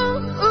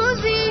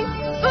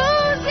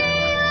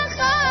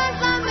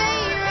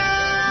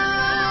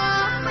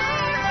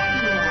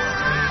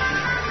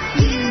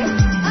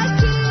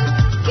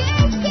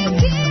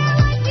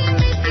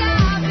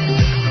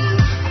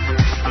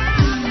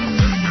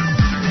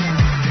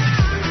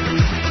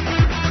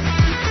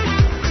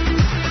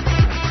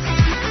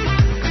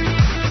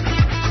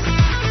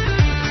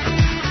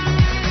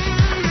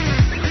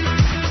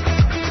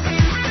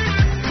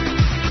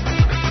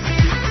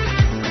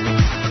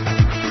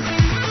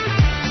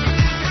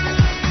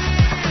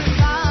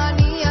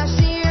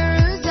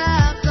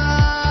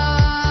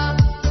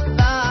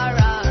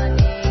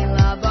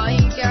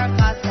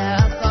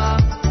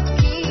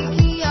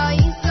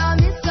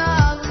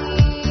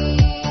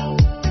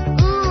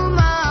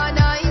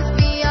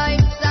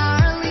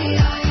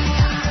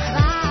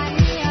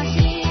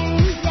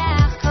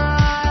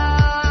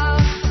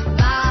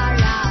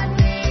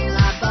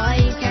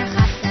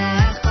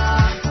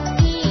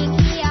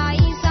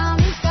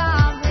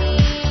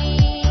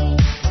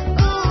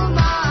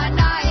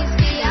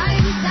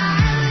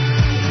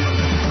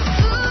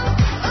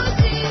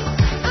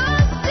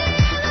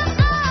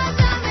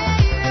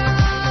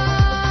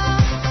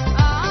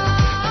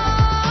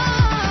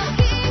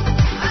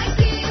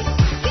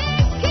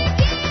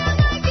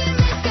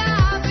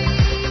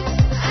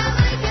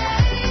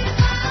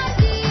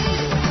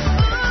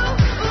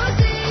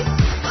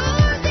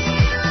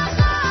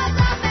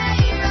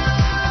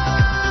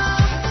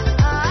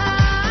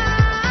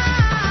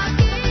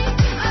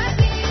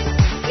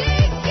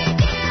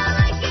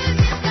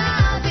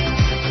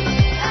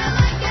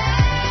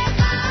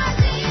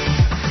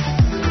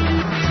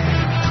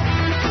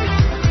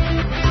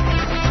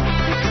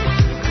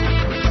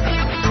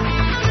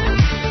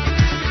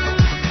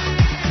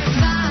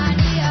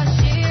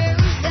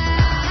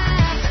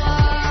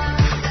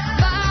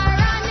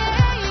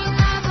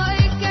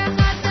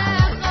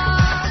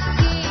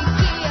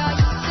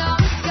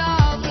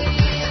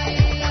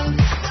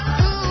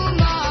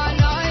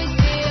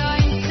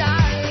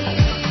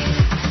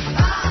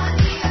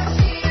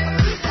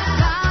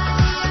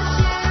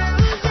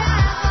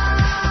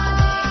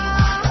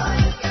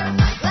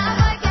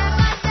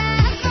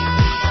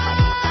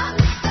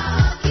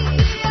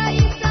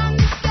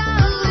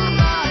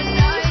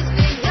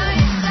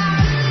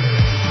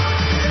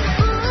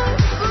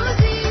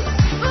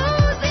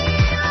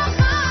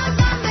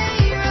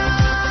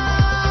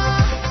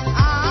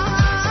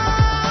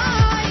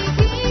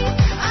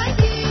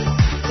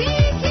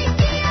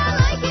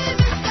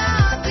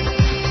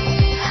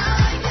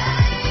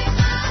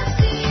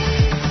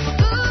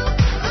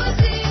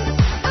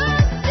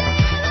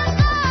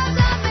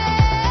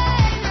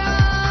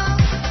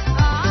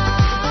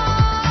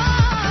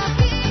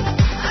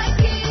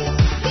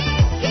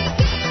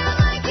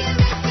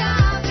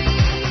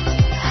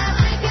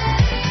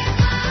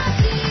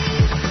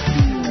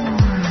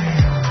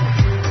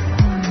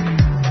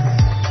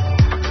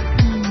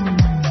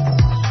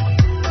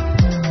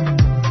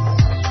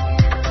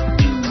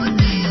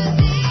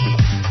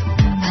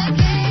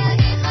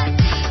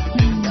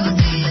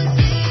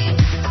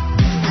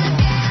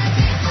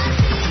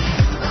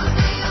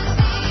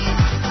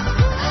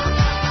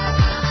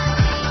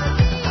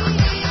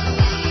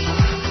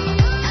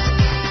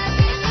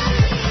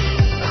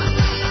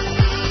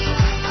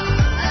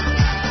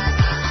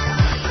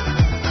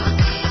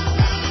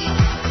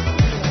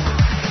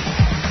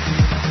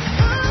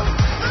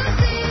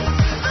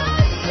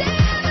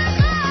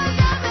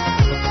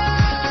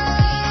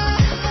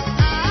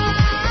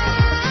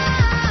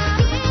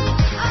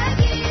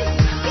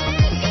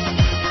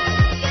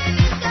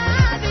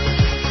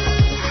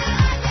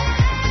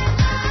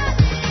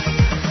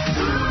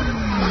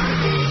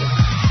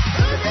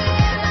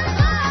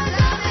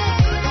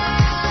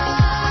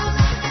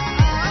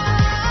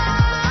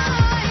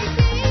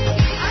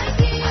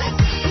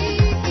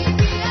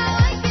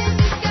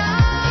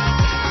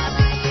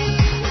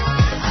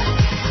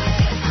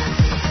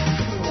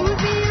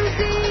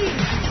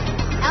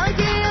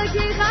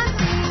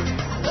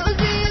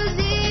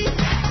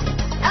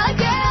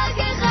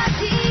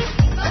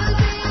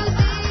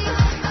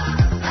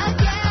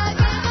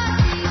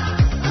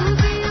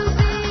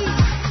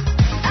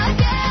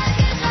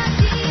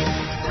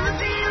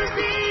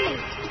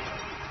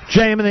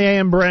 JM in the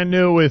AM, brand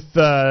new with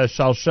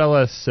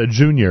Shalshelis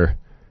Jr.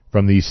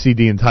 from the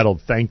CD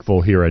entitled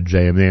Thankful here at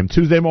JM in the AM.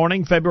 Tuesday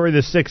morning, February the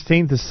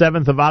 16th, the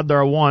 7th of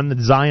Adar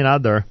 1, Zion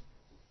Adar.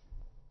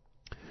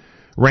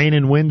 Rain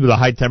and wind with a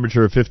high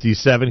temperature of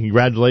 57.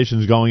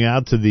 Congratulations going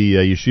out to the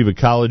Yeshiva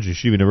College,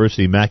 Yeshiva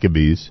University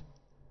Maccabees.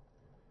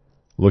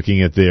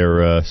 Looking at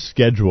their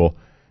schedule,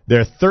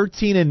 they're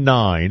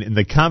 13-9. In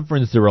the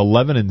conference, they're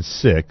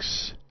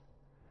 11-6.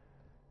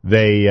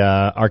 They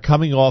are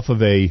coming off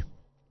of a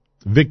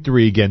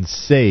victory against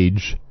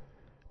Sage.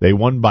 They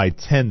won by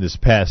 10 this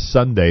past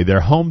Sunday. They're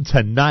home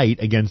tonight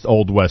against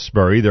Old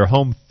Westbury. They're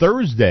home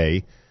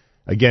Thursday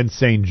against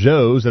St.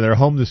 Joe's, and they're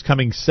home this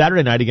coming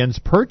Saturday night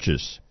against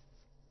Purchase.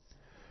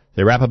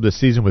 They wrap up the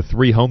season with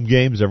 3 home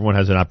games. Everyone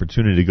has an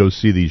opportunity to go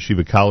see the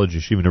Yeshiva College,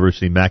 Yeshiva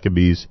University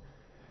Maccabees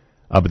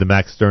up at the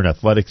Max Stern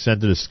Athletic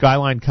Center. The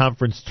Skyline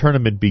Conference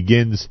tournament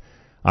begins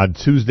on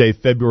Tuesday,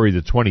 February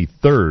the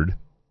 23rd.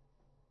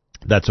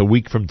 That's a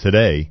week from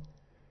today.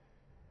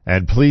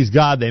 And please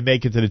God, they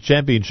make it to the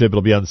championship.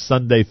 It'll be on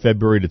Sunday,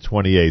 February the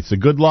 28th. So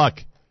good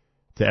luck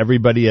to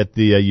everybody at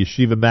the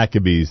Yeshiva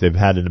Maccabees. They've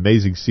had an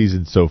amazing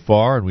season so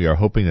far, and we are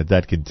hoping that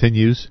that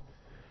continues.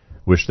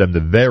 Wish them the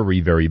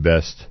very, very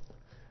best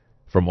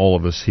from all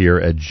of us here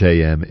at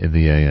JM in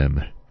the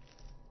AM.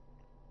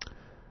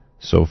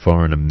 So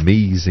far, an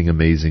amazing,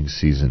 amazing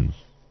season.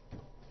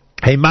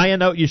 Hey,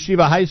 Mayanot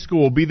Yeshiva High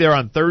School will be there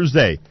on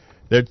Thursday.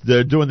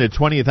 They're doing their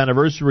 20th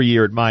anniversary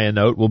year at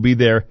Mayanot. We'll be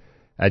there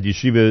at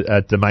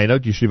the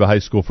Mayanot Yeshiva High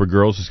School for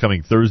Girls. Is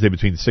coming Thursday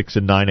between 6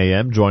 and 9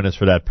 a.m. Join us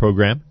for that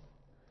program.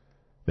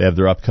 They have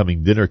their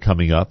upcoming dinner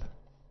coming up.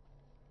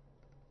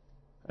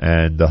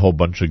 And a whole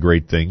bunch of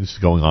great things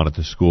going on at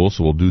the school.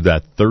 So we'll do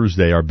that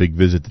Thursday, our big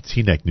visit to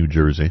Teaneck, New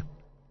Jersey.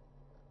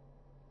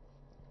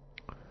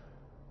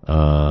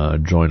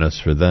 Join us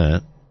for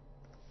that.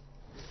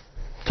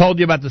 Told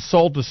you about the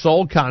Soul to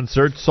Soul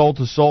concert. Soul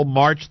to Soul,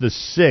 March the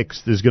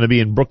 6th, is going to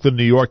be in Brooklyn,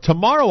 New York.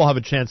 Tomorrow we'll have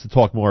a chance to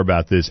talk more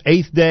about this.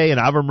 8th Day in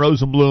Avram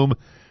Rosenblum,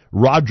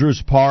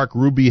 Rogers Park,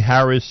 Ruby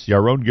Harris,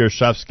 Yaron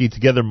Gershovsky,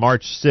 together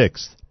March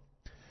 6th.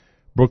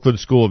 Brooklyn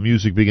School of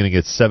Music beginning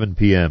at 7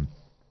 p.m.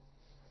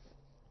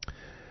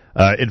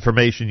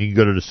 Information, you can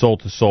go to the Soul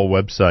to Soul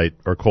website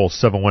or call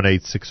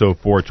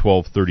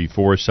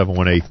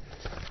 718-604-1234,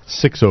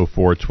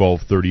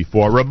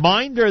 718-604-1234.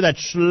 Reminder that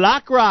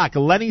Shlock Rock,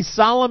 Lenny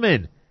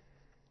Solomon,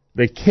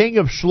 the king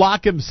of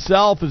Shlock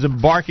himself, is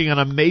embarking on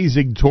an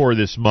amazing tour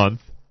this month.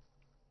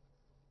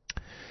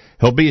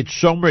 He'll be at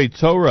Shomrei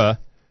Torah,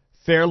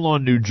 Fair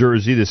Lawn, New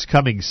Jersey, this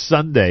coming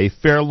Sunday,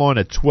 Fair Lawn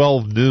at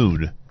 12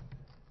 noon.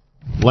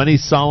 Lenny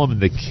Solomon,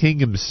 the king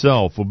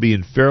himself, will be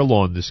in Fair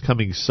Lawn this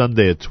coming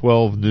Sunday at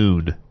 12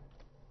 noon.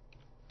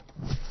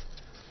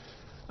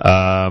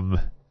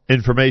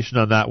 Information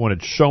on that one at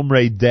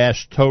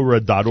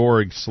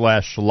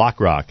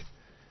shomrei-torah.org/shlockrock.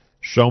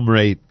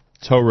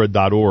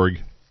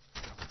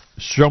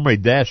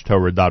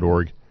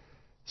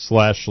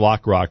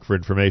 shomrei-torah.org/shlockrock for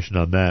information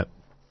on that.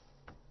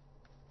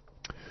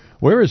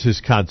 Where is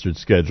his concert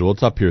schedule?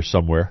 It's up here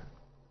somewhere.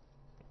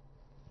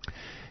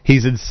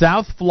 He's in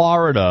South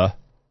Florida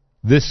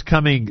this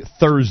coming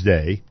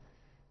Thursday.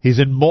 He's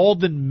in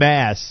Malden,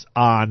 Mass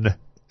on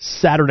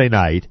Saturday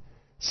night.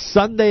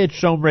 Sunday at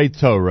Shomrei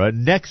Torah.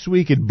 Next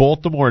week in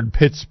Baltimore and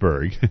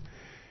Pittsburgh.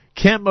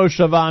 Camp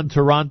Moshava in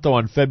Toronto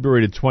on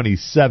February the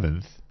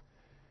 27th.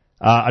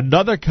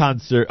 Another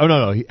concert. Oh,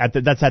 no.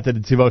 That's at the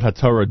Netivot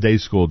HaTorah Day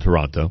School in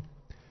Toronto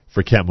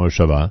for Camp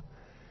Moshava.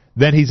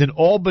 Then he's in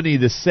Albany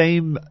the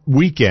same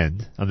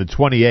weekend on the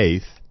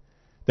 28th.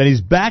 Then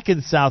he's back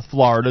in South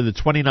Florida the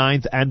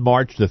 29th and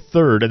March the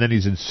 3rd. And then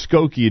he's in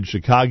Skokie in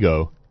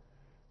Chicago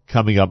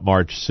coming up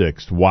March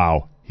 6th.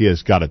 Wow, he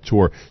has got a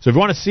tour. So if you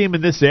want to see him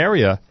in this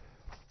area,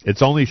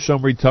 it's only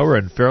Shomrei Torah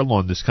and Fair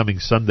Lawn this coming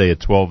Sunday at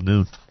 12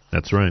 noon.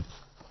 That's right.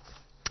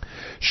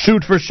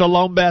 Shoot for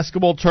Shalom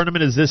basketball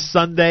tournament is this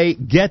Sunday.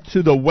 Get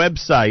to the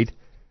website,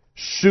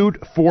 Shoot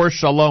for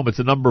Shalom. It's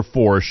a number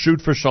 4,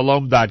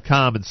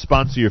 shootforshalom.com, and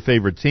sponsor your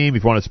favorite team.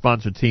 If you want to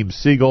sponsor Team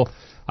Siegel,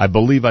 I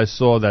believe I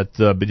saw that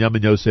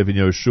Binyamin Yosef and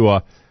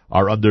Yoshua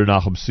are under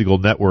Nachum Siegel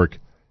Network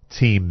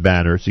team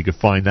banner, so you can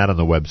find that on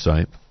the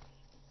website.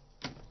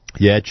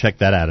 Yeah, check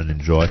that out and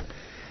enjoy.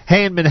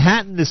 Hey, in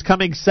Manhattan, this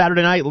coming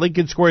Saturday night,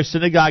 Lincoln Square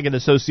Synagogue, in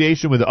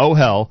association with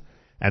OHEL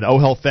and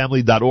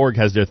OHELFamily.org,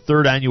 has their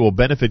 3rd annual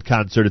benefit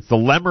concert. It's the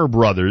Lemmer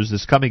Brothers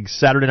this coming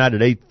Saturday night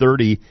at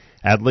 8:30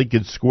 at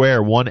Lincoln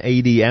Square,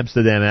 180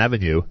 Amsterdam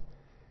Avenue.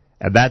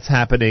 And that's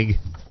happening...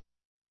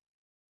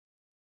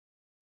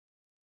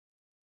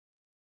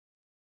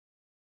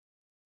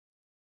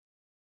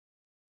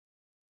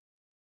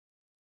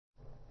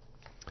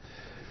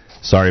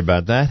 Sorry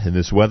about that. In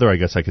this weather, I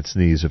guess I could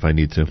sneeze if I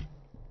need to.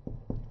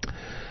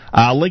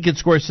 Lincoln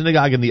Square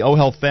Synagogue and the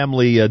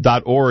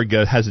OHELFamily.org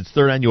has its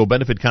 3rd annual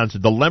benefit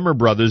concert. The Lemmer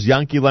Brothers,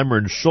 Yankee Lemmer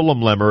and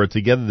Shulam Lemmer, are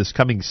together this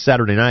coming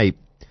Saturday night,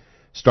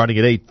 starting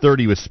at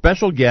 8:30, with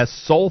special guests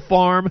Soul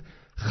Farm,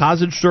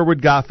 Chazan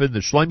Sherwood Goffin, the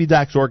Shlomi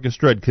Dax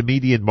Orchestra, and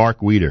comedian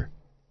Mark Weeder.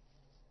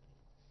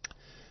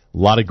 A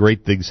lot of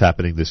great things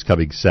happening this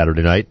coming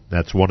Saturday night.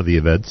 That's one of the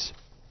events.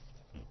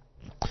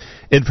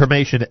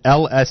 Information,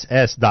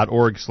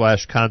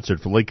 lss.org/concert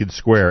for Lincoln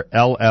Square,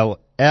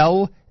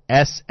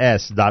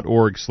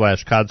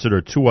 LSS.org/concert,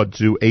 or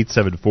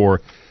 212-874-6100,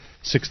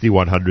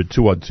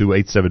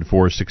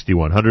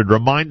 212-874-6100.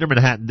 Reminder,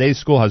 Manhattan Day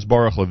School has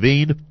Baruch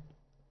Levine.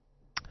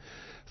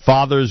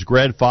 Fathers,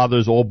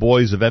 grandfathers, all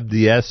boys of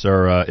MDS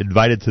are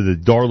invited to the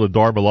Dor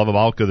L'Dor B'Lava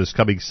Malka this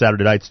coming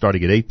Saturday night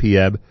starting at 8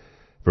 p.m.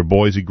 for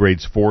boys in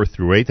grades 4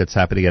 through 8. That's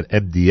happening at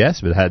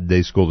MDS, Manhattan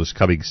Day School, this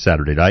coming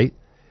Saturday night.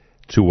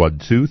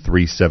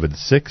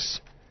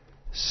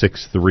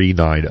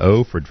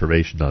 212-376-6390 for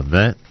information on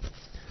that.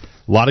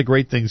 A lot of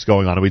great things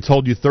going on. And we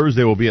told you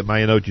Thursday we'll be at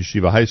Mayanot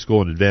Yeshiva High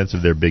School in advance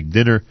of their big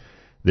dinner.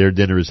 Their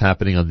dinner is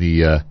happening on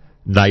the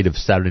night of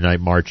Saturday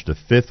night, March the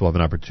 5th. We'll have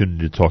an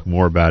opportunity to talk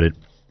more about it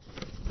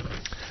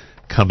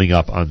coming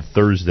up on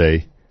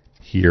Thursday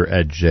here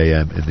at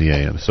JM in the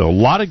AM. So a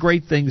lot of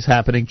great things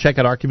happening. Check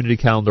out our community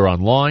calendar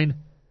online.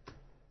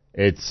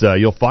 It's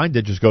you'll find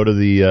it. Just go to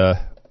the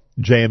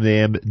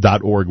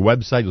jmintheam.org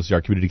website. You'll see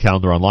our community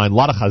calendar online. A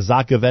lot of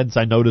Chazak events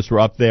I noticed were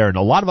up there, and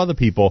a lot of other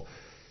people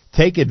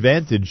take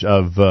advantage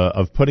of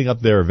putting up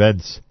their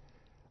events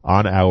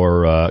on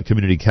our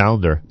community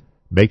calendar.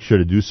 Make sure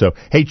to do so.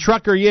 Hey,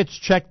 Trucker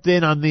Yitch checked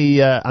in on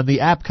the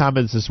app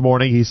comments this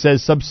morning. He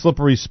says some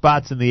slippery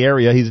spots in the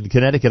area. He's in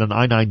Connecticut on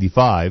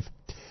I-95.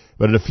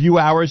 But in a few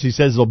hours, he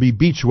says there'll be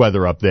beach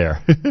weather up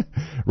there.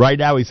 Right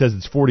now, he says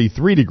it's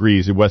 43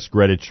 degrees in West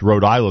Greenwich,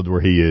 Rhode Island,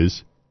 where he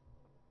is.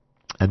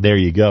 And there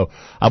you go.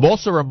 I'm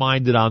also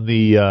reminded on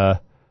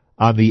the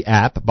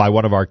app by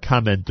one of our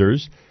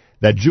commenters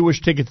that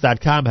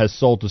JewishTickets.com has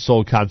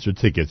sold-to-sold concert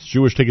tickets.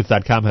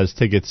 JewishTickets.com has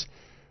tickets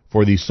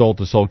for the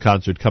sold-to-sold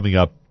concert coming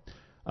up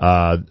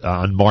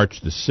on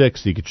March the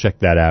 6th. You can check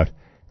that out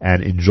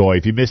and enjoy.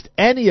 If you missed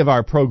any of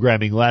our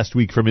programming last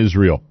week from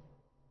Israel,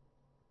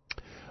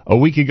 a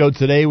week ago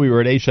today we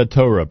were at Eish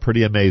HaTorah.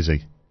 Pretty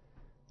amazing.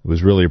 It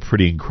was really a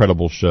pretty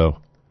incredible show.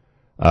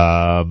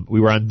 We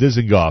were on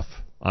Dizengoff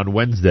on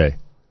Wednesday.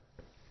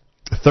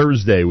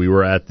 Thursday, we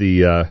were at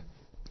the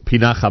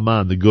Pinach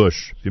Haman, the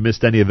Gush. If you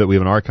missed any of it, we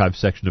have an archive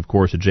section, of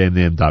course, at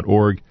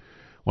jmnam.org.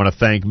 Want to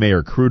thank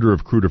Mayor Kruder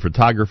of Kruder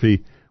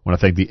Photography. Want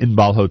to thank the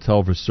Inbal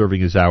Hotel for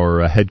serving as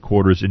our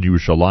headquarters in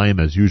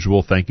Yerushalayim, as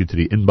usual. Thank you to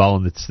the Inbal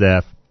and its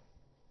staff.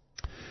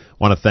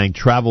 Want to thank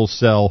Travel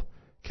Cell,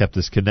 kept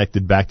us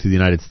connected back to the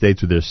United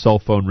States with their cell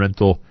phone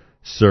rental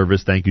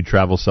service. Thank you,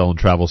 Travel Cell and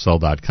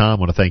TravelCell.com.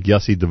 Want to thank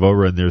Yossi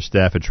Devora and their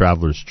staff at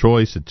Traveler's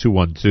Choice at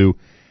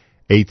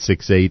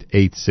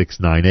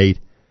 212-868-8698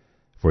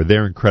 for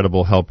their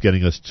incredible help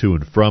getting us to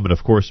and from. And,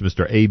 of course,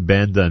 Mr. Abe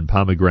Banda and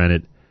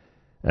Pomegranate,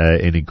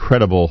 an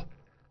incredible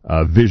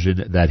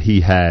vision that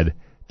he had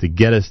to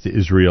get us to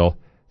Israel,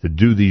 to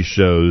do these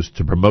shows,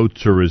 to promote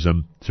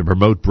tourism, to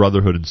promote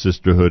brotherhood and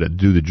sisterhood, and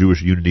do the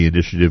Jewish Unity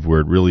Initiative where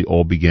it really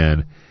all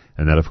began.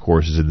 And that, of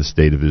course, is in the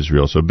state of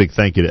Israel. So a big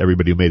thank you to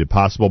everybody who made it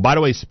possible. By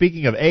the way,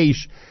 speaking of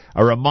Aish,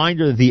 a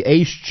reminder that the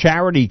Aish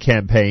charity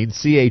campaign,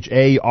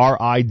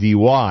 CHARIDY,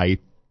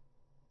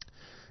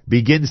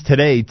 begins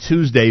today,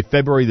 Tuesday,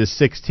 February the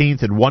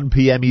 16th at 1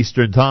 p.m.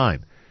 Eastern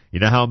Time. You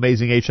know how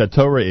amazing Eish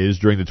HaTorah is.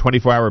 During the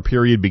 24-hour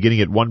period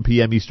beginning at 1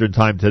 p.m. Eastern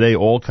Time today,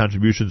 all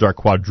contributions are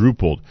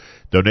quadrupled.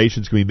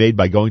 Donations can be made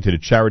by going to the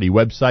charity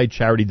website,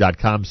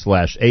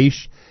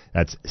 charity.com/Aish.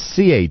 That's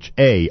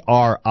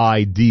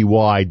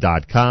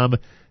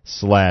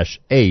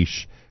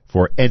CHARIDY.com/Aish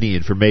for any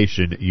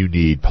information you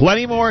need.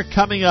 Plenty more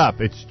coming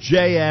up. It's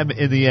JM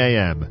in the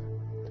AM.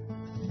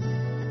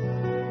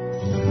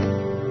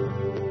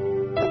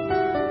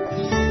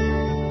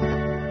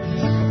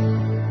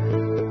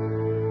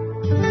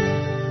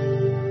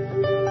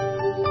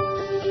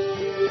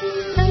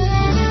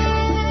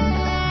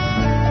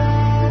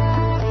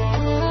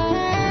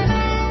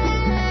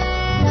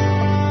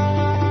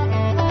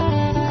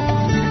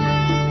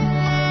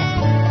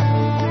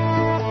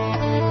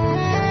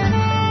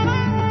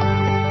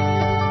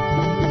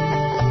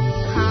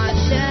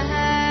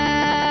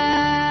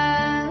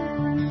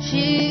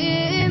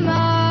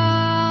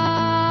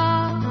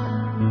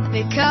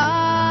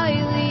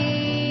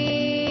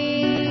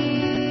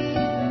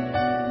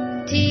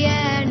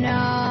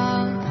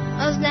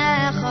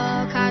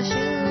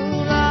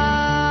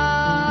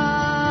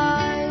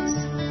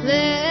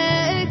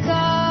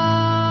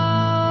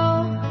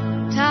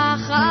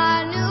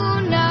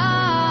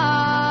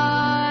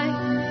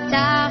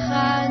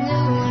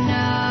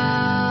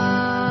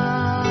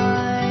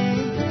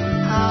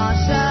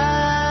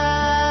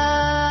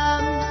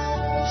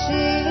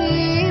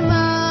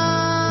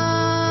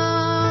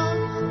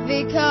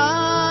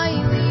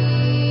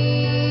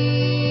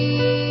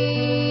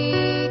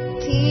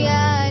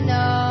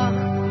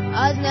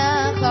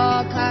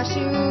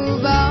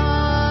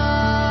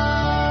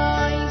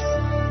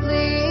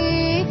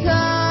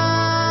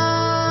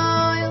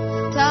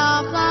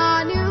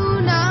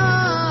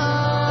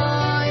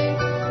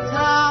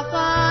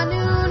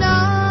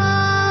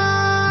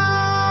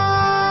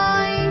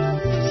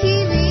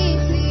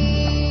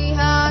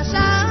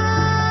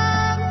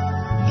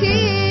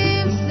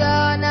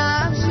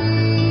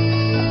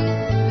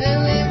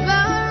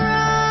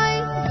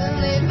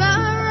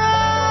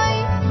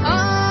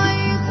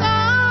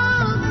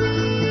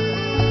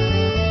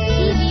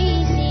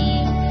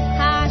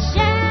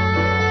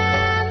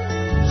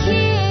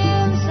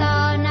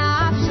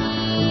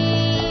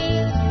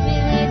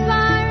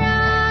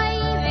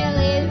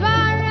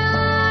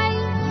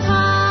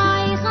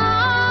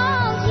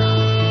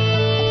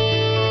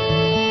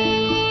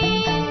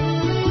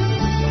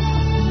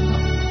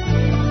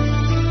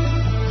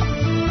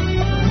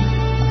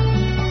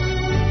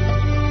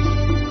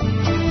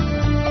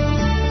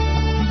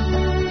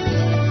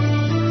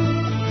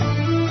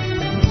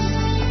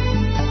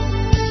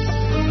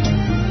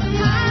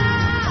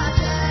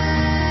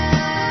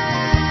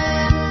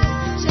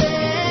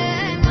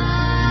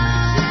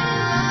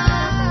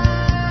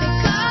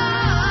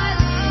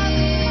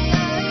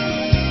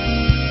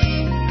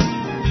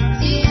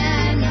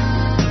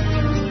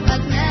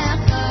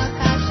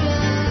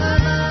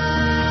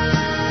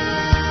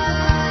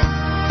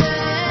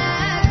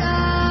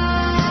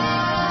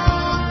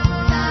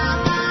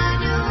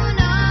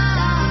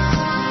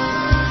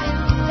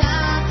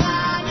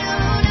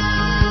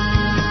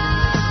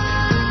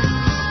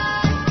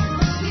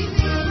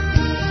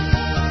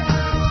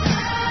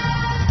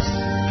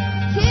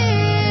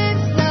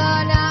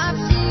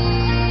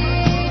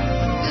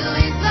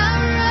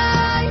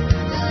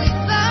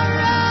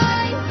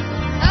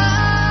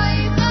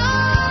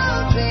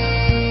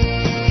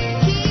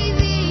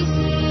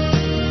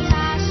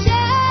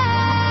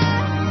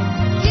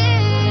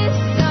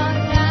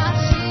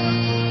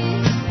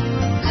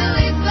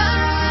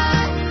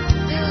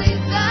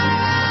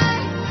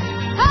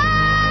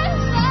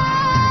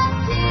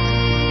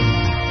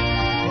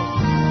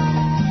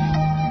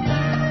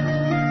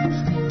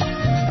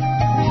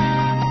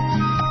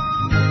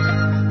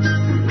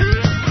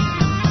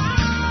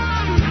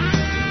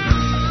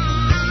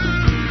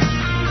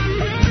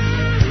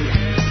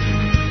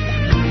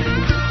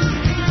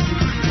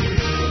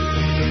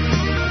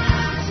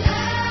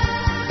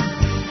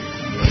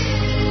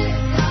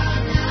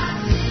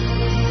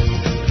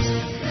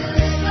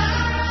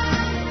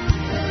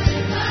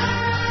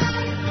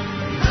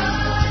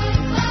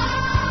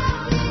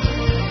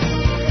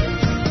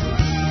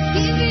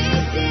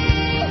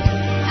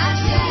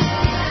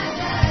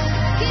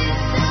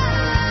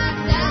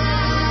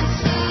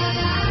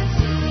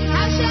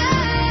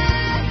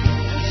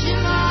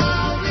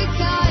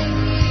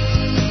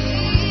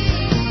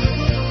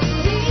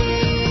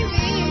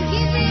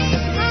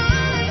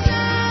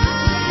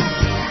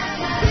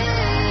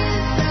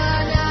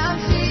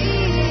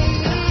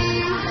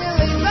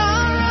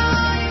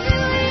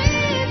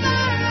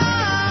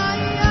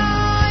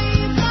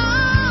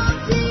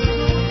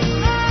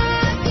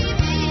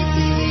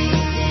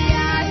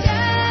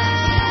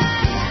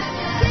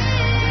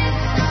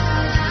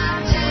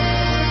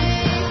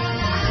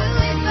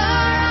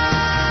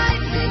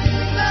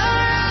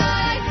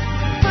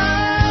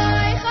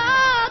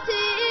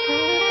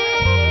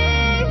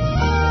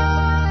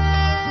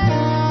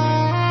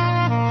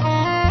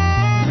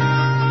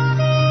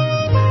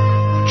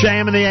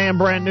 JM and the AM,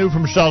 brand new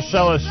from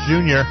Shalshelis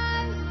Jr.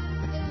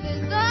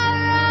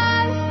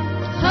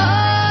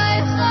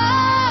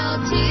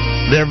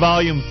 Their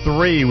volume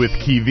 3 with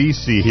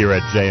Kivisi here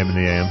at JM and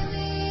the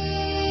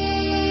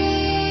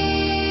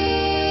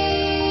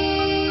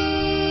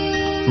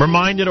AM.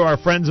 Reminder to our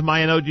friends at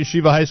Mayanot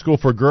Yeshiva High School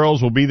for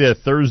Girls will be there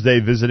Thursday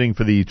visiting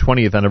for the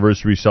 20th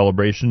anniversary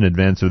celebration in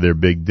advance of their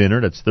big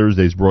dinner. That's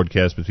Thursday's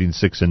broadcast between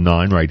 6 and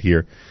 9 right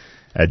here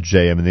at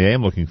JM and the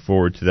AM. Looking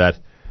forward to that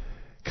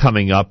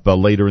coming up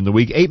later in the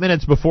week. 8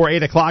 minutes before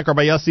 8 o'clock,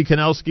 Rabbi Yossi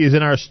Kanelsky is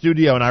in our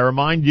studio, and I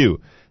remind you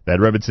that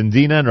Rebbe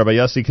Tzindina and Rabbi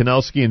Yossi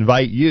Kanelsky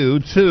invite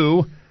you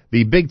to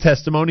the big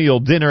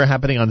testimonial dinner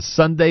happening on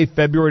Sunday,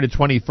 February the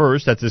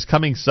 21st. That's this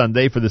coming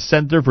Sunday for the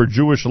Center for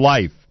Jewish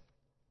Life.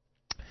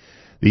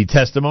 The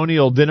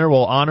testimonial dinner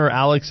will honor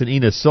Alex and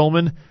Ina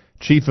Silman,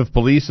 Chief of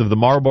Police of the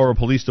Marlborough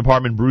Police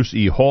Department Bruce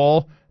E.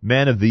 Hall,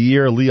 Man of the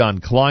Year Leon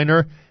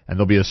Kleiner, and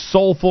there'll be a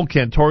soulful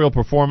cantorial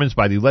performance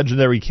by the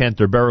legendary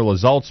cantor Beryl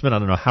Zaltzman. I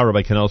don't know how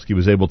Rabbi Kanelsky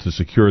was able to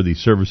secure the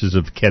services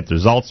of cantor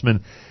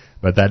Zaltzman,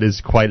 but that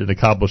is quite an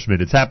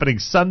accomplishment. It's happening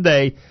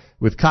Sunday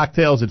with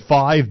cocktails at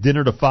 5,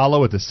 dinner to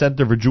follow at the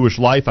Center for Jewish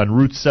Life on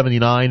Route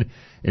 79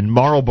 in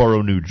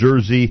Marlborough, New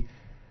Jersey.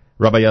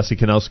 Rabbi Yossi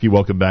Kanelsky,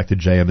 welcome back to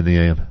JM and the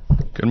AM.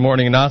 Good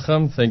morning,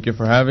 Nachum. Thank you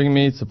for having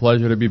me. It's a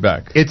pleasure to be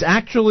back. It's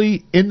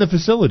actually in the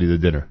facility, the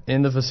dinner.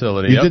 In the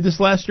facility, You did this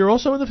last year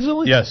also in the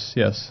facility? Yes.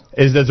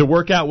 Does it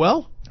work out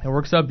well? It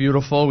works out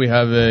beautiful. We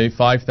have a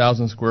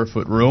 5,000 square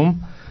foot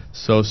room,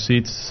 so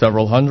seats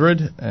several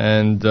hundred.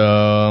 And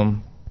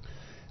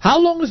how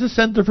long has the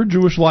Center for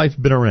Jewish Life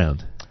been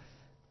around?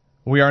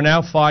 We are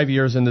now 5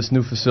 years in this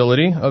new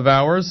facility of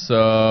ours.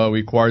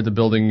 We acquired the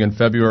building in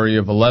February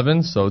of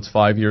 11, so it's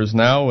 5 years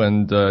now,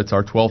 and it's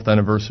our 12th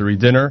anniversary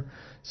dinner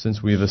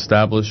since we've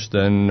established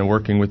and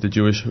working with the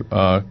Jewish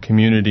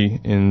community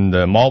in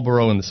the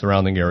Marlborough and the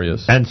surrounding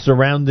areas. And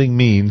surrounding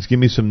means, give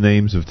me some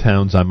names of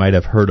towns I might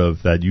have heard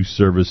of that you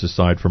service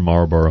aside from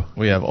Marlborough.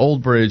 We have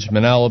Old Bridge,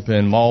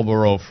 Manalapan,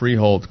 Marlborough,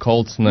 Freehold,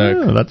 Colts Neck.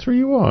 Yeah, that's where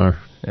you are.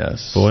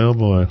 Yes. Boy, oh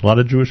boy. A lot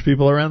of Jewish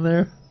people around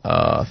there?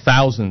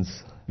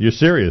 Thousands. You're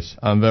serious?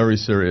 I'm very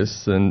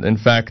serious. And in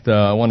fact,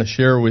 I want to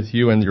share with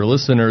you and your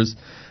listeners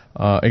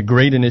a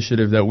great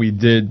initiative that we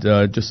did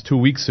just 2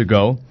 weeks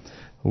ago.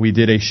 We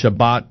did a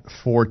Shabbat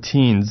for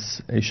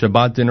teens, a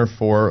Shabbat dinner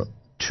for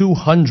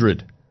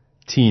 200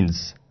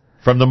 teens.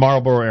 From the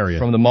Marlborough area?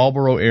 From the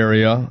Marlborough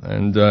area.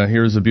 And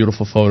here's a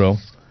beautiful photo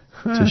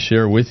to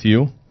share with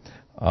you.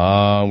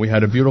 We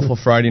had a beautiful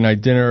Friday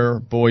night dinner.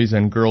 Boys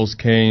and girls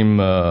came.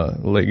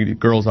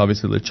 Girls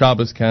obviously lit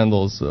Shabbos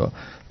candles. The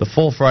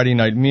full Friday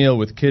night meal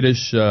with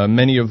Kiddush,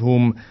 many of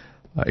whom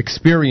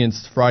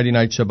experienced Friday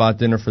night Shabbat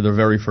dinner for the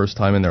very first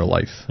time in their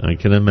life. I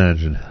can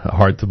imagine.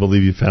 Hard to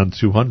believe you found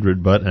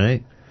 200, but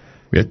hey.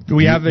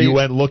 You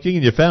went looking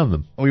and you found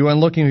them. We went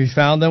looking, we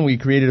found them. We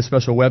created a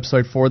special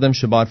website for them,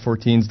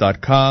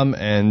 Shabbat4teens.com,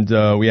 and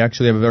we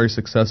actually have a very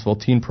successful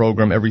teen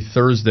program every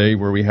Thursday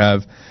where we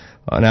have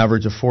an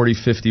average of 40,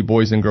 50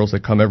 boys and girls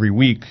that come every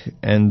week,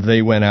 and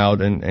they went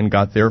out and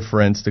got their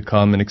friends to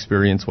come and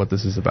experience what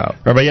this is about.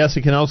 Rabbi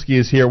Yossi Kanelsky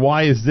is here.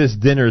 Why is this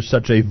dinner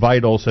such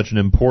an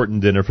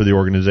important dinner for the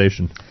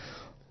organization?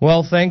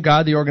 Well, thank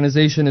God the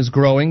organization is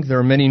growing. There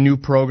are many new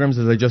programs,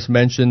 as I just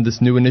mentioned, this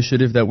new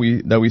initiative that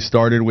we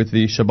started with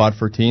the Shabbat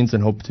for Teens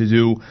and hope to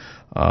do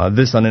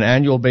this on an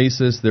annual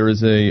basis. There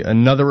is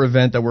another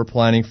event that we're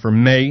planning for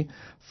May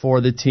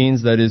for the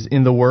teens that is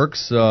in the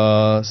works,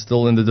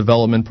 still in the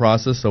development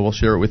process, so we'll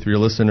share it with your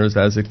listeners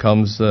as it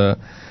comes to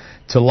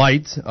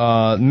light.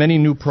 Many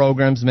new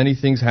programs, many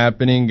things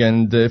happening,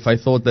 and if I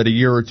thought that a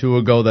year or two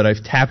ago that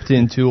I've tapped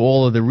into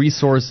all of the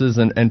resources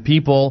and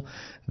people,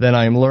 then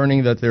I'm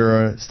learning that there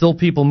are still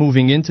people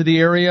moving into the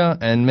area,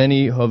 and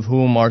many of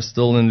whom are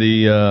still in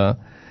the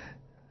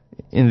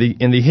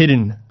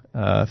hidden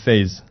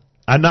phase.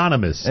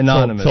 Anonymous.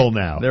 Till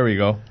now. There we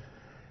go.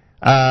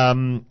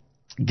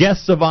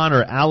 Guests of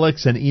honor,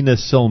 Alex and Ina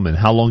Silman.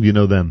 How long do you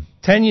know them?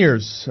 10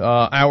 years.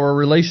 Our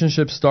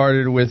relationship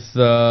started with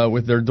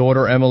their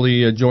daughter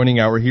Emily joining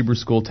our Hebrew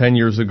school 10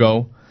 years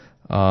ago.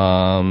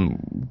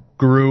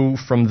 Grew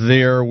from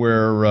there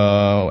where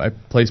I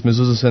placed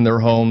mezuzahs in their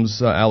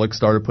homes. Alex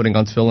started putting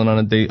on tefillin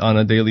on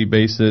a daily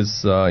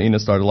basis. Ina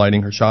started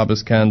lighting her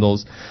Shabbos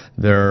candles.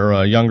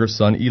 Their younger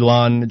son,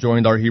 Ilan,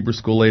 joined our Hebrew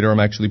school later. I'm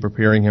actually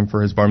preparing him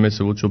for his bar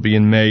mitzvah, which will be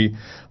in May.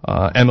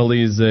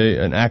 Emily is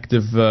an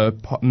active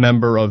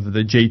member of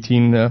the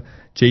J-Teen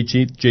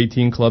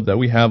Club that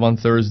we have on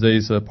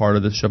Thursdays, part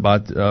of the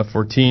Shabbat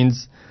for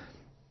Teens.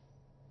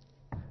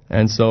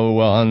 And so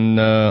on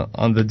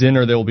the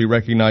dinner, they will be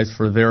recognized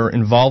for their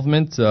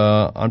involvement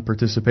on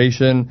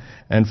participation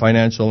and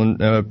financial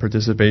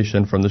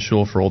participation from the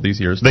shul for all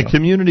these years. The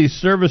Community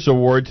Service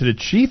Award to the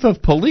Chief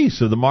of Police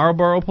of the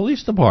Marlborough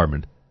Police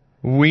Department.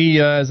 We,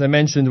 as I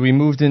mentioned, we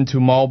moved into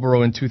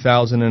Marlborough in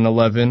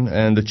 2011,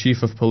 and the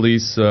Chief of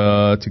Police,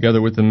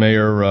 together with the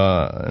mayor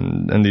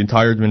and the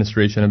entire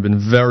administration, have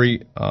been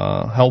very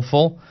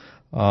helpful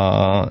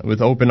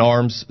with open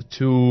arms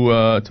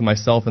to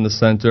myself and the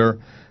center.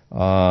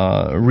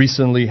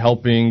 recently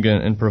helping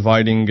and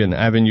providing an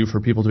avenue for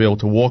people to be able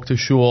to walk to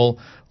shul.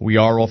 We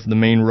are off the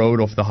main road,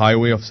 off the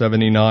highway of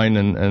 79,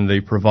 and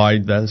they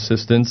provide that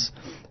assistance.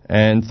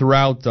 And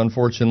throughout,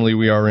 unfortunately,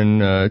 we are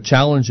in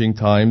challenging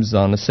times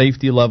on a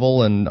safety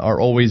level and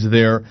are always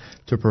there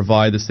to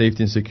provide the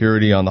safety and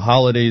security on the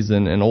holidays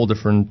and all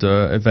different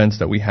events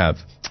that we have.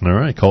 All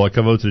right. Kol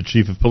hakavod to the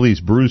Chief of Police,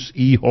 Bruce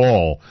E.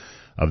 Hall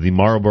of the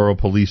Marlborough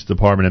Police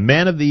Department. And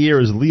Man of the Year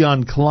is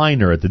Leon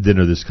Kleiner at the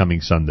dinner this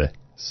coming Sunday.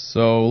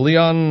 So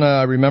Leon,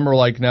 I remember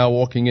like now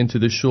walking into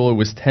the shul. It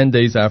was 10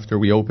 days after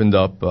we opened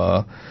up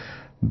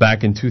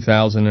back in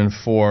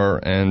 2004,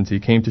 and he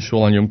came to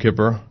shul on Yom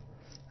Kippur.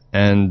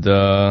 And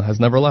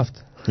has never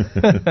left.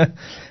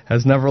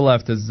 Has never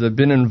left. Has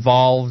been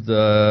involved,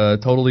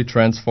 totally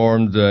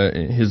transformed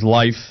his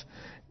life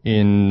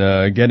in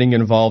getting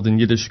involved in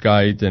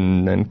Yiddishkeit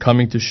and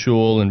coming to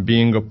shul and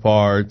being a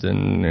part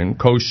and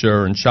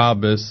kosher and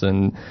Shabbos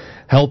and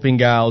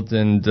helping out.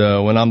 And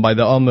when I'm by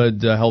the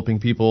Amud, helping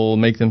people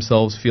make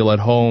themselves feel at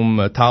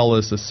home, a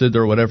talis, a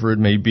siddur, whatever it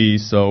may be.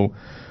 So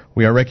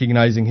we are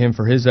recognizing him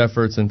for his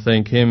efforts and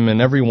thank him and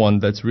everyone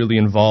that's really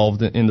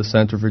involved in the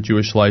Center for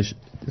Jewish Life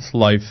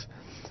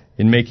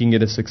in making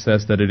it a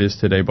success that it is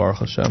today, Baruch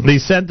Hashem. The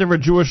Center for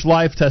Jewish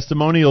Life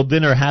Testimonial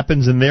Dinner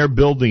happens in their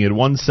building at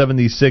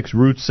 176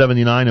 Route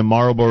 79 in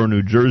Marlborough,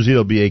 New Jersey.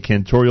 There'll be a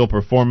cantorial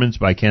performance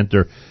by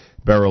Cantor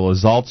Beryl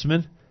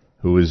Zaltzman,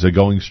 who is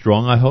going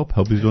strong, I hope.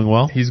 Hope he's doing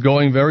well. He's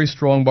going very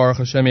strong, Baruch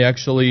Hashem. He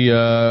actually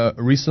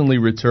recently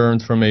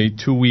returned from a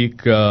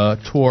 2-week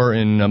tour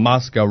in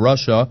Moscow,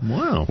 Russia,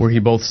 where he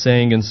both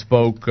sang and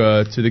spoke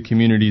to the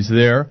communities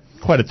there.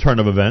 Quite a turn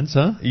of events,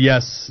 huh?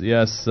 Yes.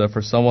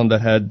 For someone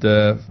that had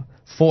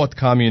fought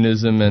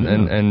communism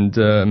and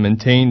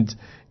maintained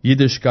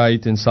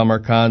Yiddishkeit in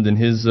Samarkand in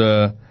his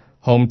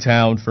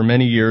hometown for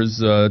many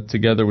years,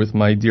 together with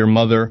my dear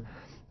mother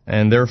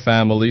and their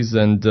families,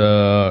 and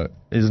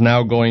is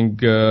now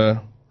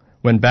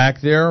went back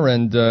there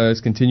and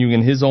is continuing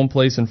in his own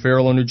place in Fair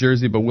Lawn, New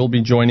Jersey, but will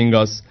be joining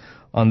us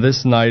on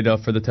this night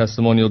for the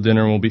testimonial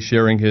dinner, and will be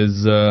sharing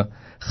his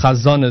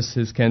chazanis,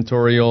 his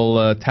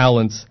cantorial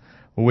talents,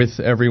 with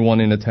everyone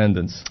in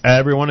attendance.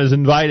 Everyone is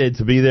invited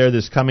to be there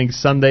this coming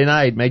Sunday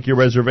night. Make your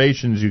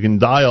reservations. You can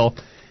dial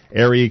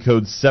area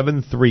code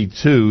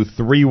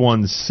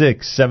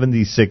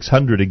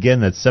 732-316-7600.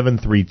 Again, that's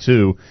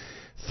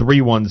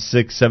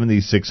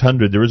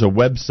 732-316-7600. There is a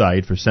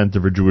website for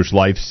Center for Jewish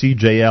Life,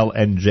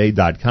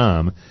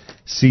 cjlnj.com,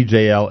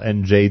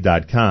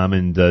 cjlnj.com,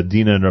 and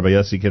Dina and Rabbi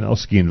Yossi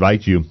Kanelsky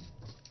invite you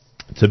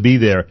to be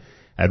there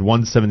at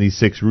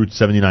 176 Route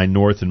 79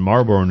 North in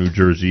Marlborough, New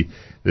Jersey,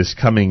 this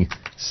coming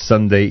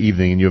Sunday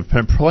evening. And you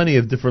have plenty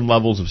of different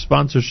levels of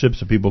sponsorship,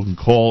 so people can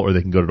call or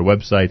they can go to the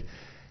website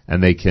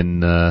and they can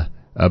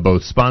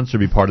both sponsor,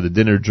 be part of the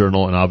dinner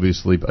journal, and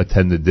obviously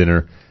attend the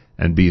dinner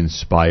and be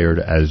inspired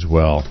as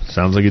well.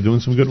 Sounds like you're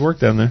doing some good work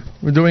down there.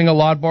 We're doing a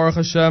lot, Baruch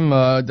Hashem.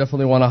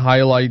 Definitely want to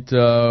highlight,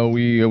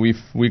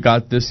 we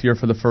got this year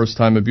for the first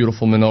time a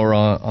beautiful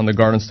menorah on the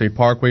Garden State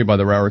Parkway by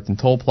the Raritan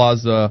Toll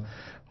Plaza,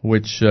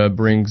 which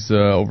brings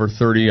over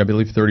 30, I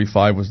believe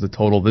 35 was the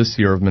total this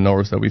year of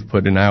menorahs that we've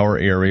put in our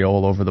area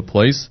all over the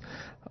place.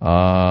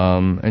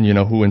 And you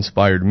know who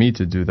inspired me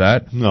to do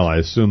that? No, I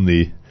assume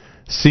the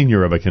senior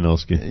Rabbi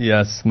Kanelsky.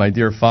 Yes, my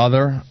dear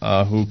father,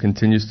 who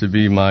continues to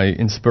be my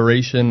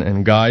inspiration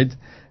and guide,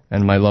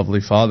 and my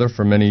lovely father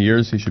for many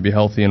years. He should be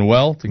healthy and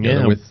well,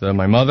 together with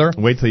my mother.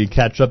 Wait till you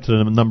catch up to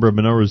the number of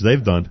menorahs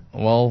they've done.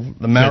 Well,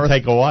 it'll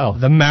take a while.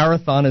 The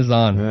marathon is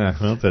on. Yeah,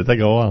 well, it'll take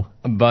a while.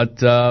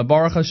 But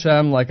Baruch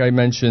Hashem, like I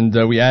mentioned,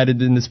 we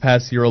added in this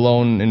past year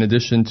alone, in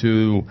addition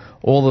to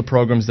all the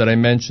programs that I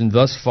mentioned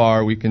thus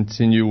far, we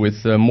continue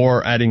with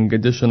more, adding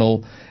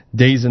additional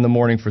days in the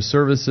morning for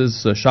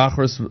services,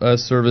 Shacharis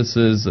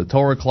services,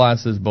 Torah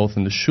classes, both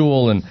in the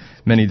shul and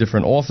many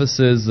different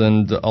offices,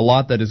 and a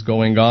lot that is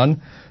going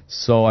on.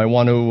 So I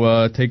want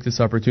to take this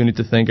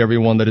opportunity to thank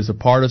everyone that is a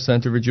part of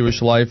Center for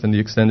Jewish Life and the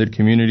extended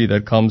community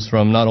that comes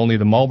from not only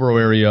the Marlborough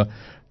area,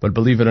 but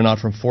believe it or not,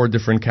 from 4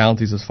 different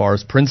counties as far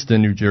as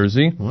Princeton, New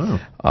Jersey. Wow.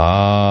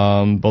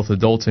 Both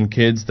adults and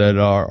kids that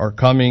are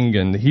coming,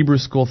 and the Hebrew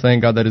school,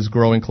 thank God, that is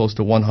growing close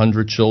to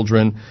 100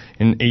 children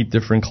in 8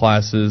 different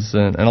classes,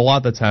 and a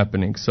lot that's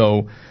happening.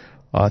 So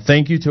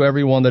thank you to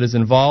everyone that is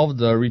involved.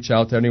 Reach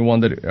out to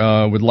anyone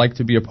that would like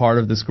to be a part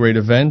of this great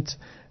event.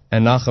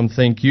 And Nachum,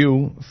 thank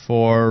you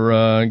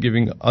for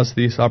giving us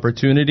this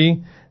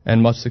opportunity,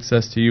 and much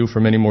success to you for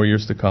many more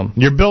years to come.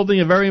 You're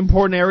building a very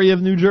important area of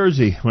New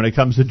Jersey when it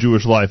comes to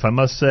Jewish life, I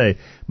must say.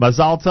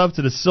 Mazal Tov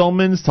to the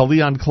Silmans, to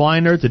Leon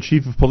Kleiner, to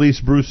Chief of Police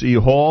Bruce E.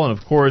 Hall, and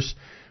of course,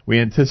 we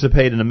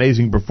anticipate an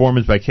amazing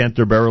performance by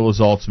Cantor Beryl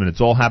Zaltzman.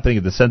 It's all happening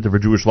at the Center for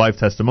Jewish Life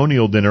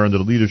Testimonial Dinner under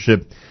the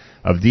leadership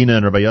of Dina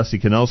and Rabbi Yossi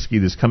Kanelsky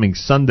this coming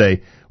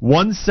Sunday,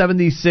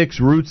 176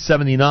 Route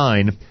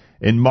 79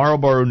 in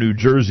Marlborough, New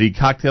Jersey.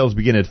 Cocktails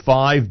begin at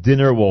 5.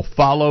 Dinner will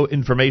follow.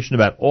 Information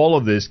about all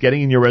of this,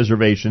 getting in your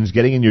reservations,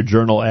 getting in your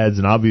journal ads,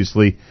 and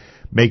obviously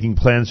making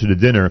plans for the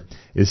dinner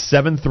is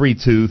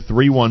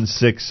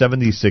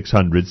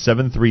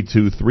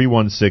 732-316-7600,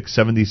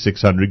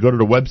 732-316-7600. Go to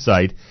the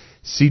website,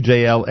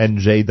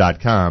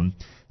 cjlnj.com,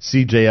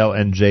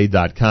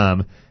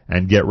 cjlnj.com,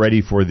 and get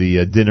ready for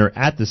the dinner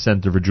at the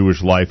Center for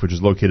Jewish Life, which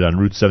is located on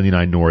Route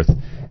 79 North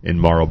in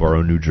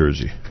Marlborough, New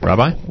Jersey.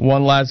 Rabbi?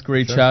 One last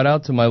great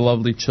shout-out to my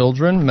lovely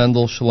children,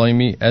 Mendel,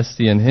 Shloimi,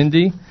 Esti, and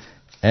Hindi,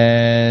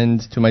 and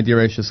to my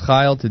dear Ashes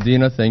Chayil, to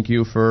Dina, thank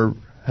you for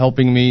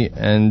helping me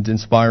and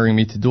inspiring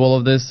me to do all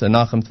of this. And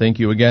Nachum, thank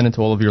you again, and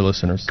to all of your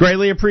listeners.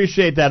 Greatly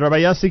appreciate that.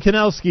 Rabbi Yossi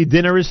Kanelsky,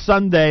 dinner is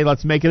Sunday.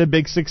 Let's make it a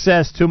big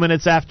success. 2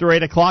 minutes after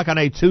 8 o'clock on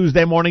a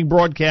Tuesday morning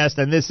broadcast,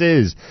 and this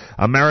is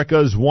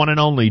America's one and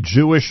only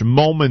Jewish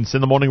Moments in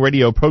the Morning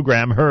radio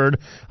program, heard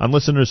on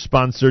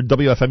listeners-sponsored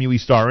WFMU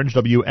East Orange,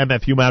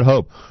 WMFU Mount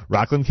Hope,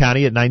 Rockland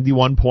County at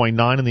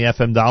 91.9 in the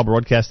FM dial,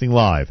 broadcasting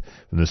live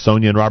from the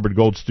Sonia and Robert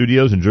Gold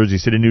studios in Jersey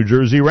City, New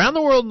Jersey, around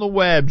the world on the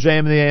web,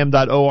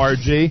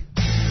 jmandtheam.org.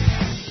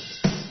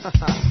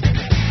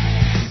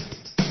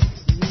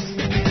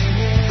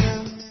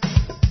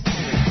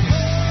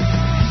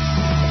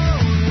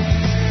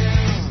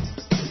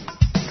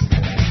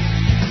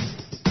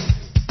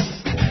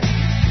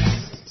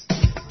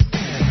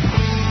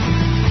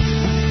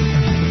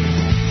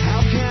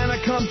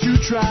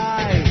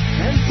 Try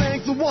and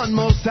thank the one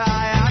most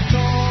high. I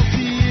call to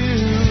you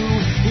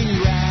in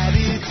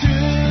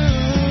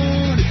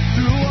gratitude.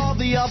 Through all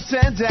the ups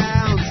and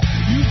downs,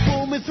 you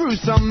pulled me through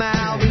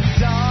somehow. The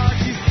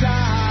darkest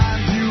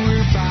times, you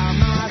were by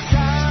my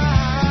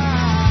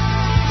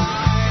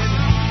side.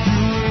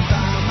 You were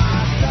by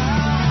my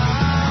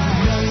side.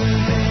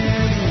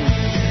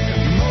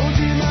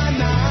 Moji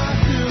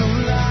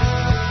Manasula,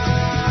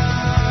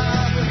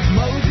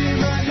 Moji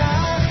Manasula.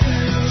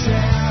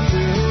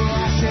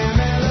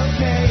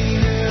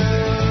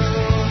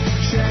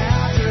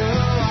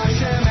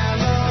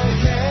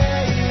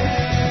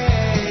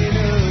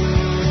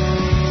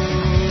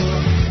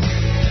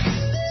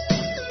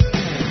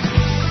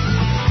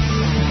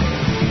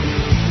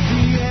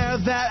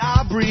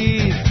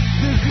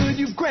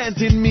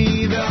 Granted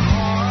me the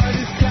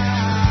hardest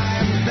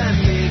times that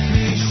make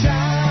me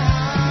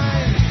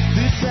shine.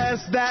 The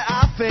test that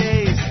I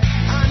face,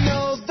 I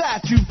know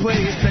that you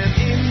place them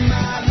in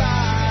my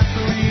life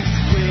to reach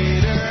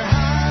greater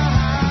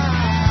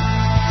heights.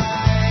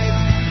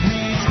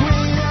 Reach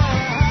greater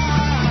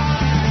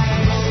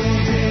heights.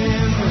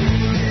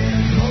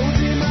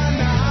 Moji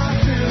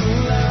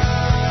Manasula,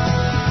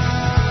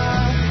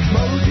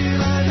 Moji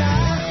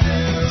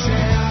Manasula.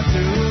 Shout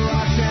to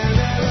Hashem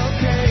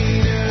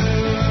Elokeinu.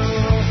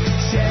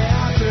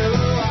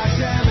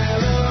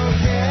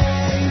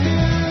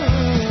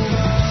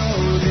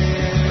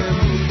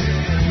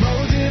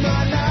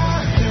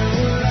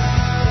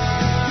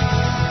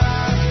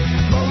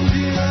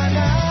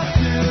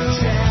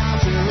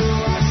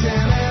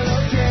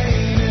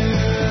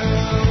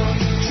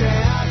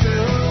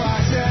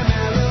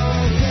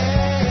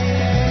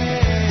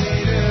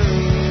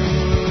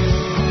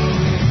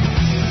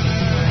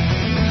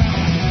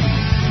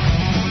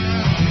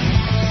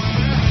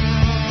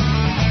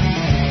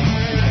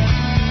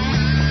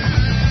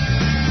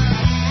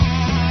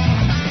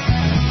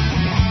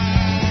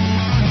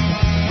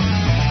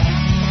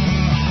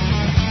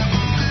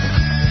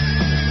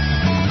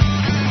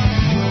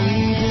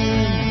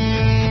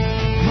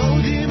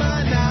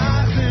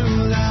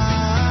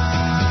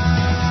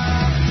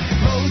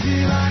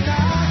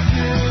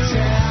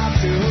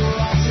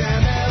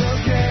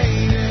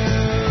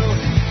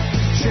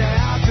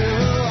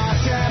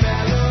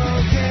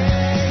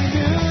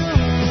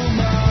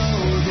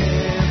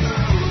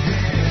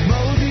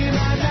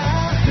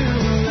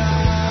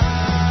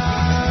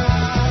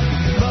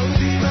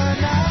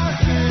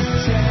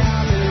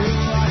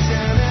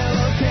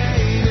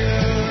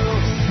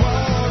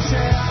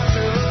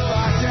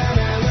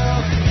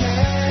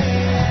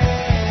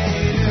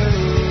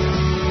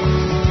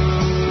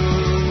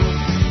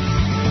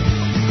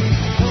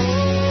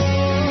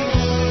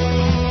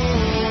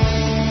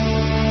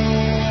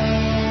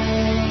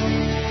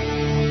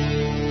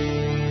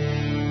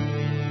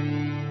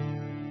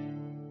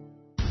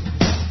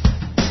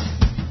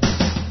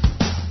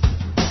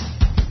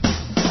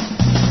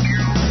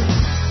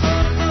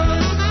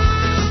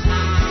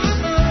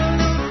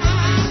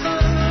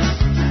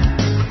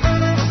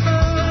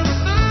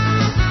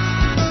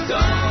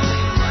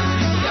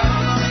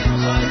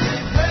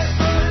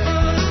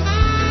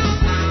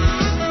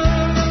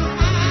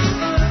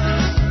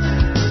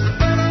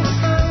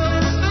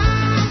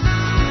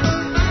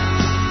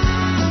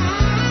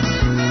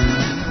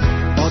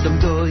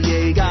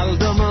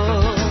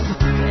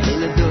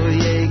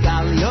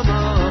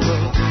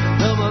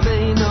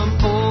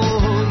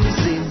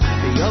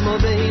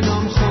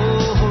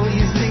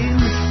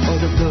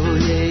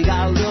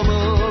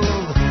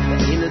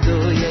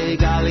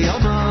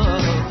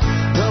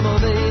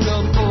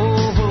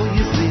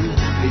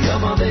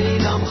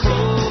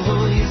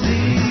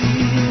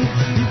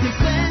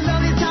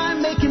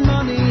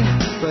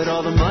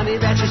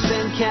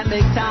 Can't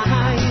make time.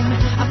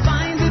 I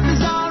find it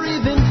bizarre,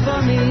 even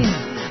funny.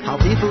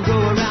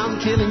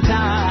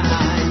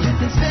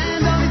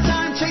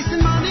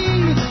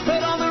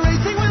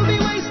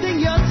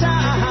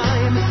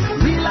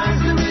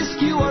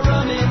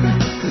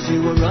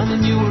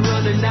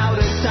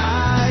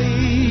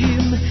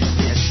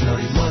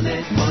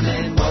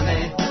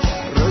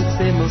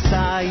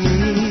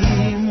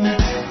 Mosayim.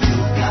 You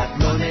got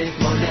money,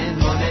 money,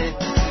 money,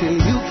 till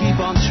you keep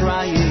on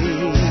trying.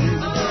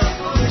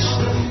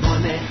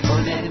 Money,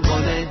 money,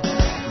 money,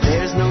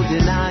 there's no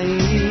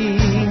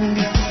denying.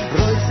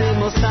 Roitze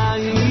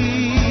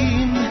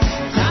Mosayim,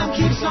 time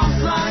keeps on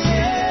flying.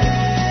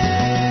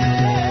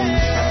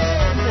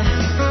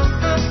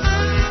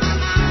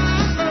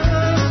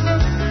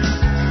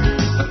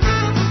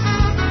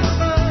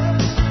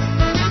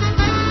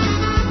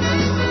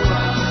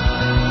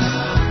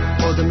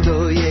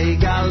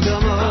 Doyeg al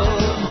domo,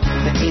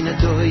 ve'ina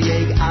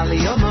doyeg al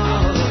yomo,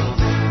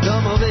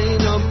 domo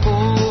ve'inam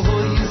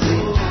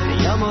choizlin,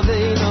 yomo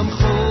ve'inam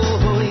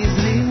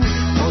choizlin,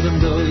 odem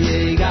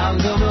doyeg al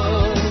domo,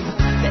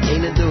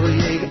 ve'ina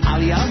doyeg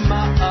al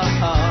yomo,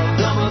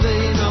 domo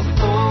ve'inam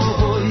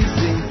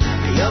choizlin,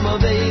 yomo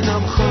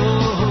ve'inam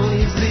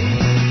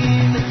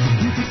choizlin.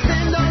 You can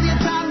spend all your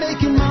time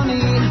making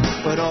money,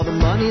 but all the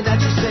money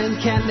that you spend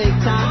can't make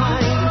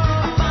time.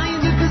 I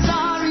find it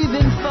bizarre,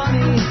 even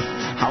funny,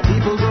 how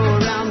people go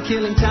around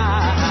killing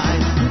time.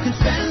 You can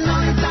spend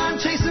all your time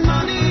chasing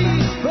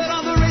money, but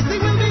on the race they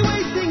will be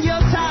wasting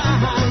your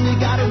time. You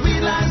gotta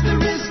realize the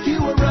risk you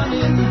were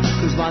running,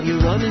 cause while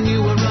you're running you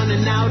were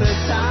running out of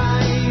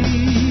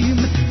time.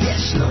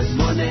 Yes, Lord,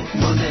 money,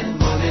 money,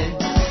 money,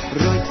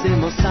 roitze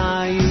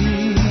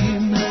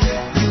Mosayim.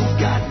 You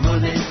got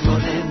money,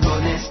 money,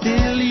 money,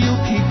 still you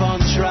keep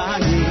on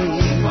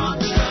trying.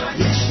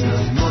 Yes,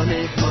 Lord,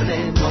 money,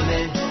 money,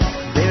 money,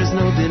 there's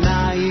no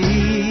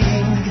denying.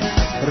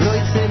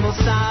 Roitze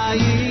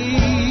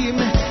Mosayim,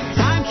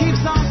 time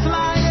keeps on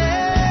flying.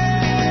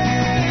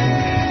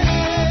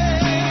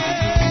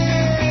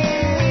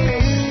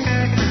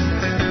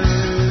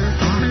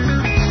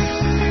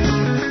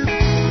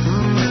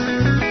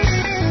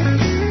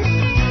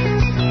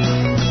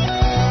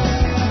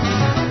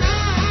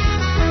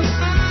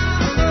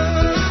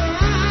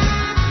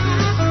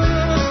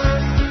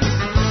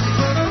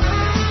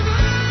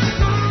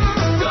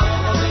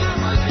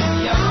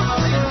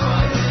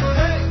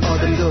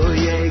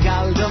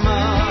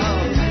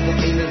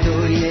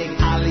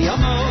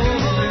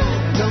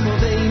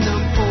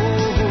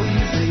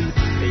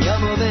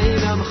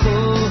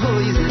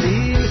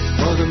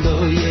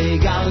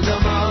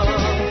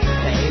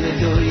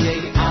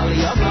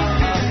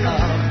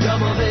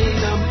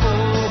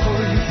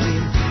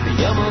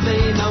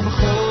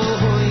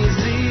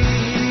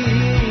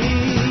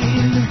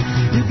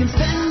 You can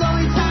spend all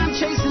your time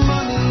chasing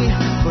money,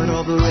 but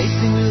all the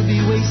racing will be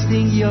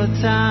wasting your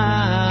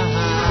time.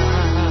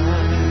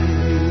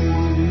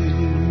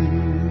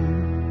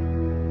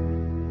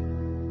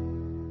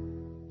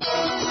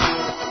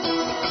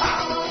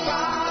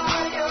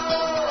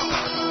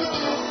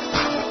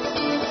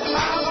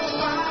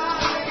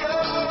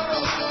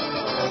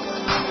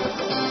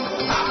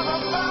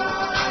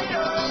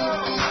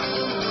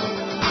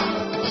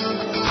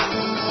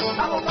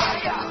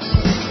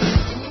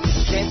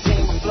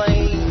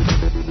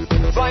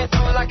 Flying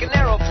through like an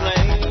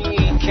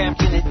aeroplane,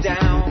 camping it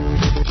down,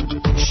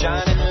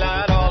 shining light.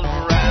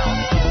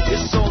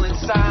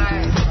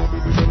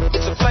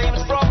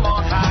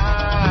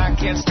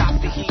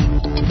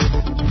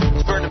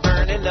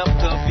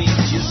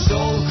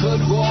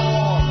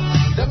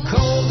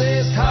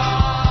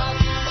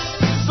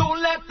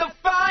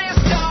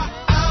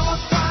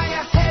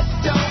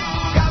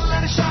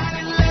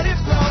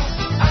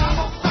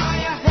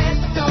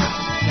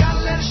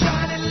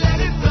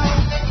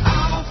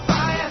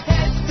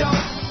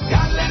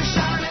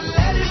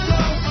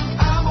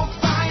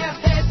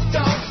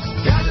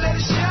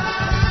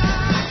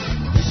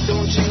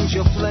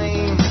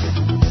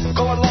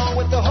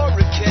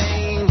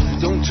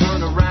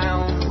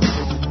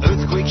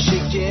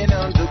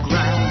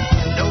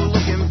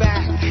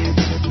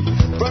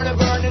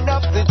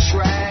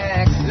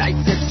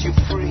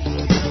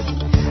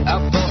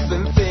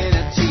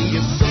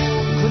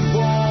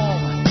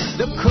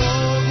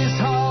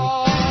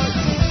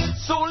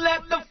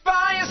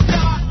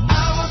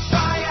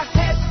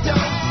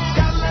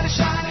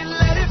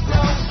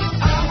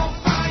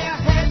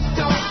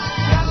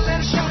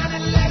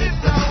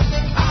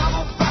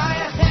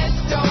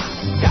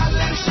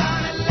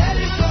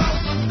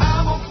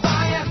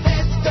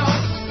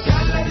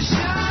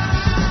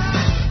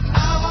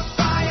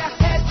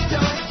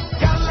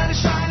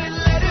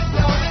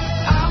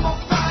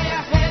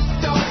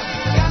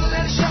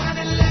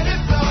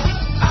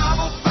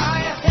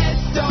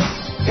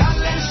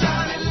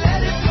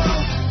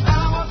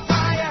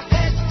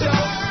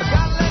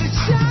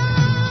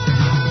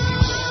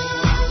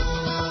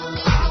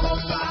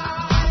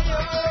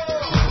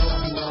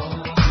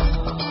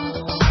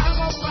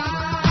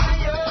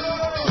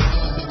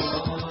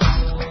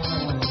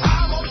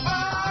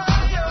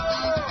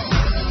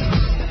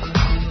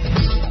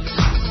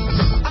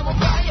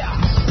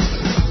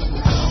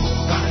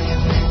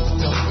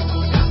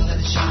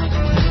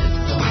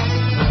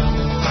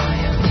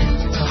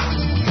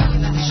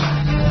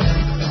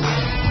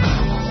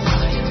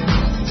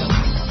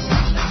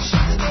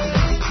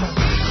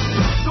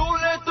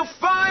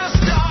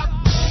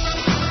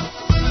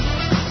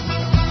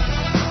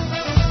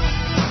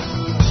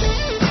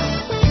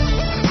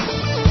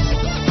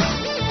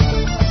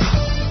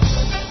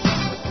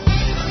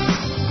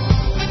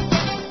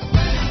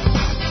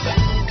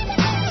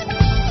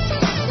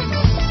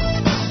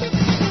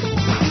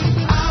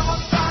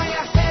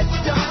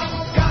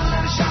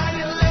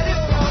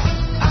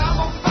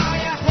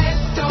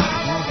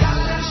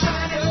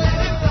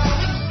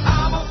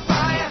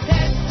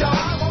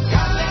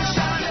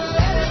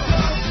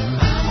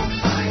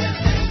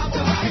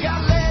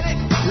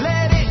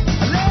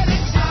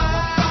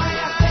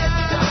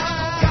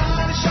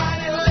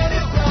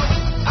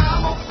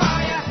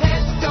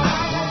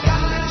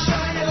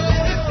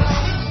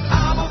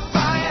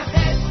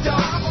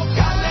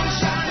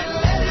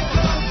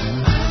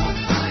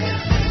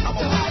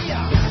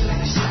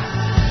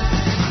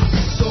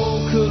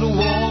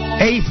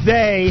 8th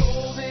day.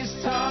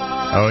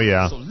 Oh,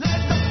 yeah.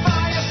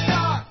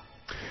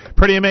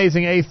 Pretty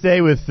amazing 8th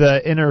day with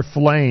Inner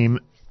Flame.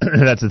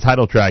 That's the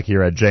title track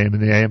here at JM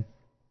in the AM.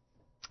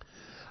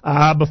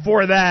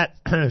 Before that,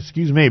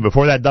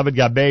 before that, David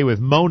Gabay with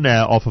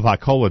Mona off of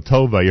Hakola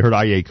Tova. You heard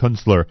Aryeh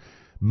Kunstler,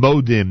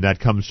 Modim. That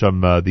comes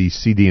from the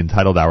CD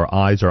entitled Our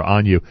Eyes Are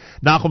On You.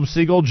 Nachum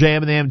Siegel,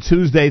 JM in the AM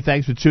Tuesday.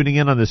 Thanks for tuning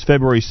in on this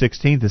February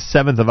 16th, the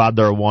 7th of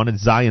Adar 1.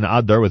 It's Zion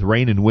Adar with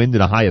rain and wind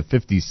and a high of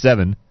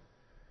 57.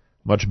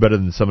 Much better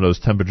than some of those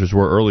temperatures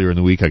were earlier in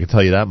the week, I can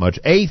tell you that much.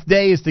 8th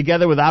day is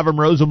together with Avram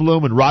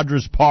Rosenblum and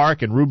Rogers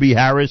Park and Ruby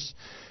Harris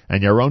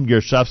and Yaron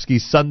Gershovsky,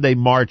 Sunday,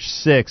 March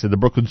 6th at the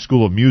Brooklyn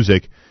School of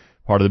Music,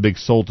 part of the big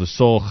Soul to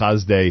Soul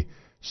Chazdei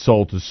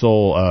Soul to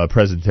Soul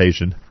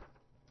presentation.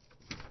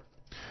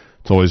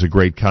 It's always a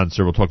great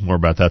concert. We'll talk more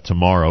about that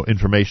tomorrow.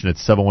 Information at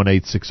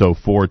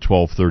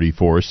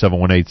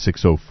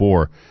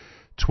 718-604-1234,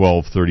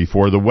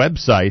 718-604-1234. The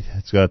website,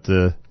 it's got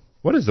the,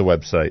 what is the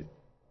website?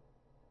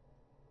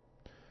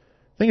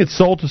 I think it's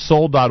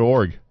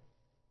soul2soul.org.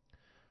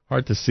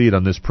 Hard to see it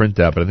on this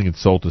printout, but I think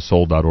it's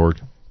soul2soul.org.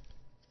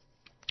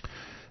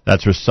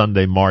 That's for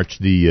Sunday, March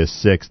the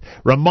 6th.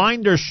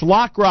 Reminder,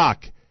 Shlock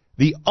Rock,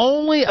 the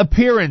only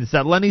appearance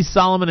that Lenny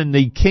Solomon and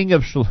the King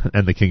of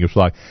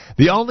Shlock,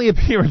 the only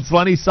appearance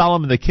Lenny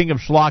Solomon, the King of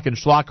Shlock, and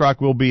Shlock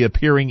Rock will be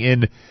appearing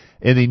in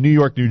the New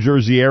York, New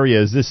Jersey area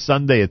is this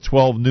Sunday at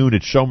 12 noon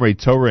at Shomrei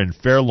Torah in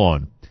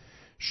Fairlawn.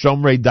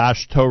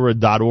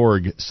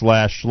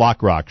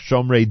 Shomrei-Torah.org/Shlockrock.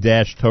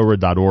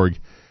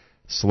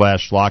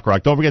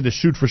 Shomrei-Torah.org/Shlockrock. Don't forget the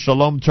Shoot for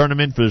Shalom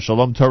tournament for the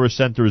Shalom Torah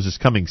Center is this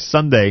coming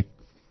Sunday.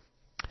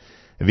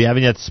 If you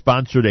haven't yet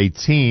sponsored a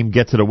team,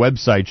 get to the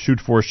website,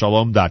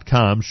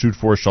 shootforshalom.com,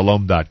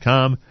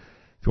 shootforshalom.com. If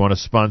you want to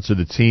sponsor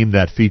the team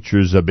that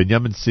features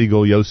Binyamin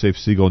Siegel, Yosef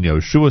Siegel, and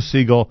Yoshua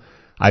Siegel,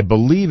 I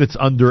believe it's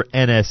under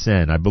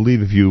NSN. I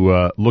believe if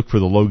you look for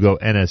the logo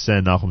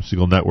NSN, Nachum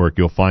Siegel Network,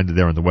 you'll find it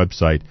there on the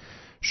website,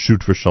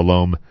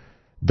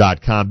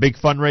 shootforshalom.com. Big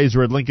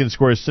fundraiser at Lincoln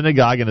Square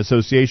Synagogue in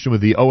association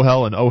with the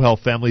OHEL and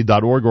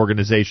OHELFamily.org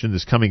organization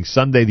this coming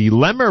Sunday. The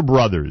Lemmer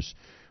Brothers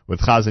with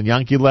Chazan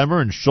Yankee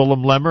Lemmer and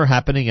Shulam Lemmer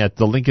happening at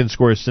the Lincoln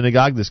Square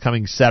Synagogue this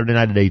coming Saturday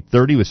night at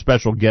 8:30 with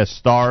special guest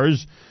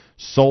stars,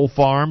 Soul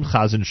Farm,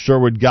 Chazan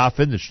Sherwood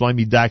Goffin, the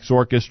Shlomi Dax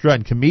Orchestra,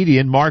 and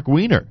comedian Mark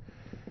Wiener.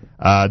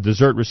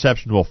 Dessert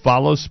reception will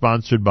follow,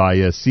 sponsored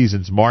by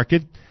Seasons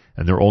Market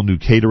and their all-new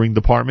catering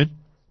department.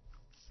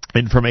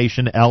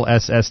 Information,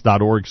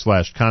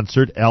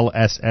 lss.org/concert,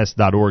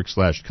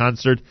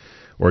 lss.org/concert,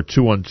 or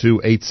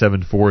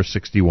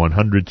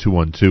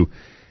 212-874-6100,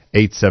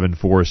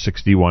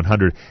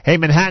 212-874-6100. Hey,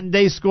 Manhattan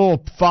Day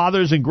School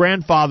fathers and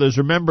grandfathers,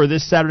 remember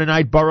this Saturday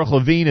night, Baruch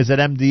Levine is at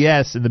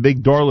MDS in the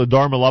big Dorla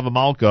Dharma Lava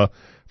Malka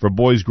for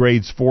boys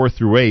grades 4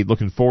 through 8.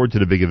 Looking forward to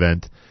the big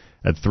event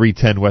at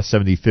 310 West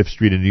 75th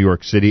Street in New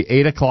York City.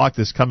 8 o'clock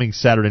this coming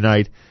Saturday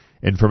night.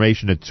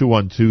 Information at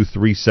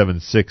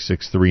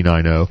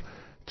 212-376-6390.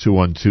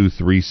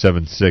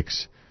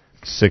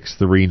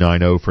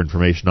 212-376-6390 for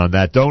information on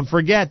that. Don't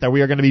forget that we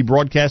are going to be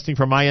broadcasting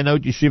from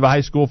Mayanot Yeshiva High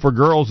School for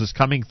Girls this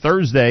coming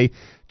Thursday,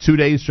 2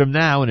 days from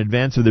now, in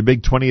advance of their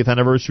big 20th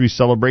anniversary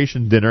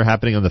celebration dinner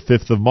happening on the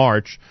 5th of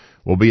March.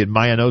 We'll be at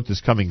Mayanot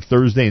this coming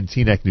Thursday in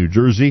Teaneck, New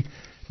Jersey.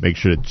 Make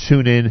sure to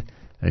tune in,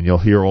 and you'll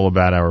hear all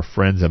about our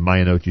friends at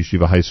Mayanot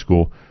Yeshiva High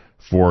School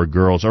for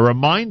Girls. A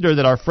reminder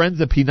that our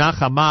friends at Pinach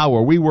Hama,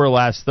 where we were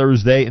last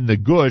Thursday in the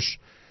Gush,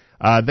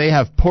 they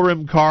have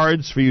Purim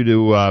cards for you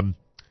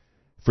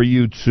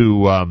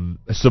to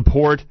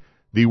support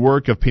the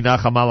work of Pinach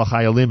Hama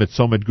L'Chayalim at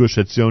Somet Gush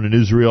Etzion in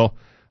Israel.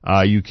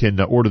 You can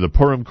order the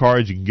Purim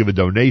cards. You can give a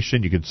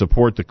donation. You can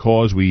support the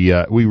cause. We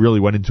really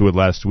went into it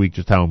last week,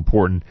 just how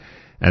important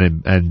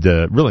and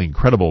really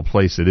incredible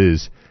place it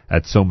is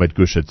at Somet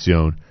Gush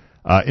Etzion.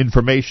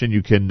 Information,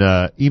 you can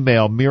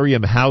email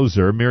Miriam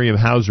Hauser at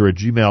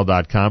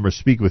gmail.com, or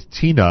speak with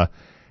Tina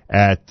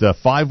at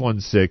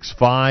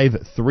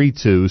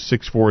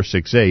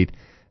 516-532-6468.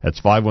 That's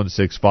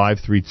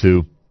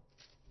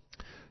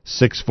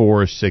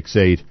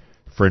 516-532-6468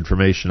 for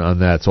information on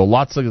that. So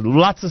lots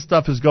of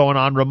stuff is going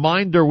on.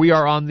 Reminder, we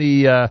are on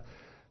the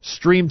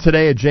stream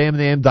today at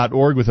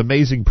jmnam.org with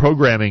amazing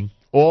programming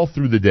all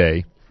through the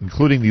day,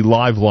 including the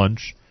live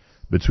lunch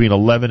between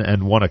 11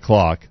 and 1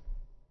 o'clock.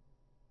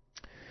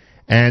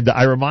 And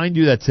I remind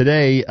you that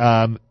today,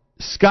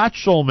 Scott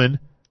Schulman,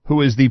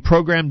 who is the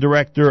program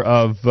director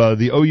of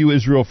the OU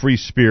Israel Free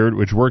Spirit,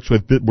 which works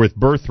with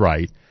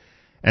Birthright,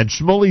 and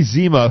Shmuley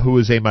Zima, who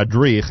is a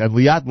madrich, and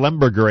Liat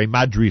Lemberger, a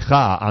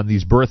madricha, on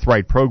these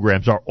Birthright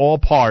programs, are all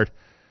part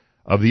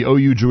of the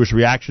OU Jewish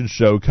Reaction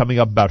Show coming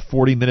up about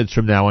 40 minutes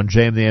from now on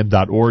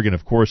jmnam.org and,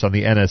 of course, on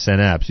the NSN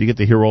app. So you get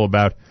to hear all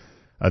about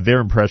their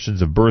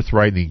impressions of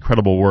Birthright and the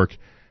incredible work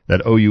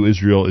that OU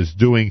Israel is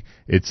doing.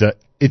 It's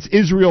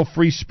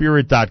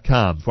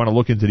IsraelFreeSpirit.com. If you want to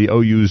look into the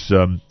OU's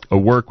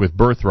work with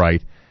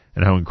Birthright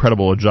and how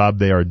incredible a job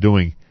they are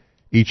doing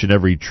each and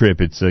every trip,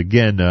 it's,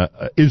 again,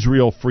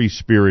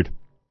 IsraelFreeSpirit.com.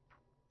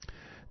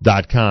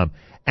 OU.com.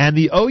 And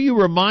the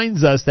OU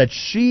reminds us that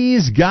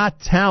She's Got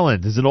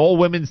Talent is an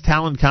all-women's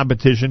talent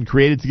competition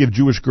created to give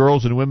Jewish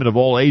girls and women of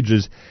all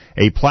ages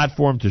a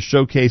platform to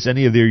showcase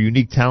any of their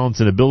unique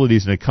talents and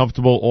abilities in a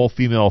comfortable,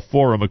 all-female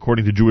forum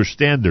according to Jewish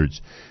standards.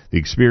 The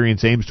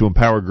experience aims to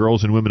empower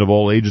girls and women of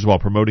all ages while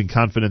promoting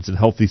confidence and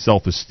healthy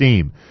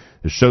self-esteem.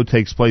 The show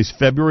takes place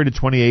February the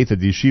 28th at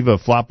the Yeshiva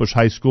of Flatbush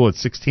High School at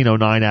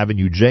 1609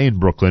 Avenue J in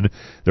Brooklyn.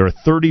 There are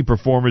 30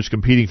 performers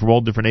competing from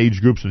all different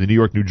age groups from the New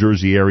York, New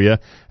Jersey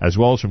area, as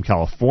well as from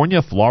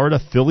California,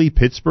 Florida, Philly,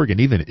 Pittsburgh, and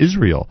even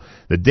Israel.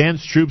 The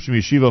dance troops from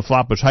Yeshiva of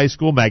Flatbush High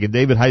School, Magen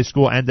David High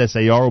School, and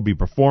SAR will be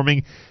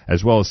performing,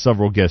 as well as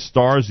several guest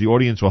stars. The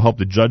audience will help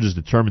the judges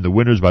determine the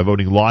winners by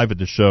voting live at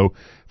the show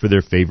for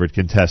their favorite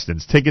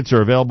contestants. Tickets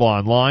are available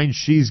online,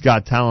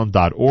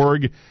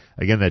 she'sgottalent.org.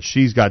 Again, that's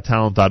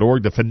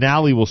she'sgottalent.org. The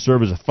finale will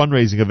serve as a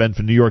fundraising event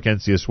for New York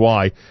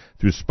NCSY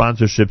through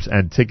sponsorships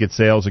and ticket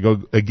sales. Go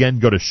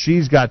to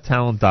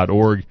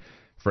she'sgottalent.org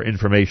for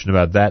information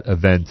about that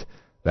event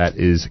that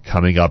is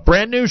coming up.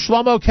 Brand new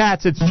Shlomo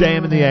Katz. It's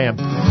JM in the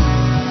AM.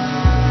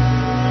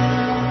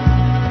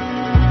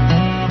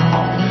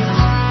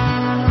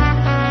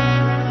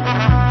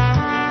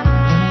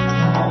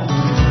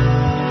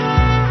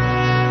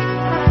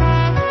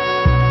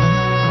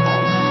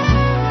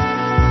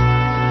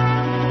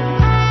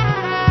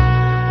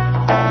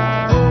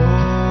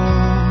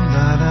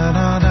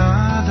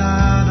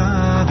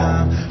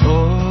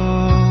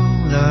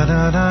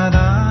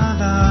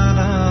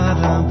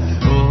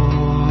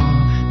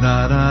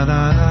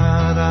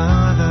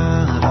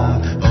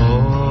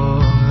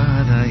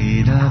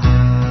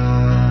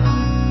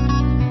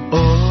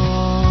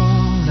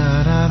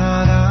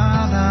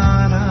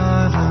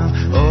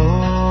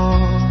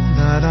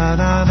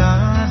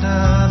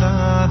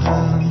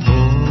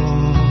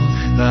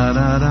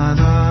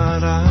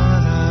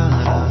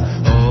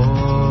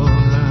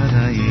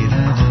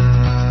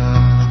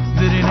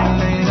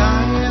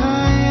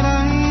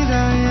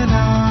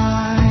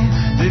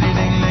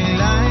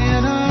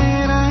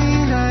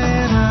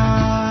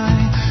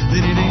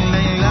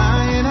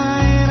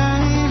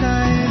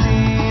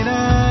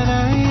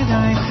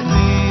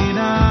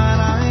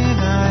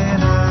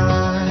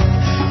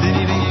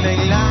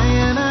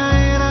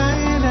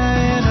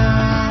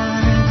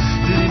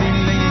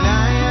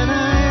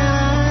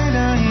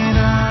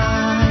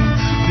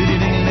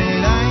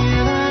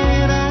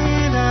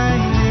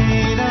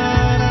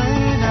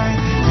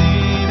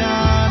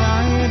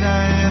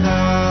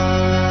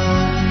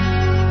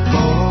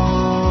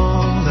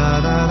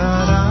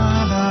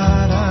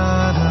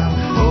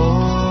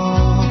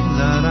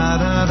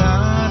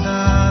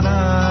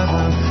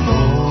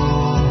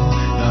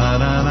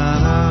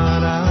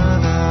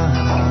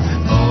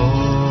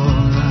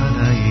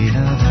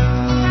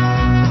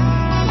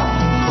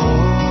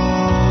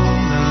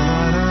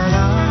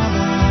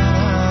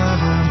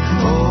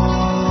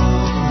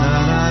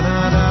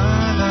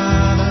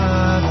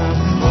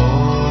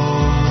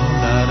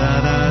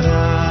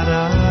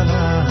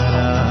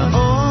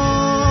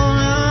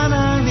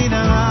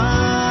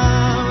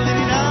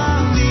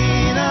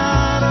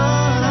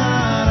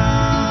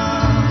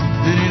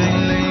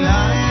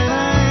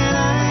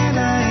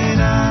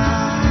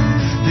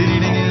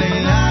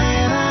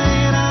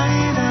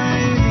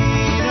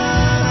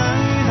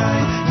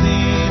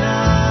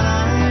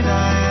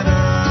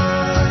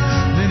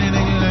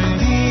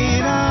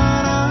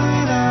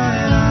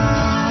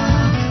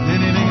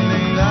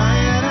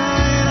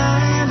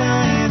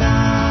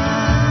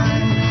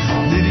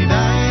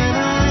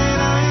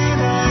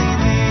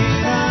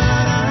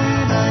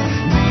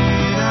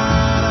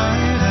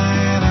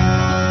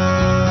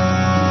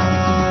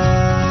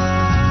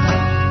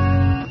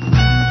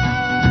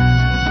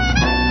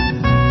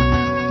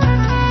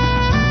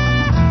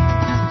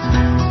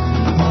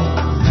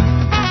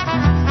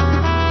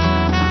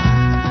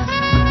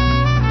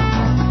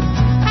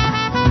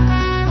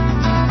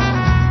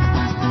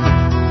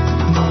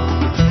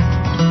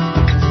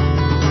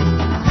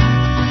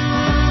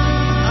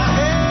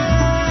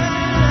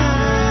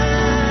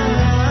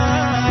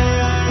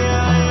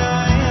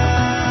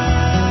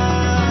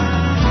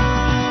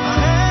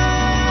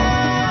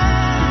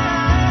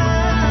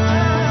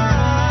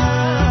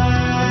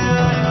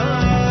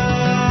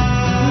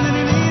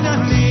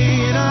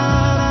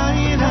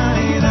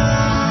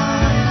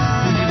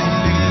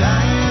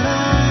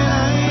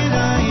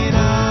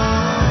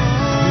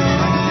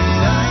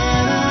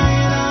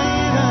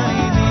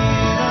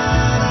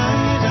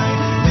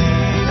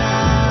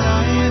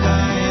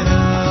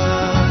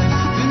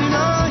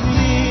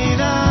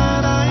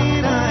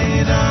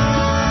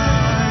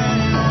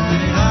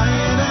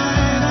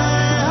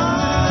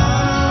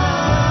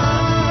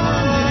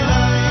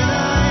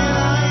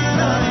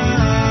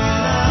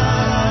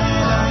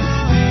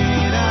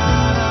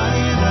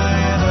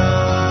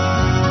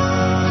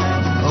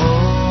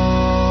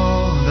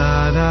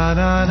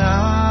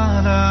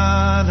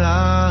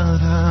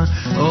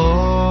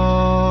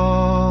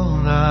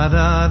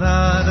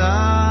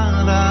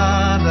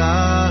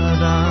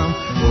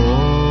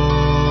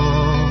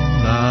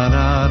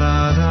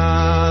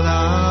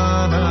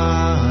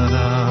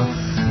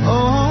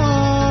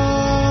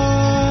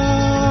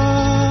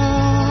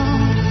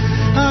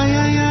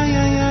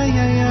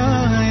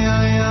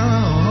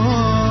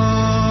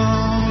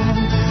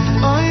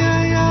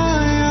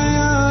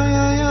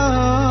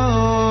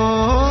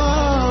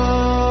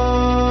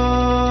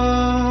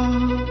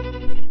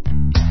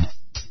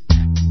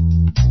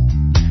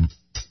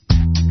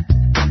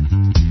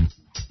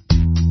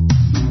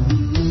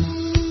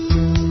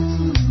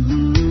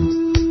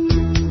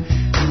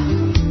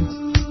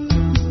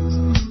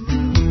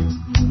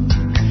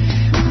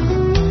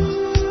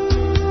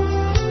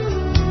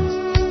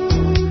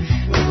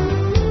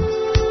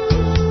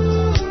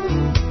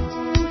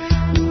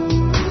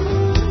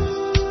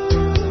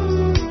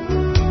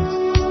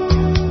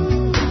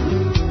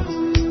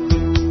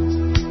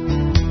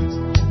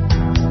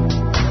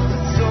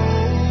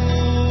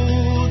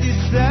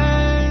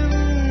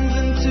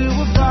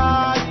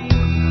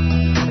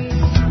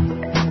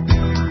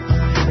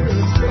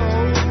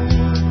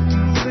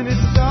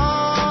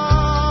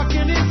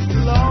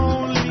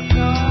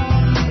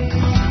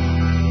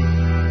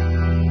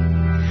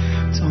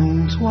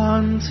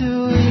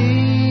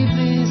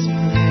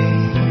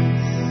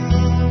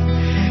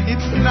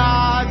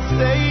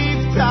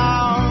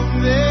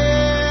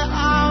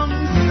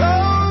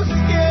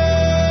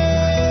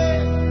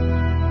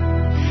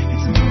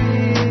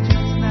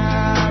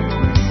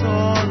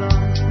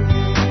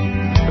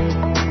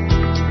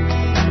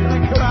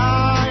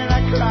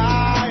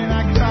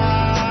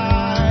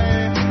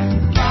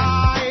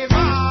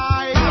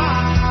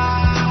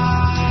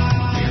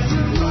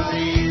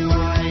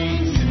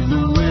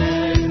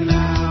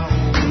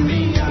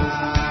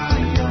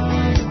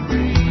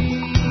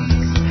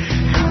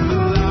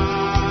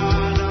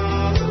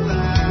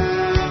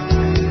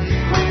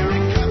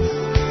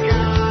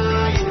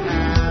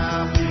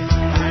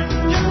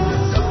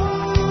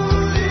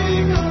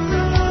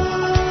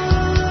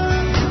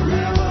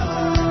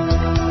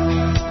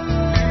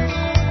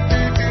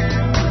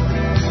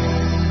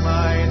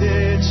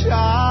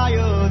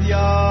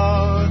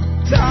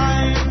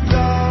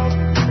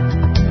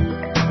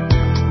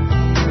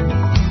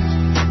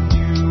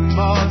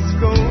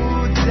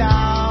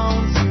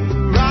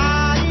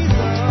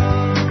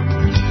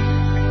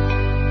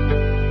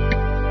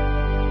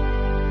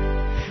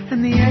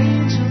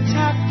 angel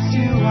taps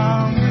you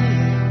on the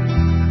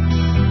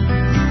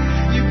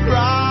leg. You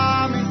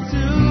promise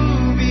to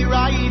be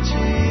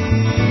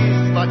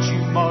righteous, but you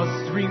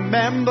must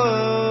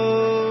remember.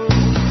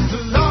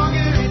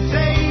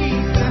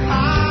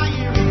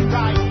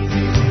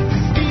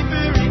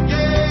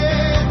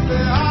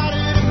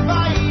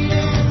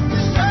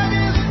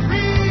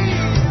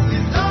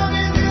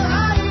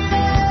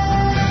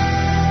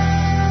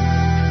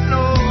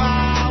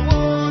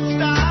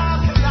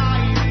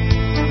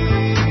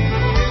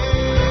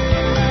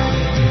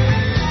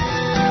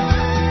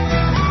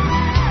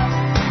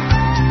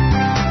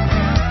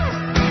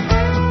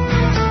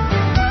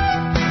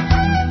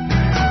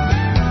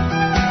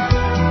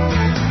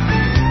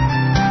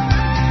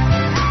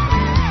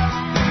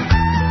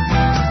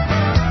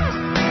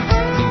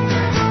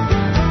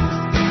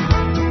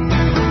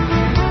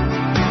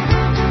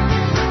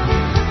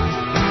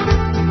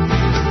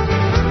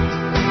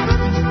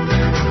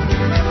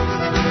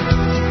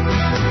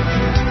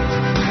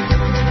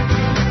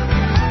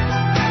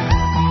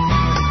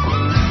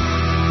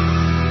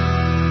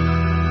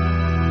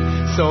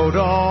 So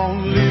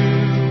don't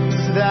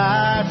lose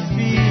that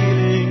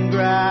feeling,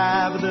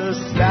 grab the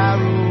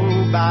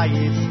sparrow by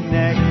its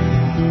neck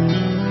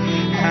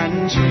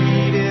and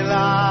treat it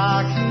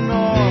like an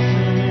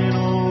orphan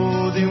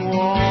holding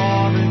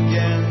warm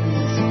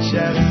against the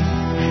chest.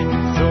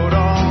 So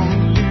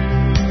don't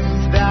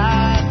lose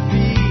that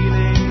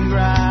feeling,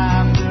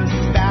 grab the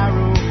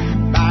sparrow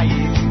by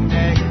its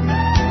neck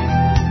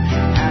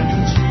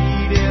and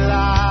treat it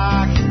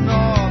like an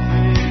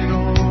orphan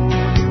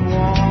holding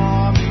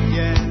warm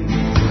against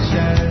the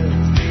chest.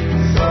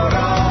 So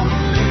don't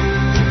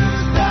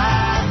lose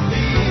that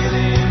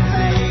feeling,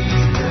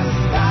 take the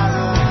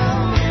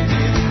sparrow in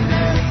its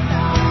nest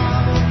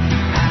now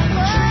and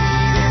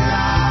treat it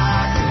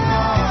like an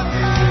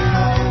orphan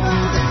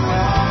holding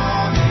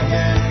warm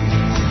against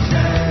the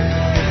chest.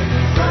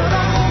 So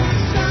don't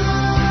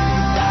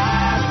lose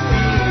that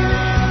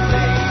feeling,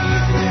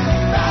 take the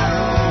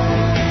sparrow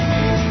in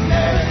its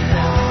nest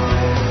now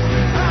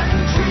and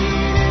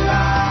treat it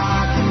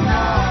like an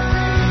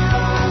orphan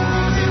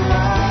holding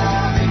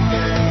warm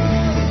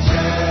against the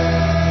chest.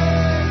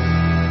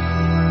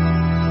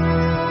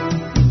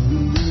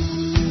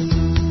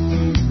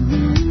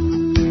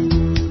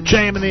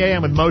 JM in the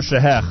AM with Moshe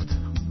Hecht.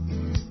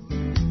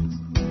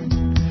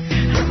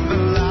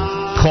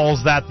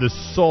 Calls that the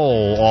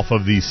soul off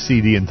of the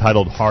CD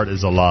entitled Heart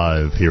is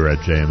Alive here at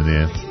JM in the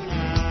AM.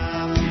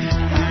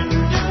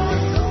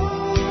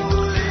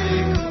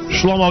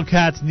 Shlomo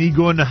Katz,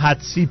 Nigun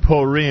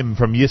Hatziporim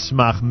from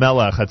Yismach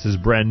Melech. That's his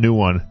brand new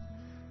one.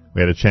 We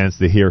had a chance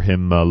to hear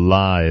him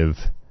live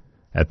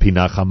at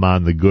Pinach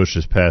Haman, the Gush,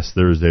 this past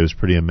Thursday. It was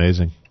pretty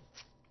amazing.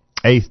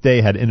 Eighth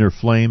Day had Inner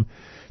Flame.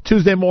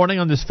 Tuesday morning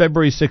on this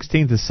February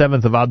 16th, the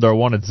 7th of Adar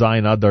 1 at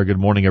Zion Adar. Good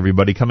morning,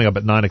 everybody. Coming up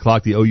at 9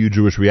 o'clock, the OU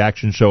Jewish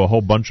Reaction Show, a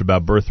whole bunch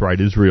about Birthright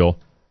Israel.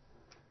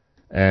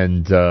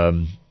 And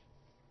the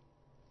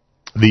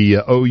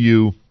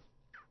OU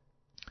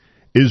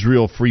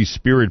Israel Free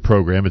Spirit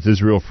program. It's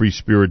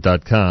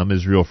IsraelFreeSpirit.com,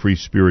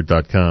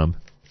 IsraelFreeSpirit.com.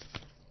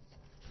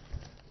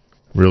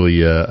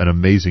 Really an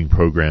amazing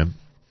program.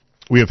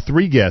 We have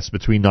three guests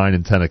between 9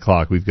 and 10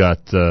 o'clock. We've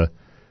got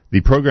the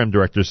program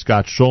director,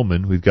 Scott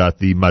Schulman. We've got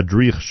the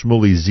Madrich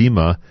Shmuley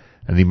Zima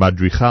and the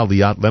Madricha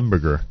Liat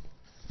Lemberger.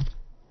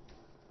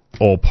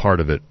 All part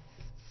of it.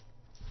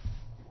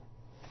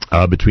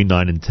 Between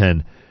 9 and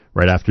 10,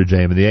 right after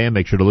JM in the AM.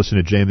 Make sure to listen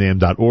at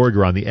jmintheam.org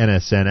or on the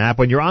NSN app.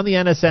 When you're on the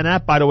NSN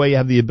app, by the way, you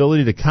have the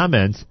ability to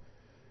comment.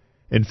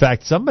 In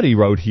fact, somebody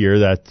wrote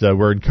here that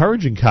we're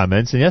encouraging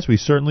comments, and yes, we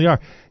certainly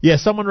are. Yeah,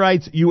 someone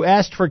writes, you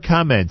asked for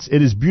comments.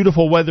 It is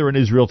beautiful weather in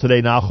Israel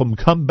today, Nachum.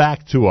 Come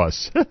back to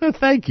us.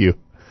 Thank you.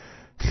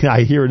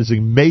 I hear it is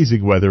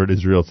amazing weather in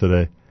Israel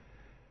today,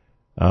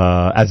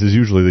 as is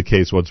usually the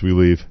case once we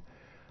leave.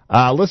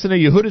 Listener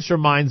Yehudis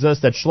reminds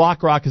us that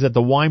Shlock Rock is at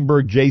the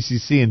Weinberg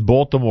JCC in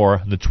Baltimore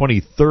on the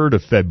 23rd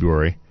of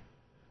February.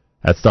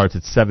 That starts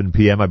at 7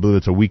 p.m. I believe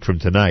it's a week from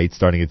tonight,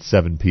 starting at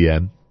 7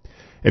 p.m.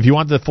 If you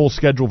want the full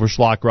schedule for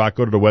Shlock Rock,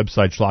 go to the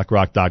website,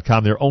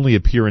 shlockrock.com. Their only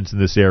appearance in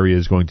this area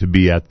is going to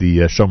be at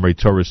the Shomrei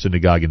Torah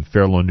Synagogue in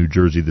Fair Lawn, New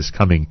Jersey this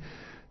coming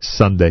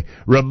Sunday.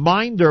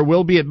 Reminder,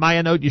 we'll be at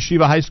Mayanot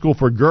Yeshiva High School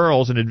for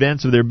Girls in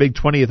advance of their big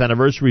 20th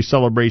anniversary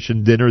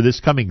celebration dinner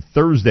this coming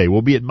Thursday.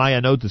 We'll be at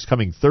Mayanot this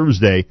coming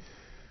Thursday.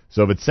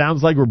 So if it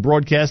sounds like we're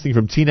broadcasting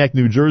from Teaneck,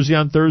 New Jersey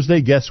on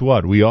Thursday, guess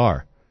what? We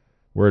are.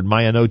 We're at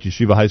Mayanot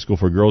Yeshiva High School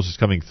for Girls this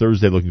coming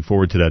Thursday. Looking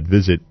forward to that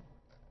visit.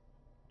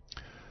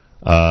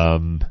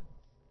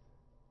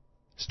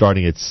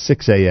 Starting at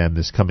 6 a.m.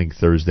 this coming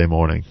Thursday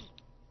morning.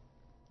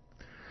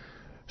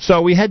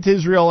 So we head to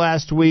Israel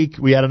last week.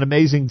 We had an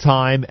amazing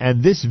time,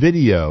 and this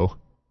video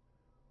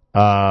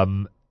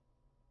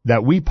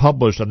that we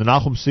published on the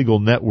Nachum Segal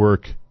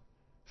Network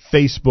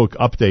Facebook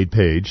update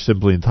page,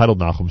 simply entitled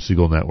Nachum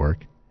Segal Network,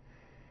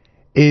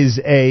 is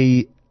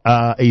a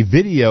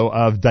video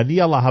of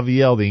Daniel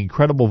Lahaviel, the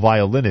incredible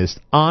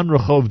violinist, on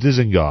Rehov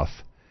Dizengoff.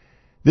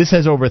 This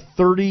has over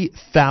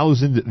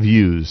 30,000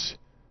 views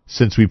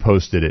since we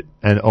posted it,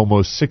 and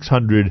almost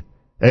 700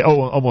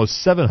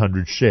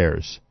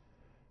 shares.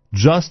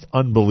 Just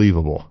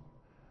unbelievable.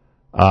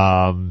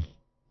 I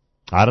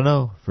don't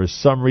know. For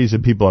some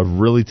reason, people have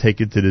really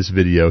taken to this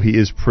video. He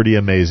is pretty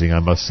amazing, I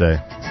must say.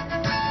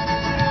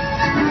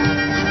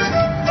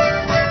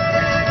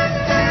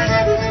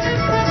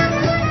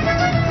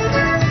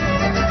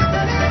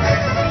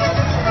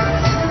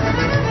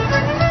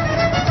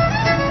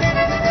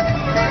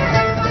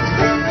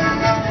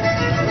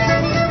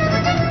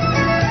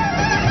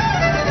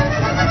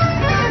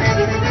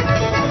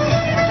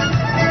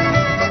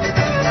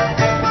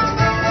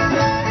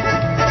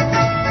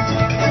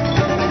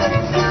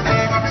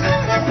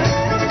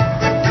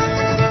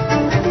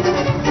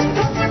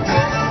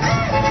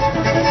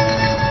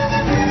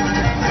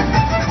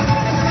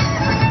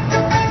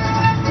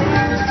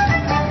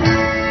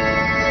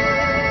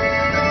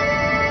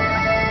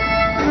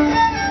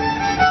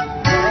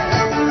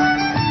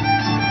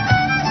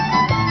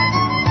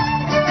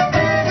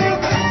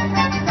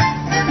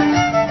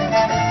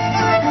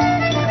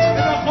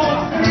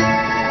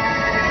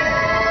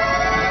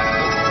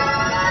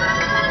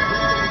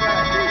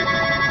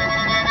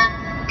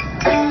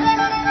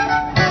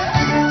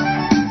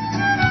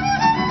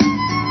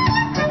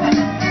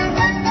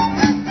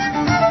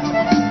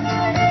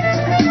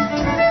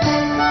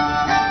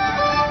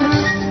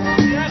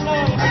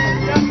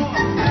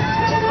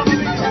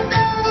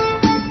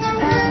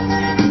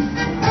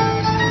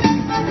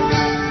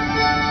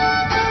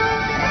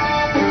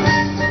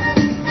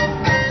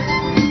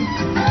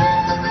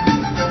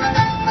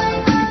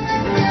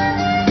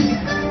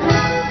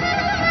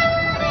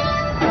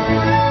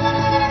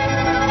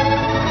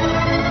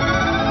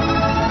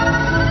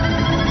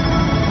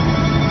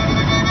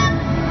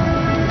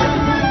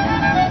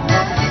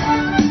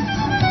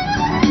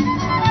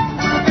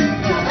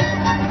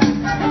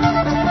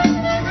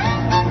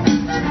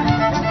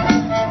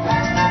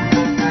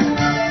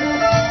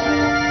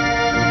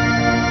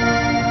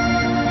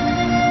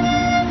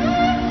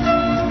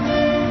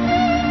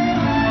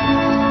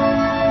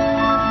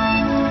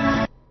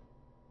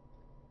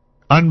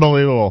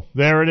 Unbelievable.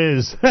 There it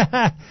is.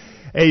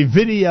 A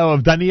video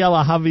of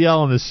Daniela Javiel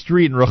on the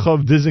street in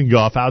Rehov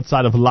Dizengoff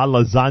outside of La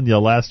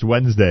Lasagna last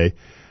Wednesday.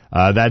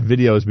 That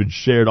video has been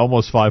shared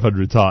almost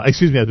 500 times.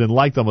 Has been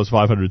liked almost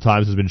 500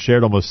 times. Has been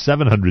shared almost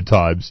 700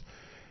 times.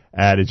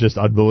 And it's just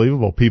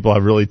unbelievable. People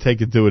have really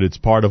taken to it. It's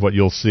part of what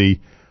you'll see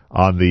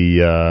on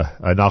the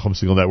Nachum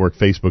Single Network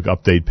Facebook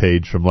update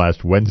page from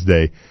last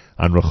Wednesday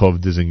on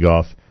Rehov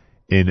Dizengoff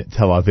in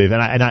Tel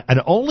Aviv.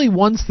 And only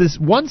once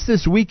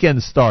this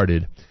weekend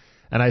started,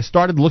 and I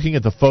started looking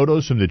at the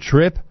photos from the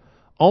trip,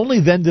 only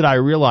then did I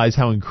realize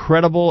how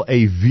incredible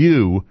a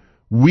view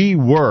we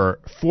were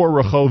for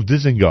Rehov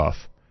Dizengoff.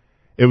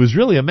 It was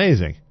really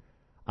amazing.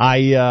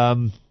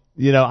 I'm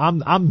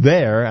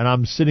there and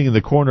I'm sitting in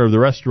the corner of the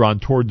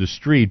restaurant toward the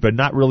street, but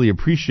not really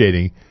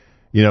appreciating,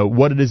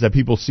 what it is that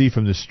people see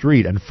from the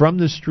street. And from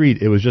the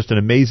street, it was just an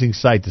amazing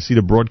sight to see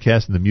the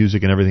broadcast and the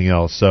music and everything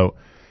else. So,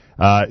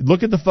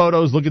 look at the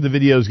photos, look at the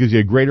videos, gives you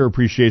a greater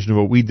appreciation of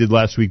what we did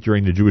last week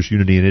during the Jewish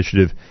Unity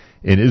Initiative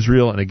in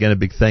Israel. And again, a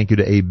big thank you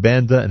to Abe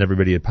Banda and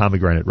everybody at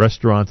Pomegranate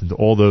Restaurant and to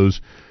all those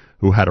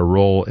who had a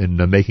role in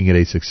making it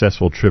a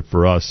successful trip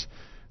for us.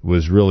 It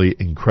was really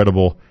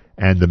incredible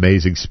and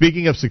amazing.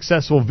 Speaking of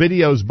successful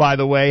videos, by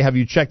the way, have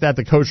you checked out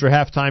the Kosher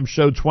Halftime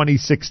Show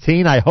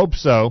 2016? I hope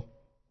so.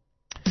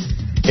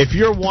 If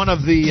you're one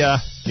of the,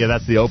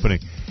 that's the opening.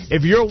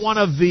 If you're one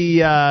of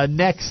the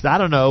next,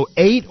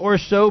 8 or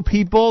so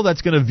people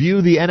that's going to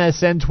view the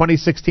NSN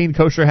 2016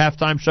 Kosher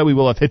Halftime Show, we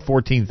will have hit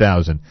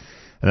 14,000.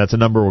 And that's a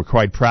number we're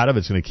quite proud of.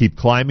 It's going to keep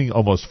climbing.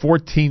 Almost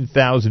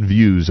 14,000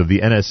 views of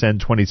the NSN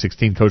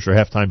 2016 Kosher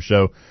Halftime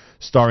Show,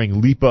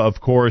 starring Lipa, of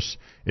course.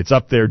 It's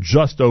up there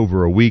just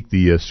over a week.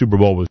 The Super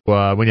Bowl was...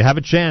 when you have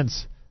a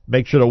chance,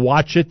 make sure to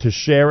watch it, to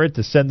share it,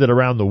 to send it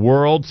around the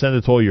world, send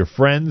it to all your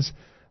friends.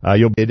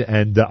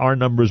 And our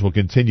numbers will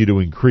continue to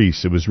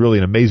increase. It was really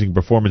an amazing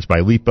performance by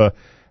Lipa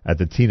at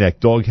the Teaneck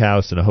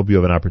Doghouse, and I hope you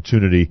have an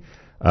opportunity,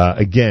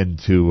 again,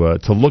 to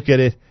look at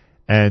it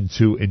and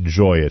to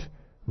enjoy it.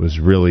 It was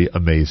really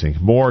amazing.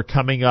 More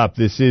coming up.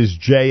 This is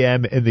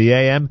JM in the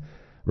AM.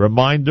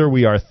 Reminder,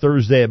 we are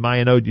Thursday at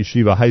Mayanot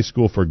Yeshiva High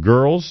School for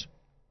Girls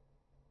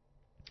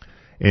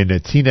in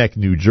Teaneck,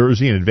 New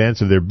Jersey, in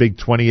advance of their big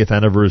 20th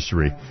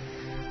anniversary.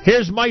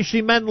 Here's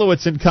Maishi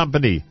Menlowitz and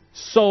company.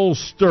 Soul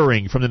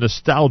Stirring from the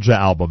Nostalgia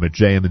album at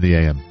JM in the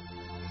AM.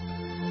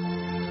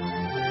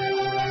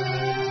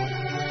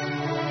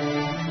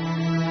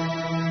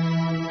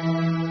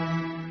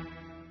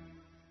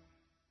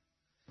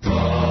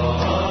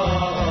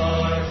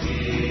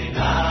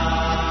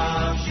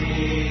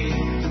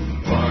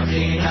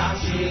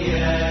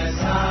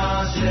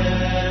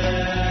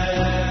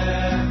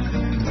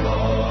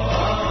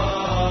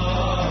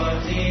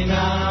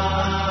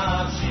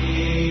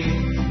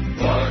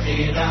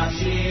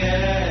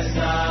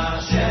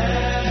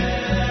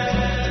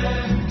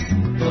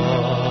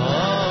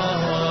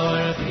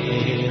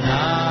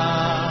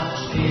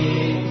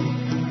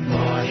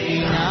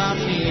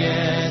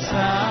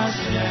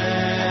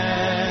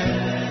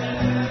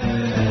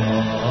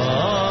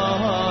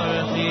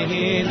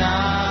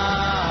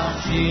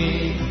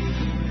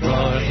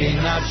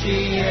 עד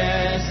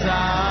שיהיה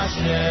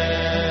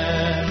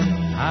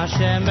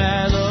Hashem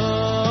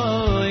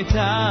Eloi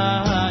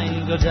Kain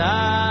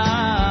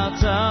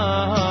Godato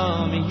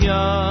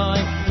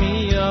Miyoy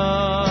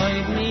Miyoy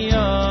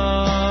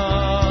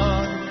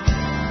Miyoy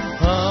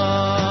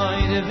Oy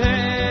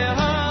Devei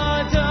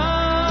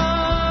Hadoy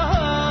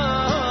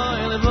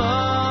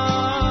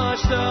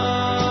Levoshto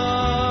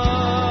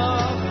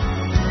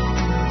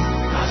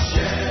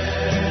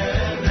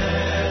Hashem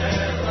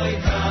Eloi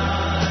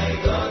Kain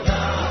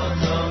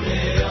Godato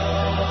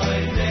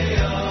Miyoy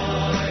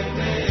Miyoy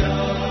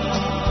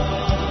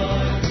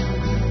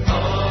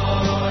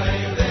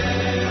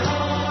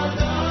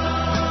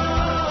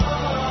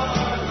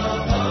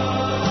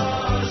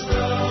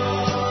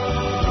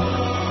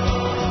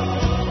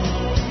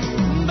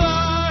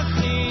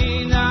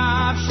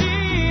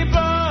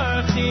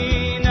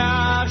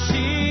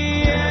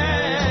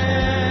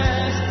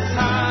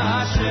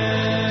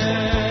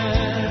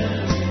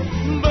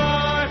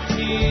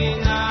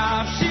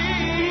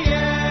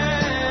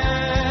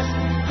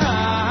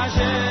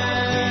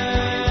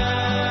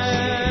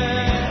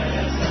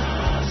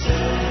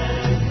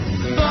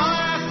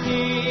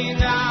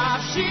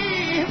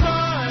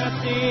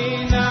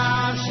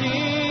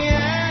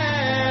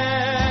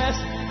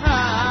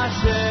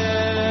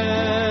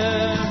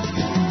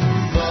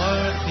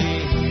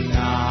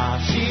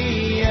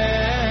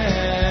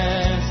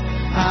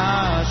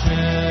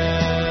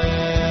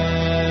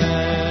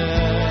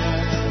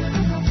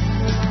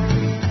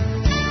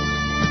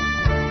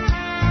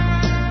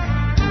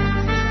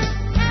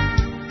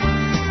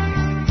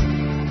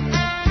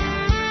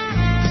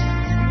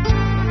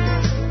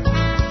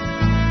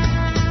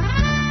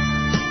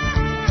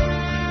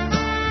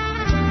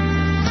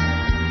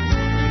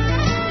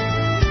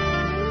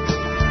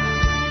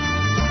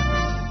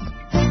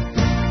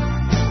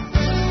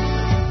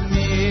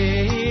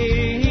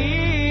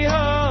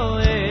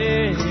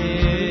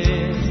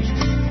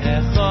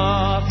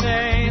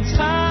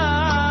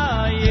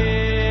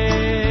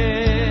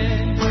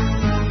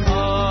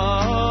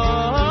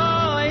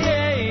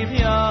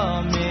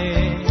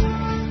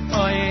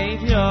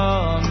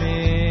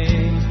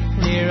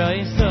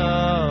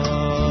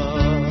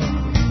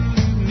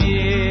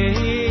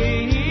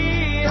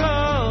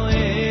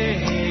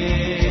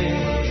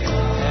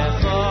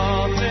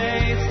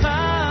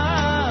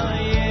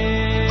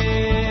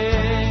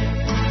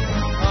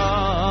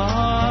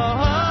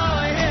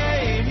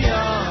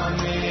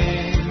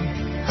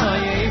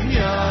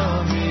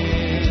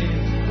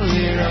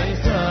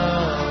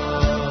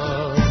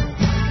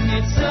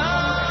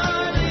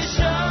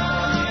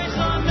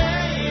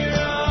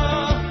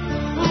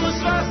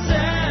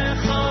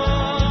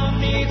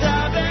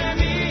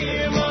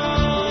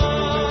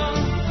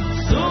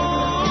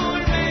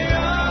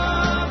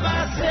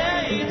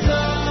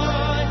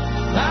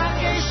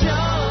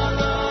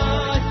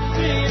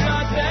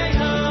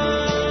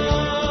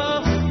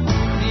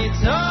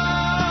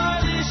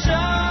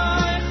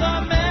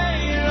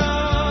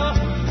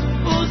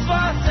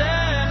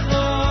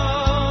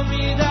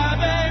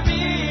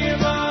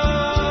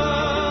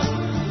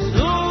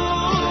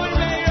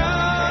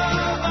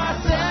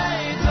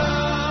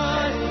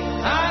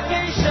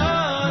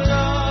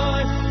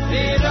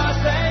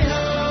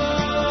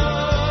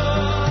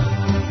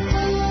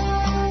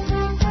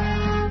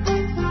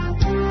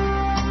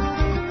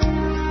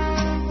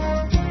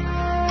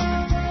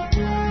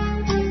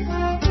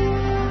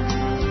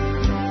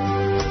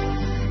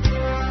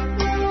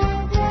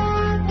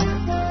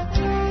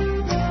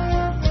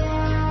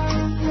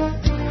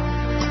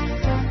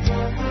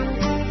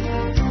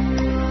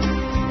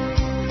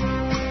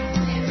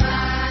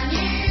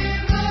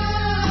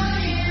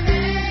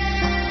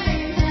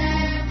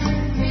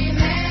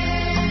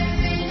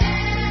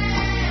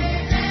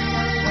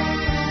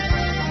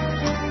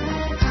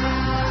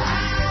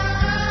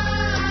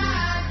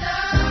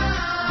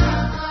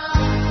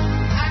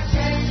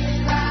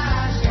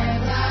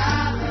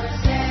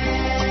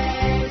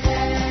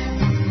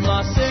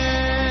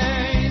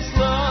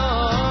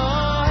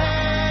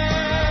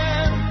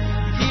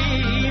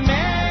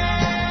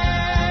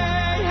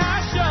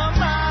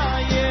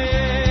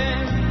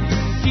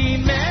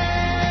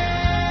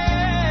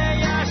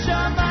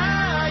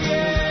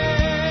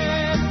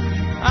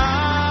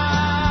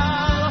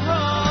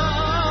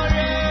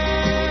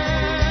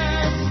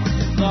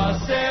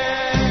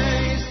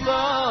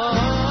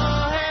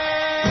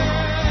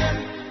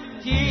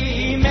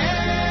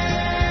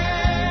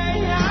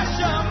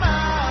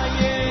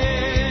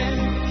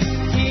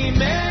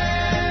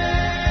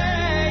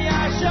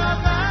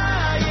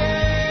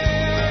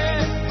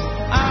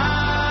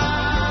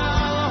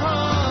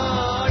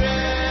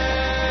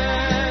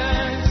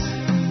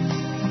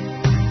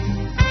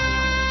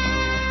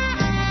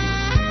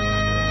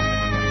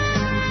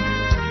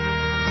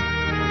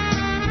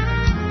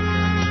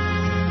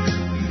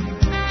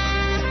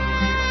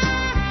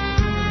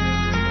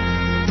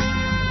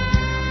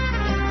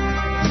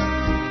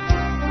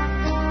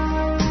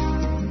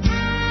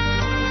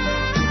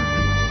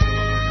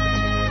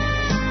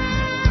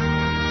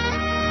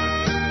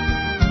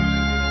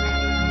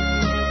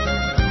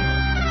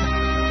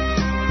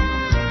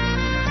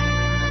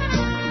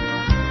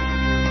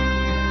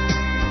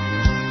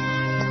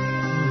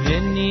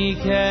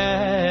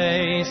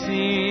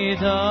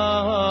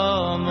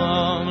sidamam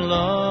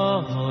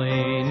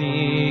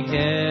loini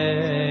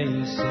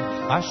keisi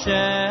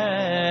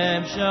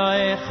Hashem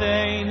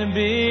shoichein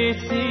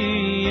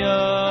b'tzion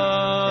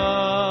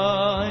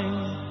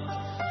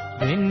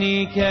B'ni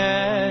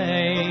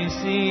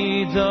keisi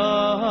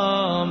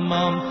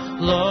damam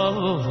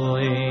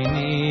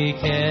loini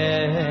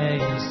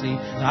keisi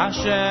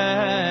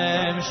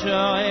Hashem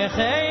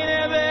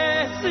shoichein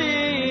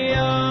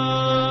b'tzion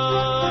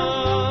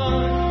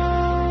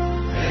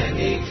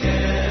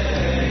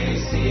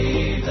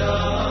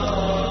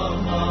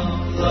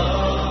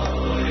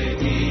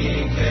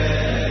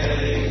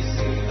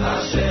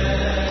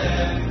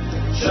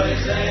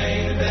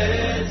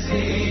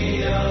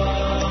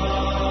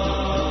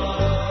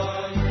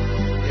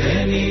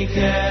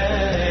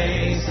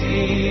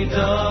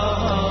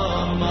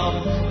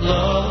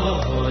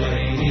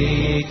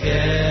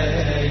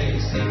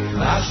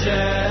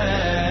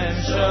Hashem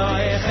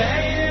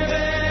shoichein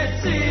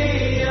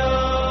b'tzion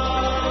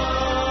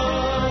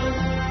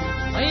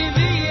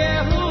Avi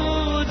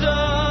Yehuda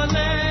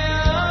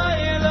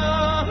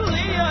le'olam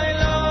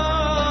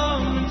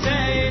li'olam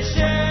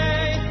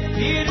teishei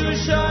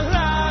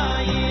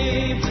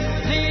Yerushalayim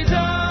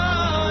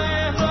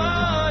lidai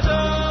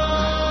vador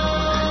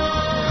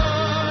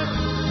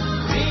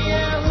Avi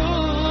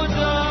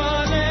Yehuda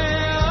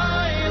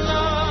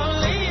le'olam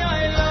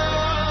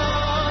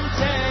li'olam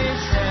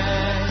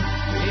teishei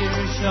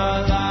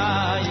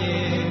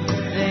Yerushalayim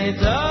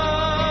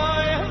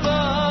lidai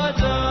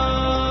vador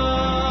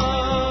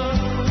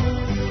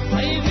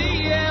Avi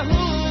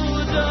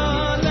Yehuda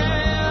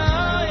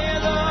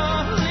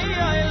le'olam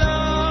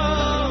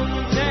li'olam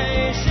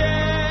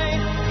teishei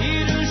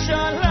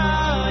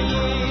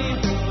Yerushalayim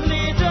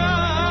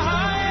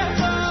lidai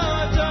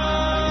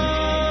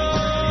vador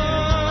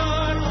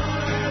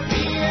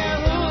Avi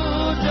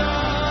Yehuda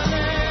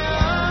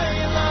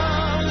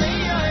le'olam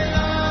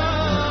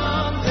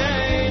li'olam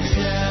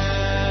teishei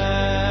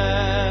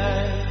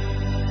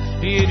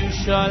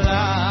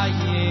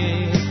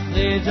Yerushalayim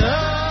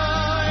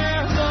lidai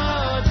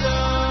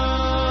vador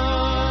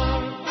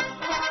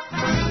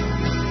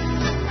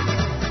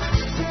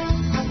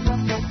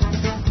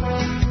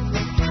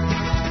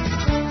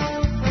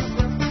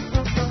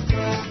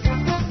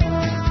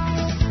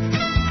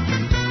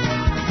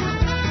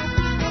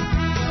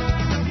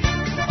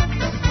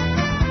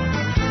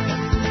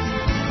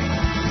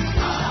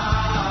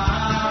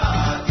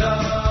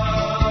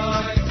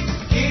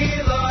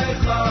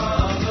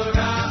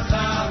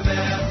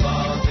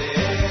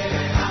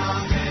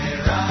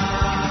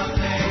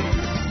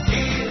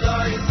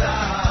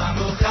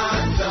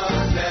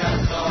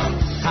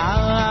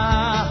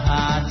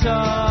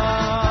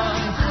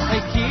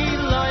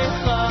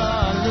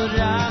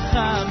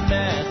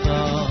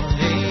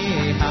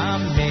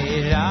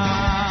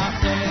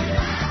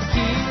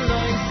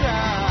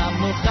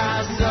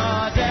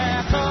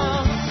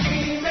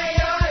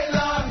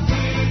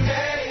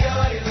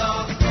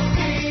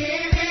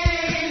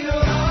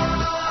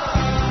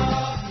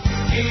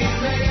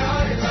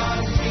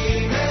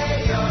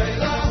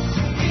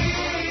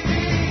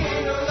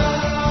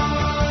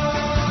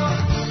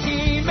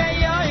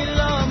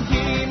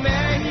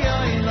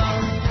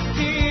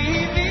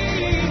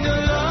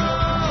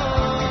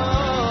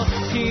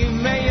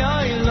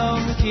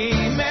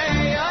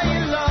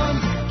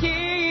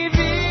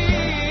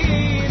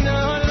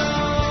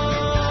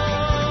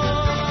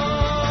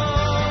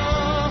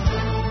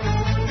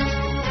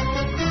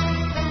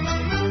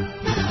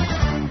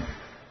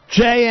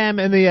JM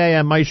in the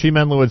AM, Maishi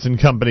Menlowitz and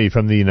Company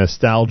from the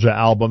Nostalgia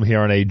album here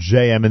on a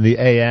JM in the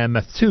AM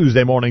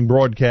Tuesday morning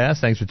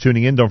broadcast. Thanks for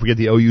tuning in. Don't forget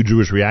the OU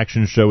Jewish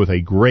Reaction Show with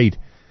a great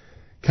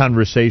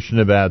conversation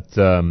about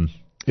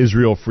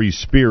Israel Free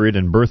Spirit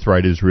and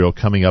Birthright Israel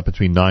coming up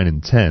between 9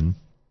 and 10.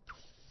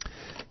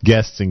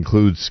 Guests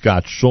include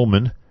Scott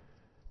Schulman,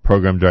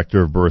 Program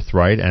Director of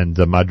Birthright, and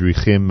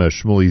Madrichim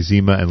Shmuley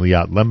Zima and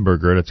Liat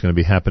Lemberger. That's going to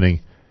be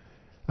happening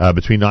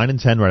between 9 and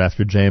 10 right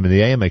after JM in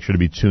the AM. Make sure to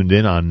be tuned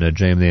in on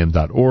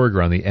jmintheam.org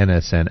or on the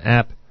NSN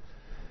app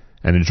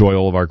and enjoy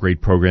all of our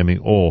great programming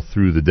all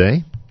through the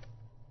day.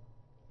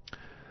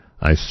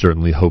 I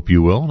certainly hope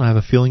you will, and I have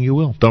a feeling you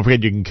will. Don't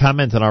forget you can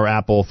comment on our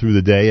app all through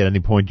the day at any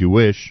point you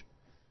wish,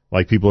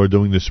 like people are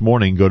doing this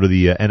morning. Go to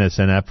the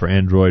NSN app for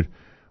Android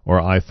or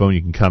iPhone.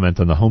 You can comment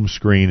on the home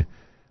screen.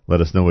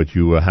 Let us know what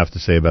you have to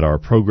say about our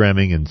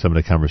programming and some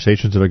of the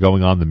conversations that are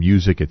going on, the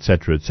music,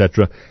 etc.,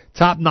 etc.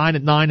 Top 9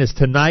 at 9 is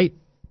tonight.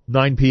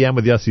 9 p.m.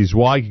 with Yossi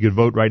Zweig. You can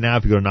vote right now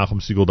if you go to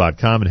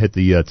NachumSegal.com and hit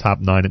the Top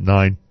 9 at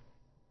 9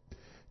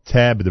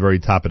 tab at the very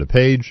top of the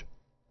page.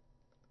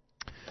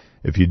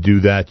 If you do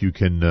that, you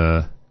can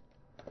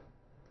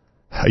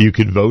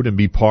vote and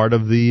be part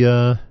of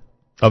the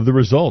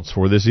results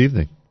for this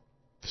evening.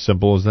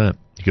 Simple as that.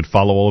 You can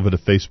follow all of it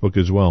at Facebook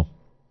as well.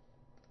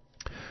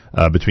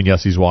 Between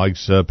Yossi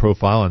Zweig's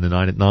profile and the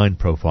 9 at 9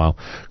 profile.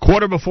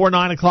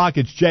 9:15,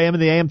 it's JM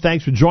in the AM.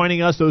 Thanks for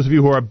joining us. Those of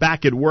you who are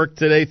back at work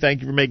today, thank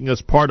you for making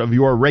us part of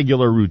your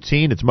regular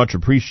routine. It's much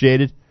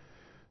appreciated.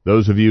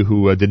 Those of you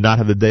who did not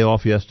have the day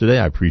off yesterday,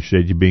 I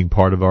appreciate you being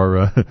part of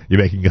our, you're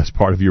making us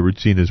part of your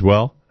routine as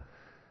well,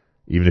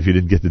 even if you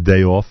didn't get the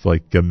day off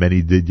like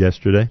many did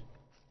yesterday.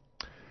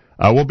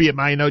 We'll be at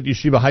Mayanot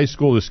Yeshiva High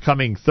School this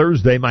coming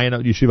Thursday.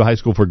 Mayanot Yeshiva High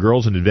School for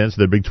girls in advance of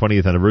their big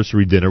 20th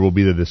anniversary dinner. We'll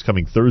be there this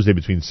coming Thursday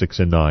between 6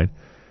 and 9.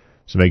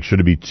 So make sure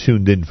to be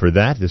tuned in for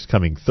that this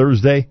coming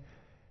Thursday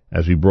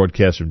as we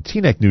broadcast from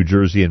Teaneck, New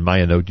Jersey and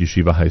Mayanot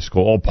Yeshiva High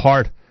School. All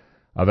part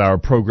of our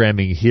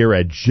programming here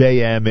at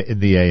JM in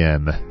the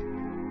AM.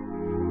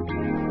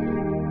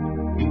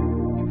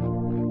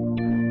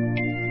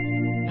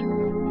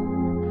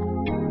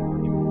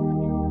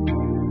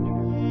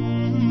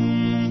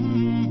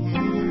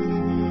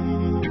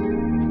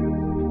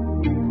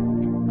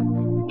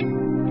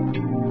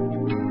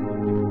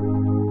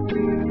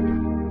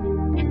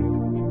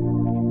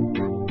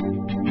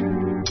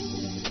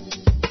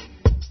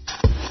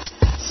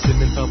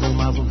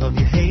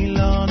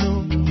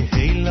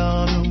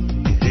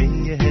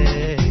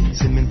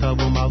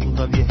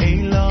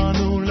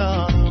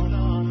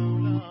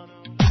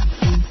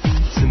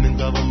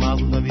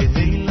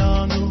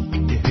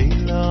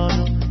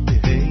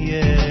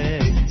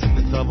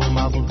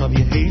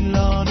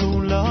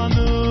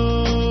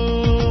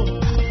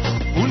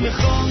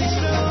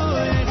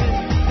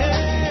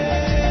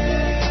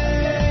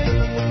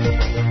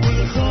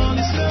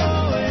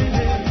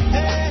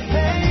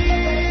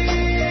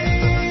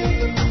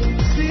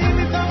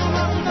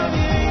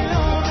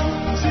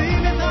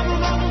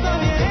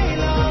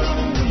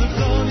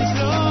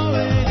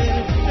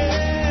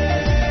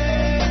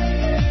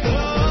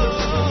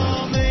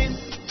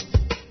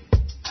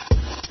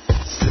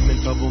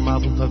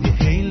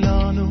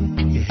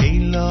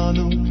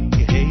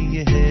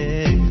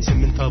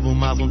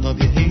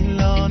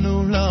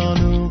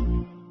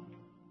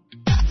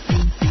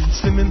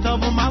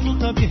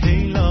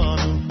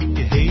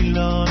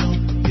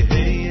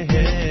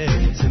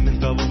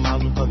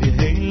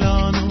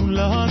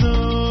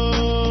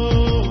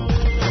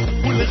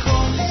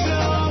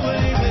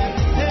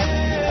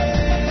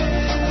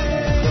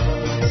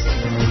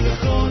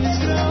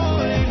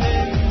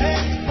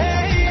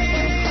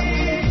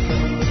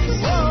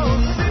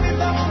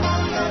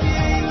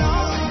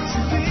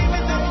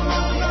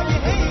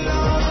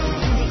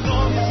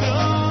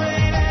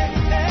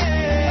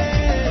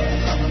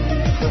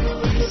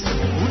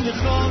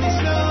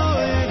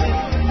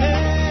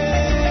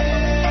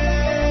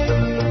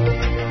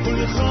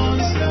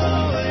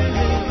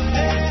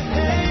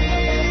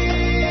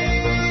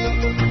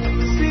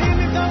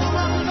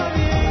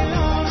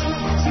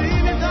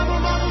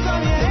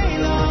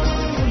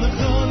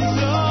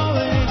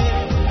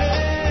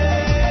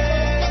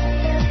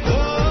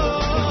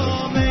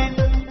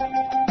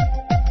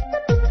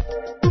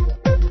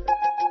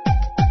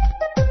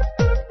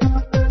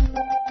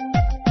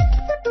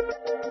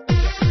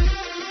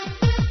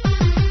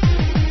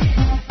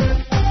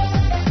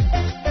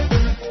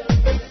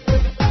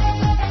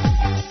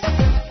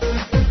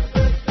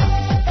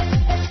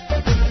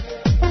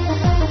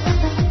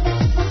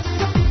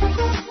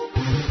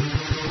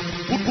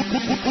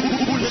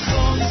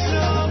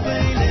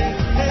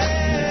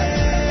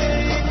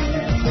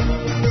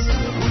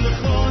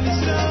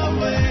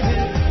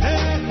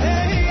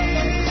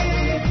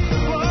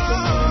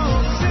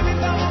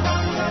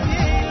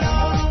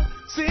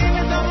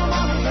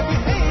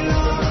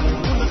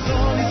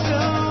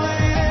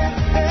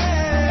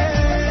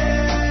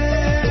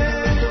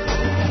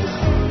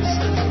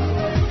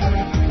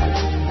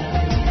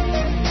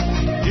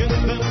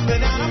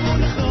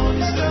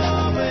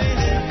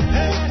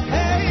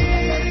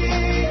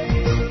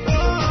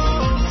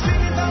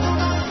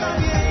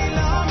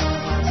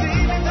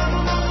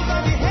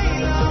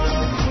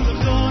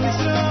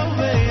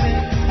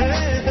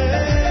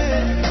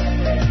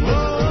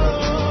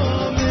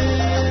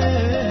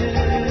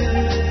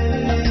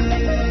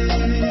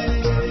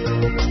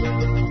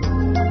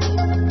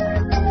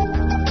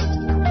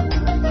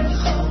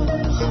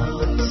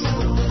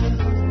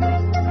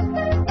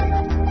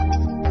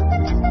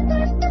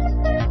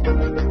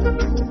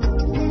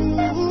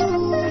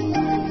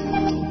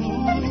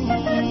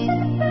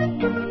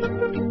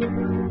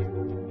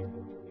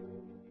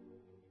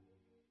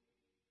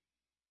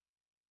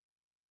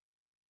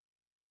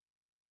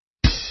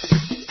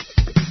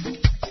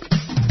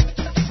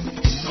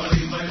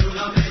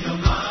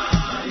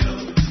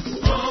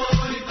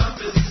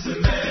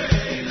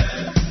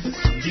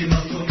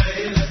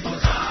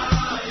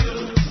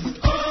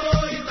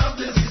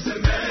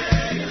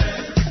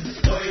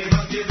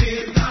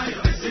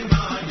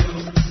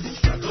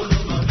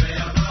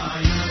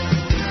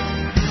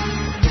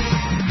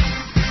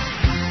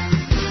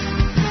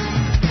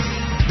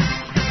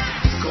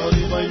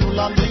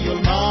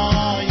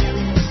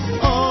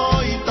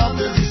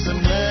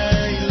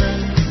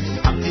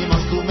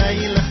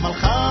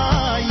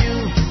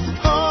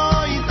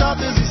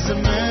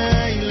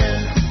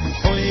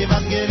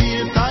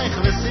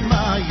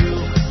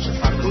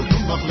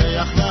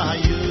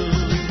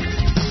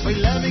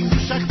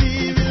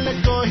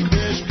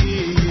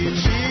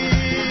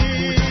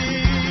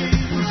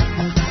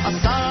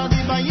 Asa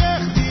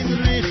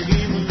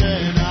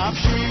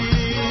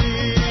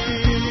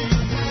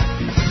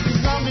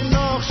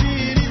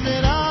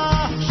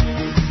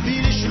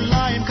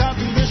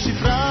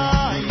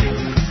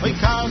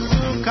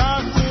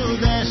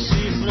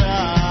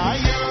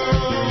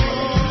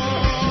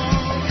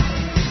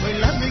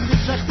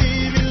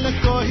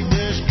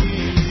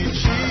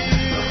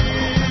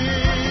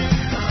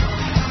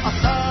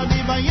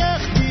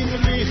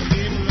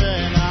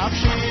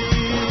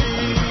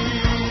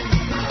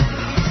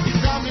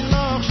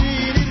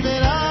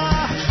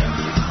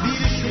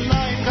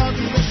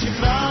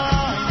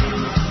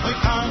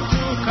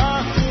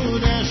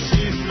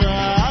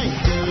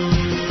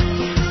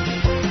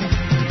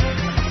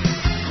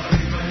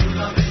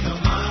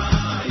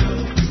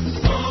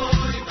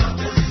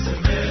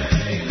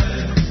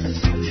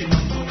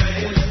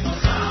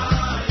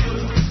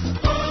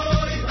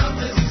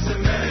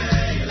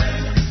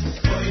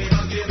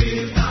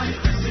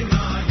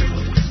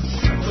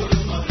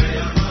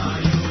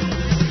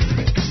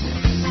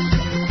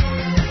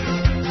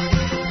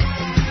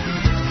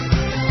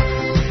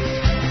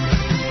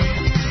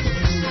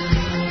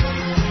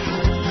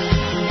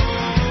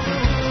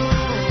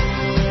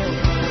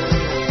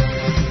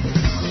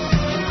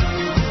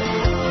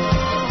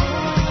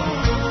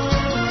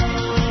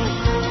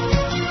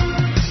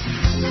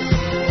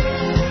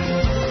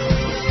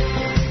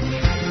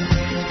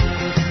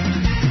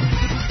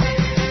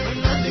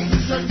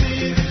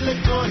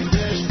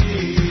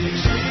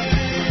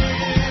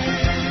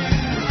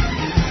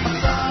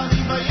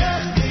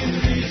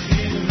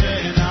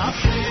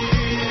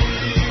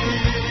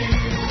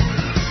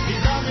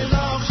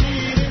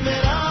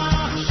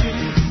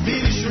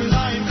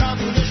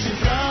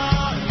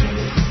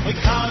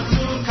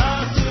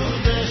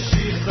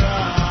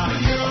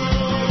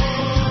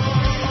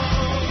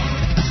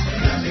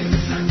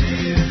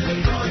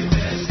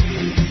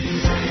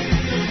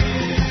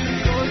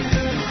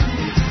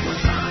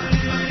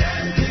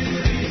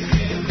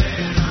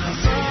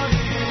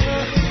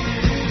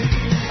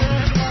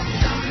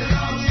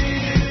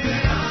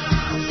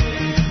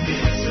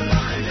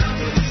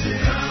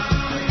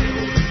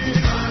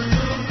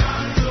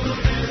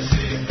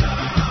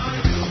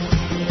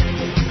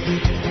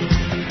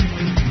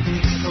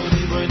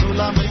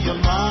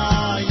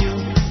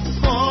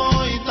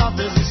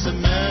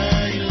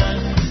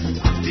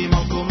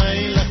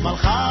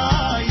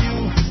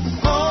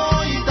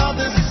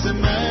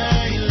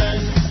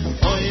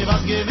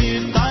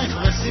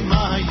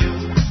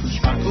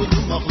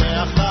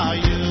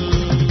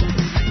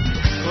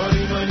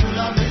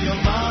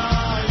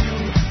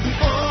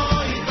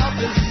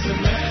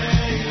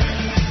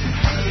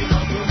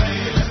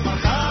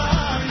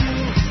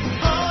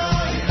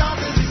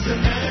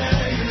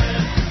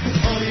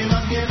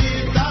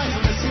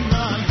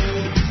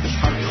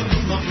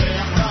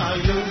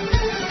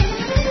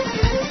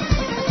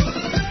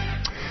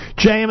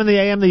JM in the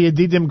AM, the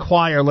Yedidim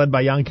Choir, led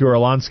by Yanki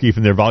Orlansky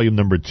from their volume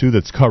number 2,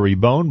 that's Curry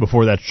Bone.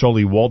 Before that,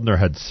 Sholi Waldner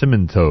had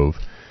Simon Tov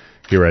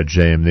here at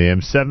JM in the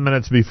AM. 7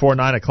 minutes before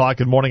 9 o'clock.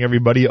 Good morning,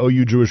 everybody.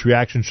 OU Jewish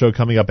Reaction Show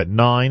coming up at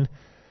 9.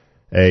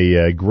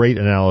 A great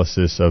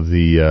analysis of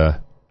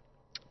the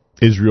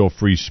Israel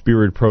Free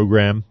Spirit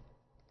program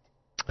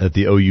that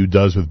the OU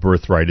does with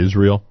Birthright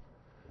Israel.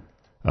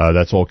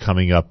 That's all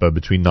coming up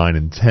between 9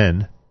 and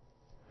 10.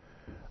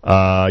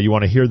 You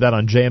want to hear that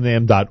on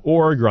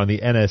jmam.org or on the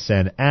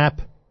NSN app,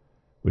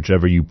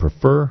 whichever you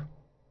prefer.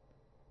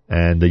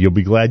 And you'll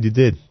be glad you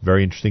did.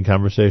 Very interesting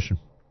conversation.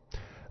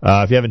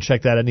 If you haven't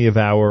checked out any of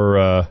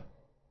our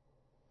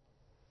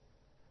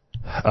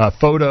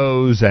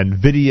photos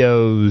and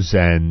videos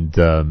and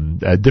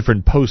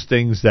different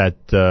postings that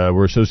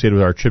were associated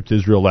with our trip to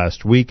Israel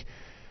last week,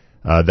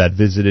 that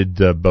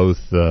visited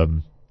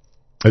in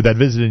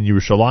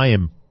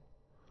Yerushalayim,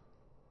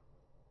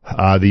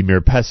 the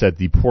Mirpeset,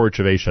 the porch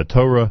of Eish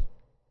HaTorah,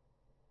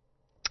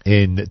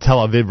 in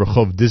Tel Aviv,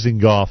 Rehov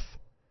Dizengoff,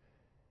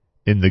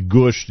 in the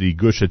Gush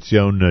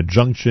Etzion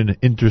Junction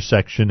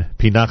intersection,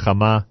 Pinah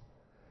Chama.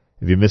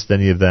 If you missed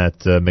any of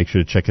that, make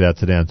sure to check it out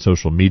today on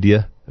social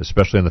media,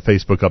 especially on the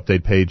Facebook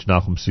update page,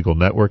 Nachum Segal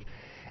Network.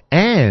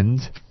 And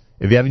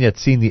if you haven't yet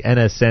seen the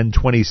NSN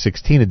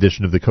 2016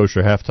 edition of the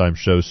Kosher Halftime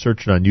Show,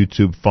 search it on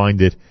YouTube,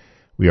 find it.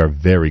 We are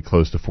very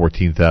close to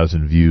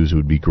 14,000 views. It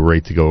would be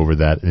great to go over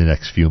that in the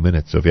next few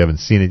minutes. So if you haven't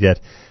seen it yet,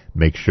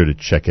 make sure to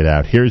check it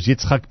out. Here's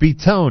Yitzchak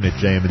Biton at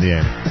JM in the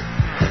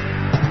AM.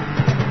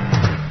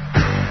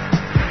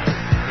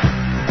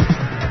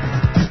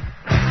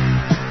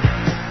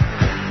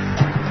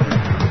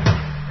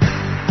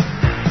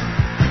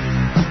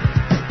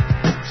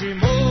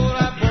 Hillel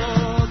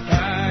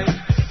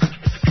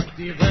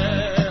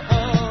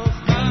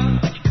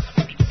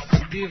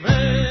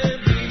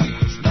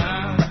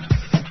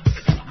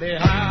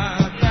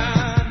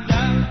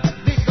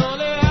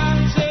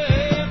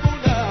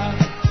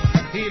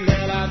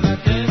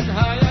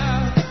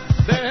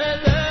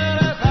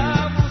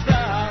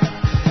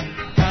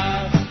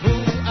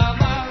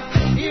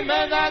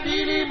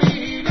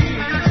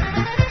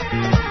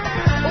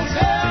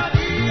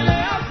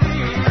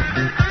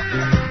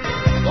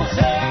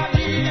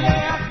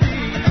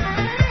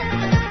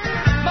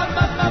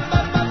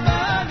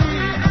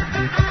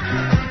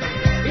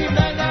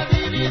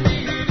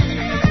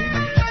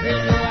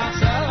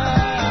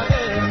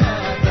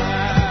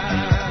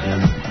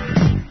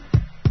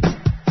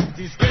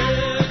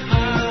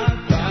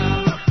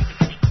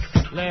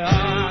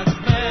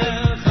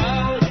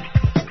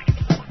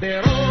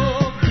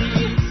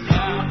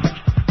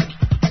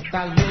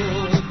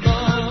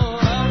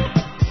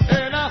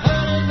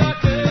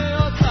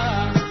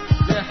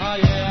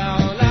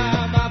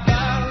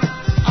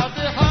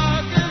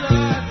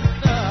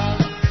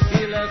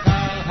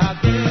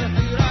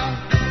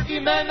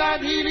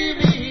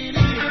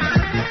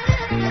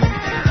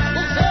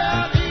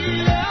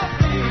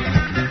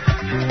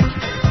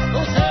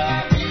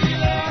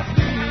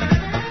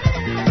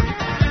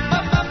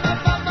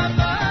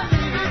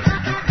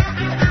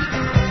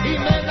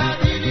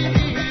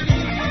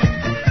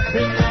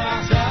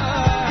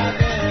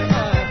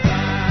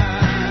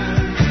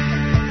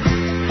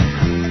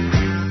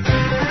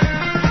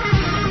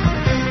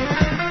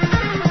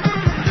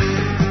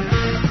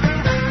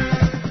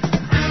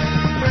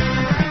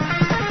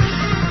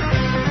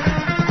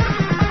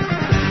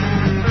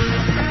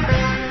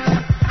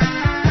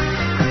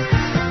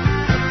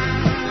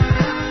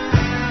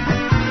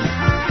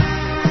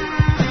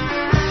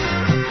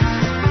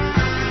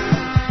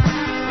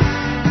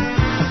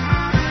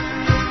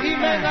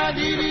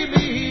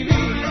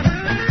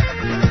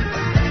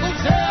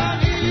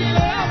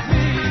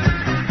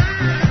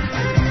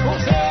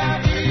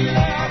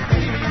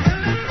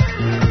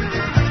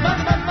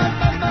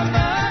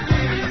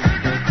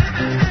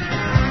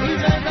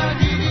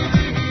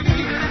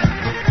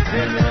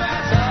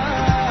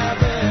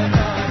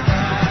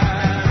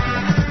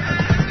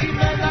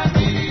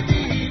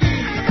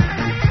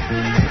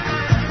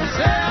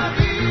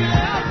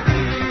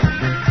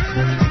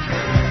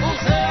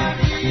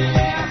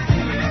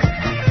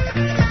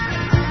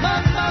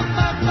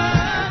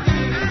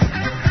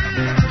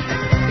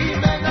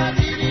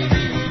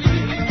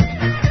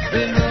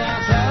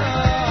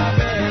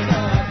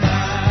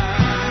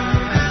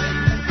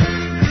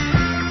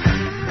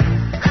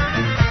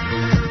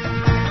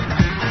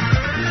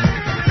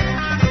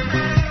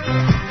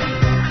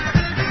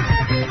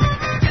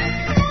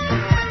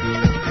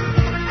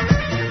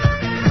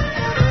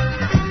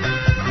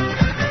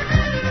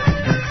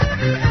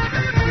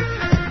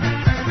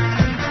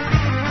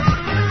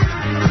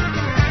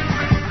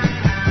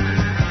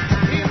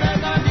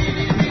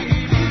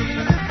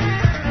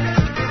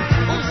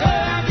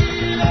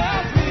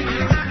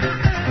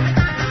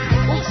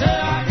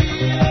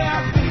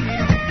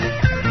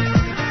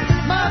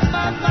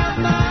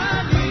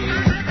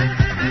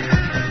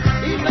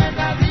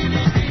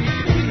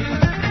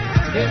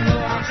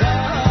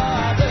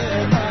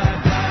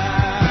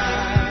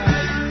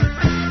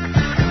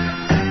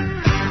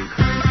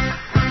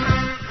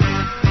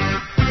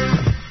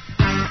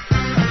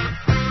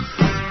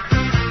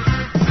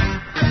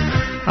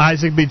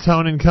Isaac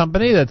Bitone and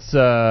Company, that's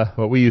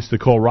what we used to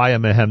call Raya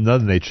Mehemna,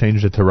 and they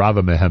changed it to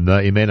Rava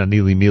Mehemna. Imena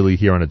Nili Mili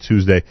here on a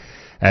Tuesday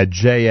at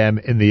JM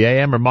in the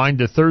AM.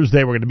 Reminder,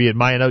 Thursday we're going to be at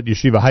Mayanot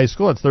Yeshiva High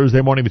School. It's Thursday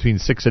morning between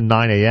 6 and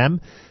 9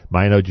 a.m.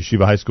 Mayanot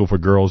Yeshiva High School for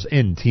girls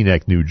in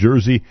Teaneck, New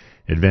Jersey.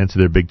 Advance of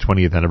their big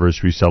 20th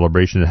anniversary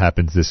celebration that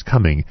happens this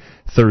coming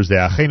Thursday.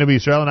 Achenu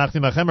b'Yisrael and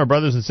Achim Achem, our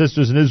brothers and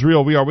sisters in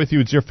Israel, we are with you.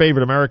 It's your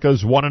favorite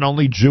America's one and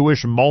only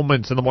Jewish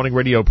Moments in the Morning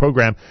radio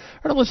program.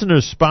 Our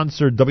listeners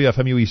sponsored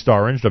WFMU East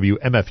Orange,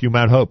 WMFU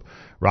Mount Hope,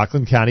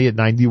 Rockland County at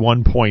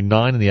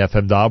 91.9 in the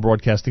FM dial,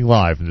 broadcasting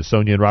live from the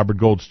Sonia and Robert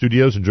Gold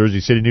studios in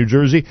Jersey City, New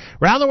Jersey.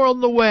 Around the world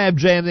on the web,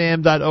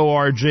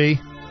 jmam.org.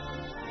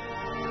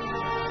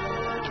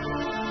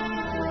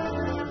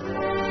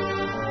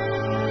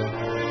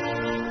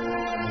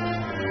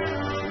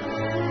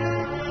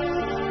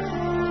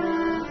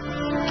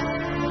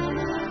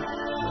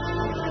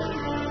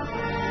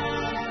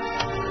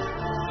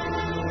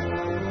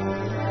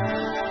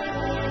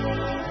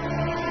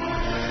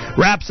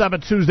 Wraps up a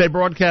Tuesday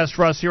broadcast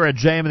for us here at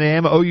JM and the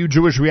AM. OU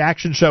Jewish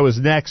Reaction Show is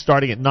next,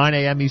 starting at 9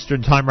 a.m.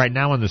 Eastern Time right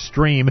now on the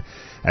stream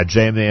at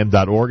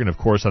jmam.org and, of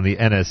course, on the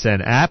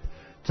NSN app.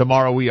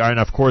 Tomorrow we are, and,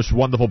 of course,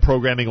 wonderful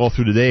programming all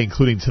through the day,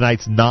 including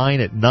tonight's 9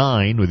 at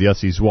 9 with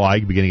Yossi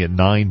Zweig, beginning at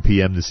 9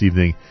 p.m. this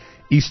evening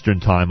Eastern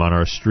Time on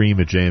our stream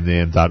at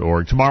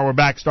jmam.org. Tomorrow we're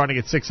back starting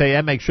at 6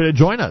 a.m. Make sure to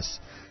join us.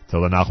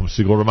 Till then, Nachum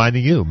Segal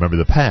reminding you, remember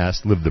the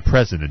past, live the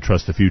present, and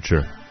trust the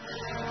future.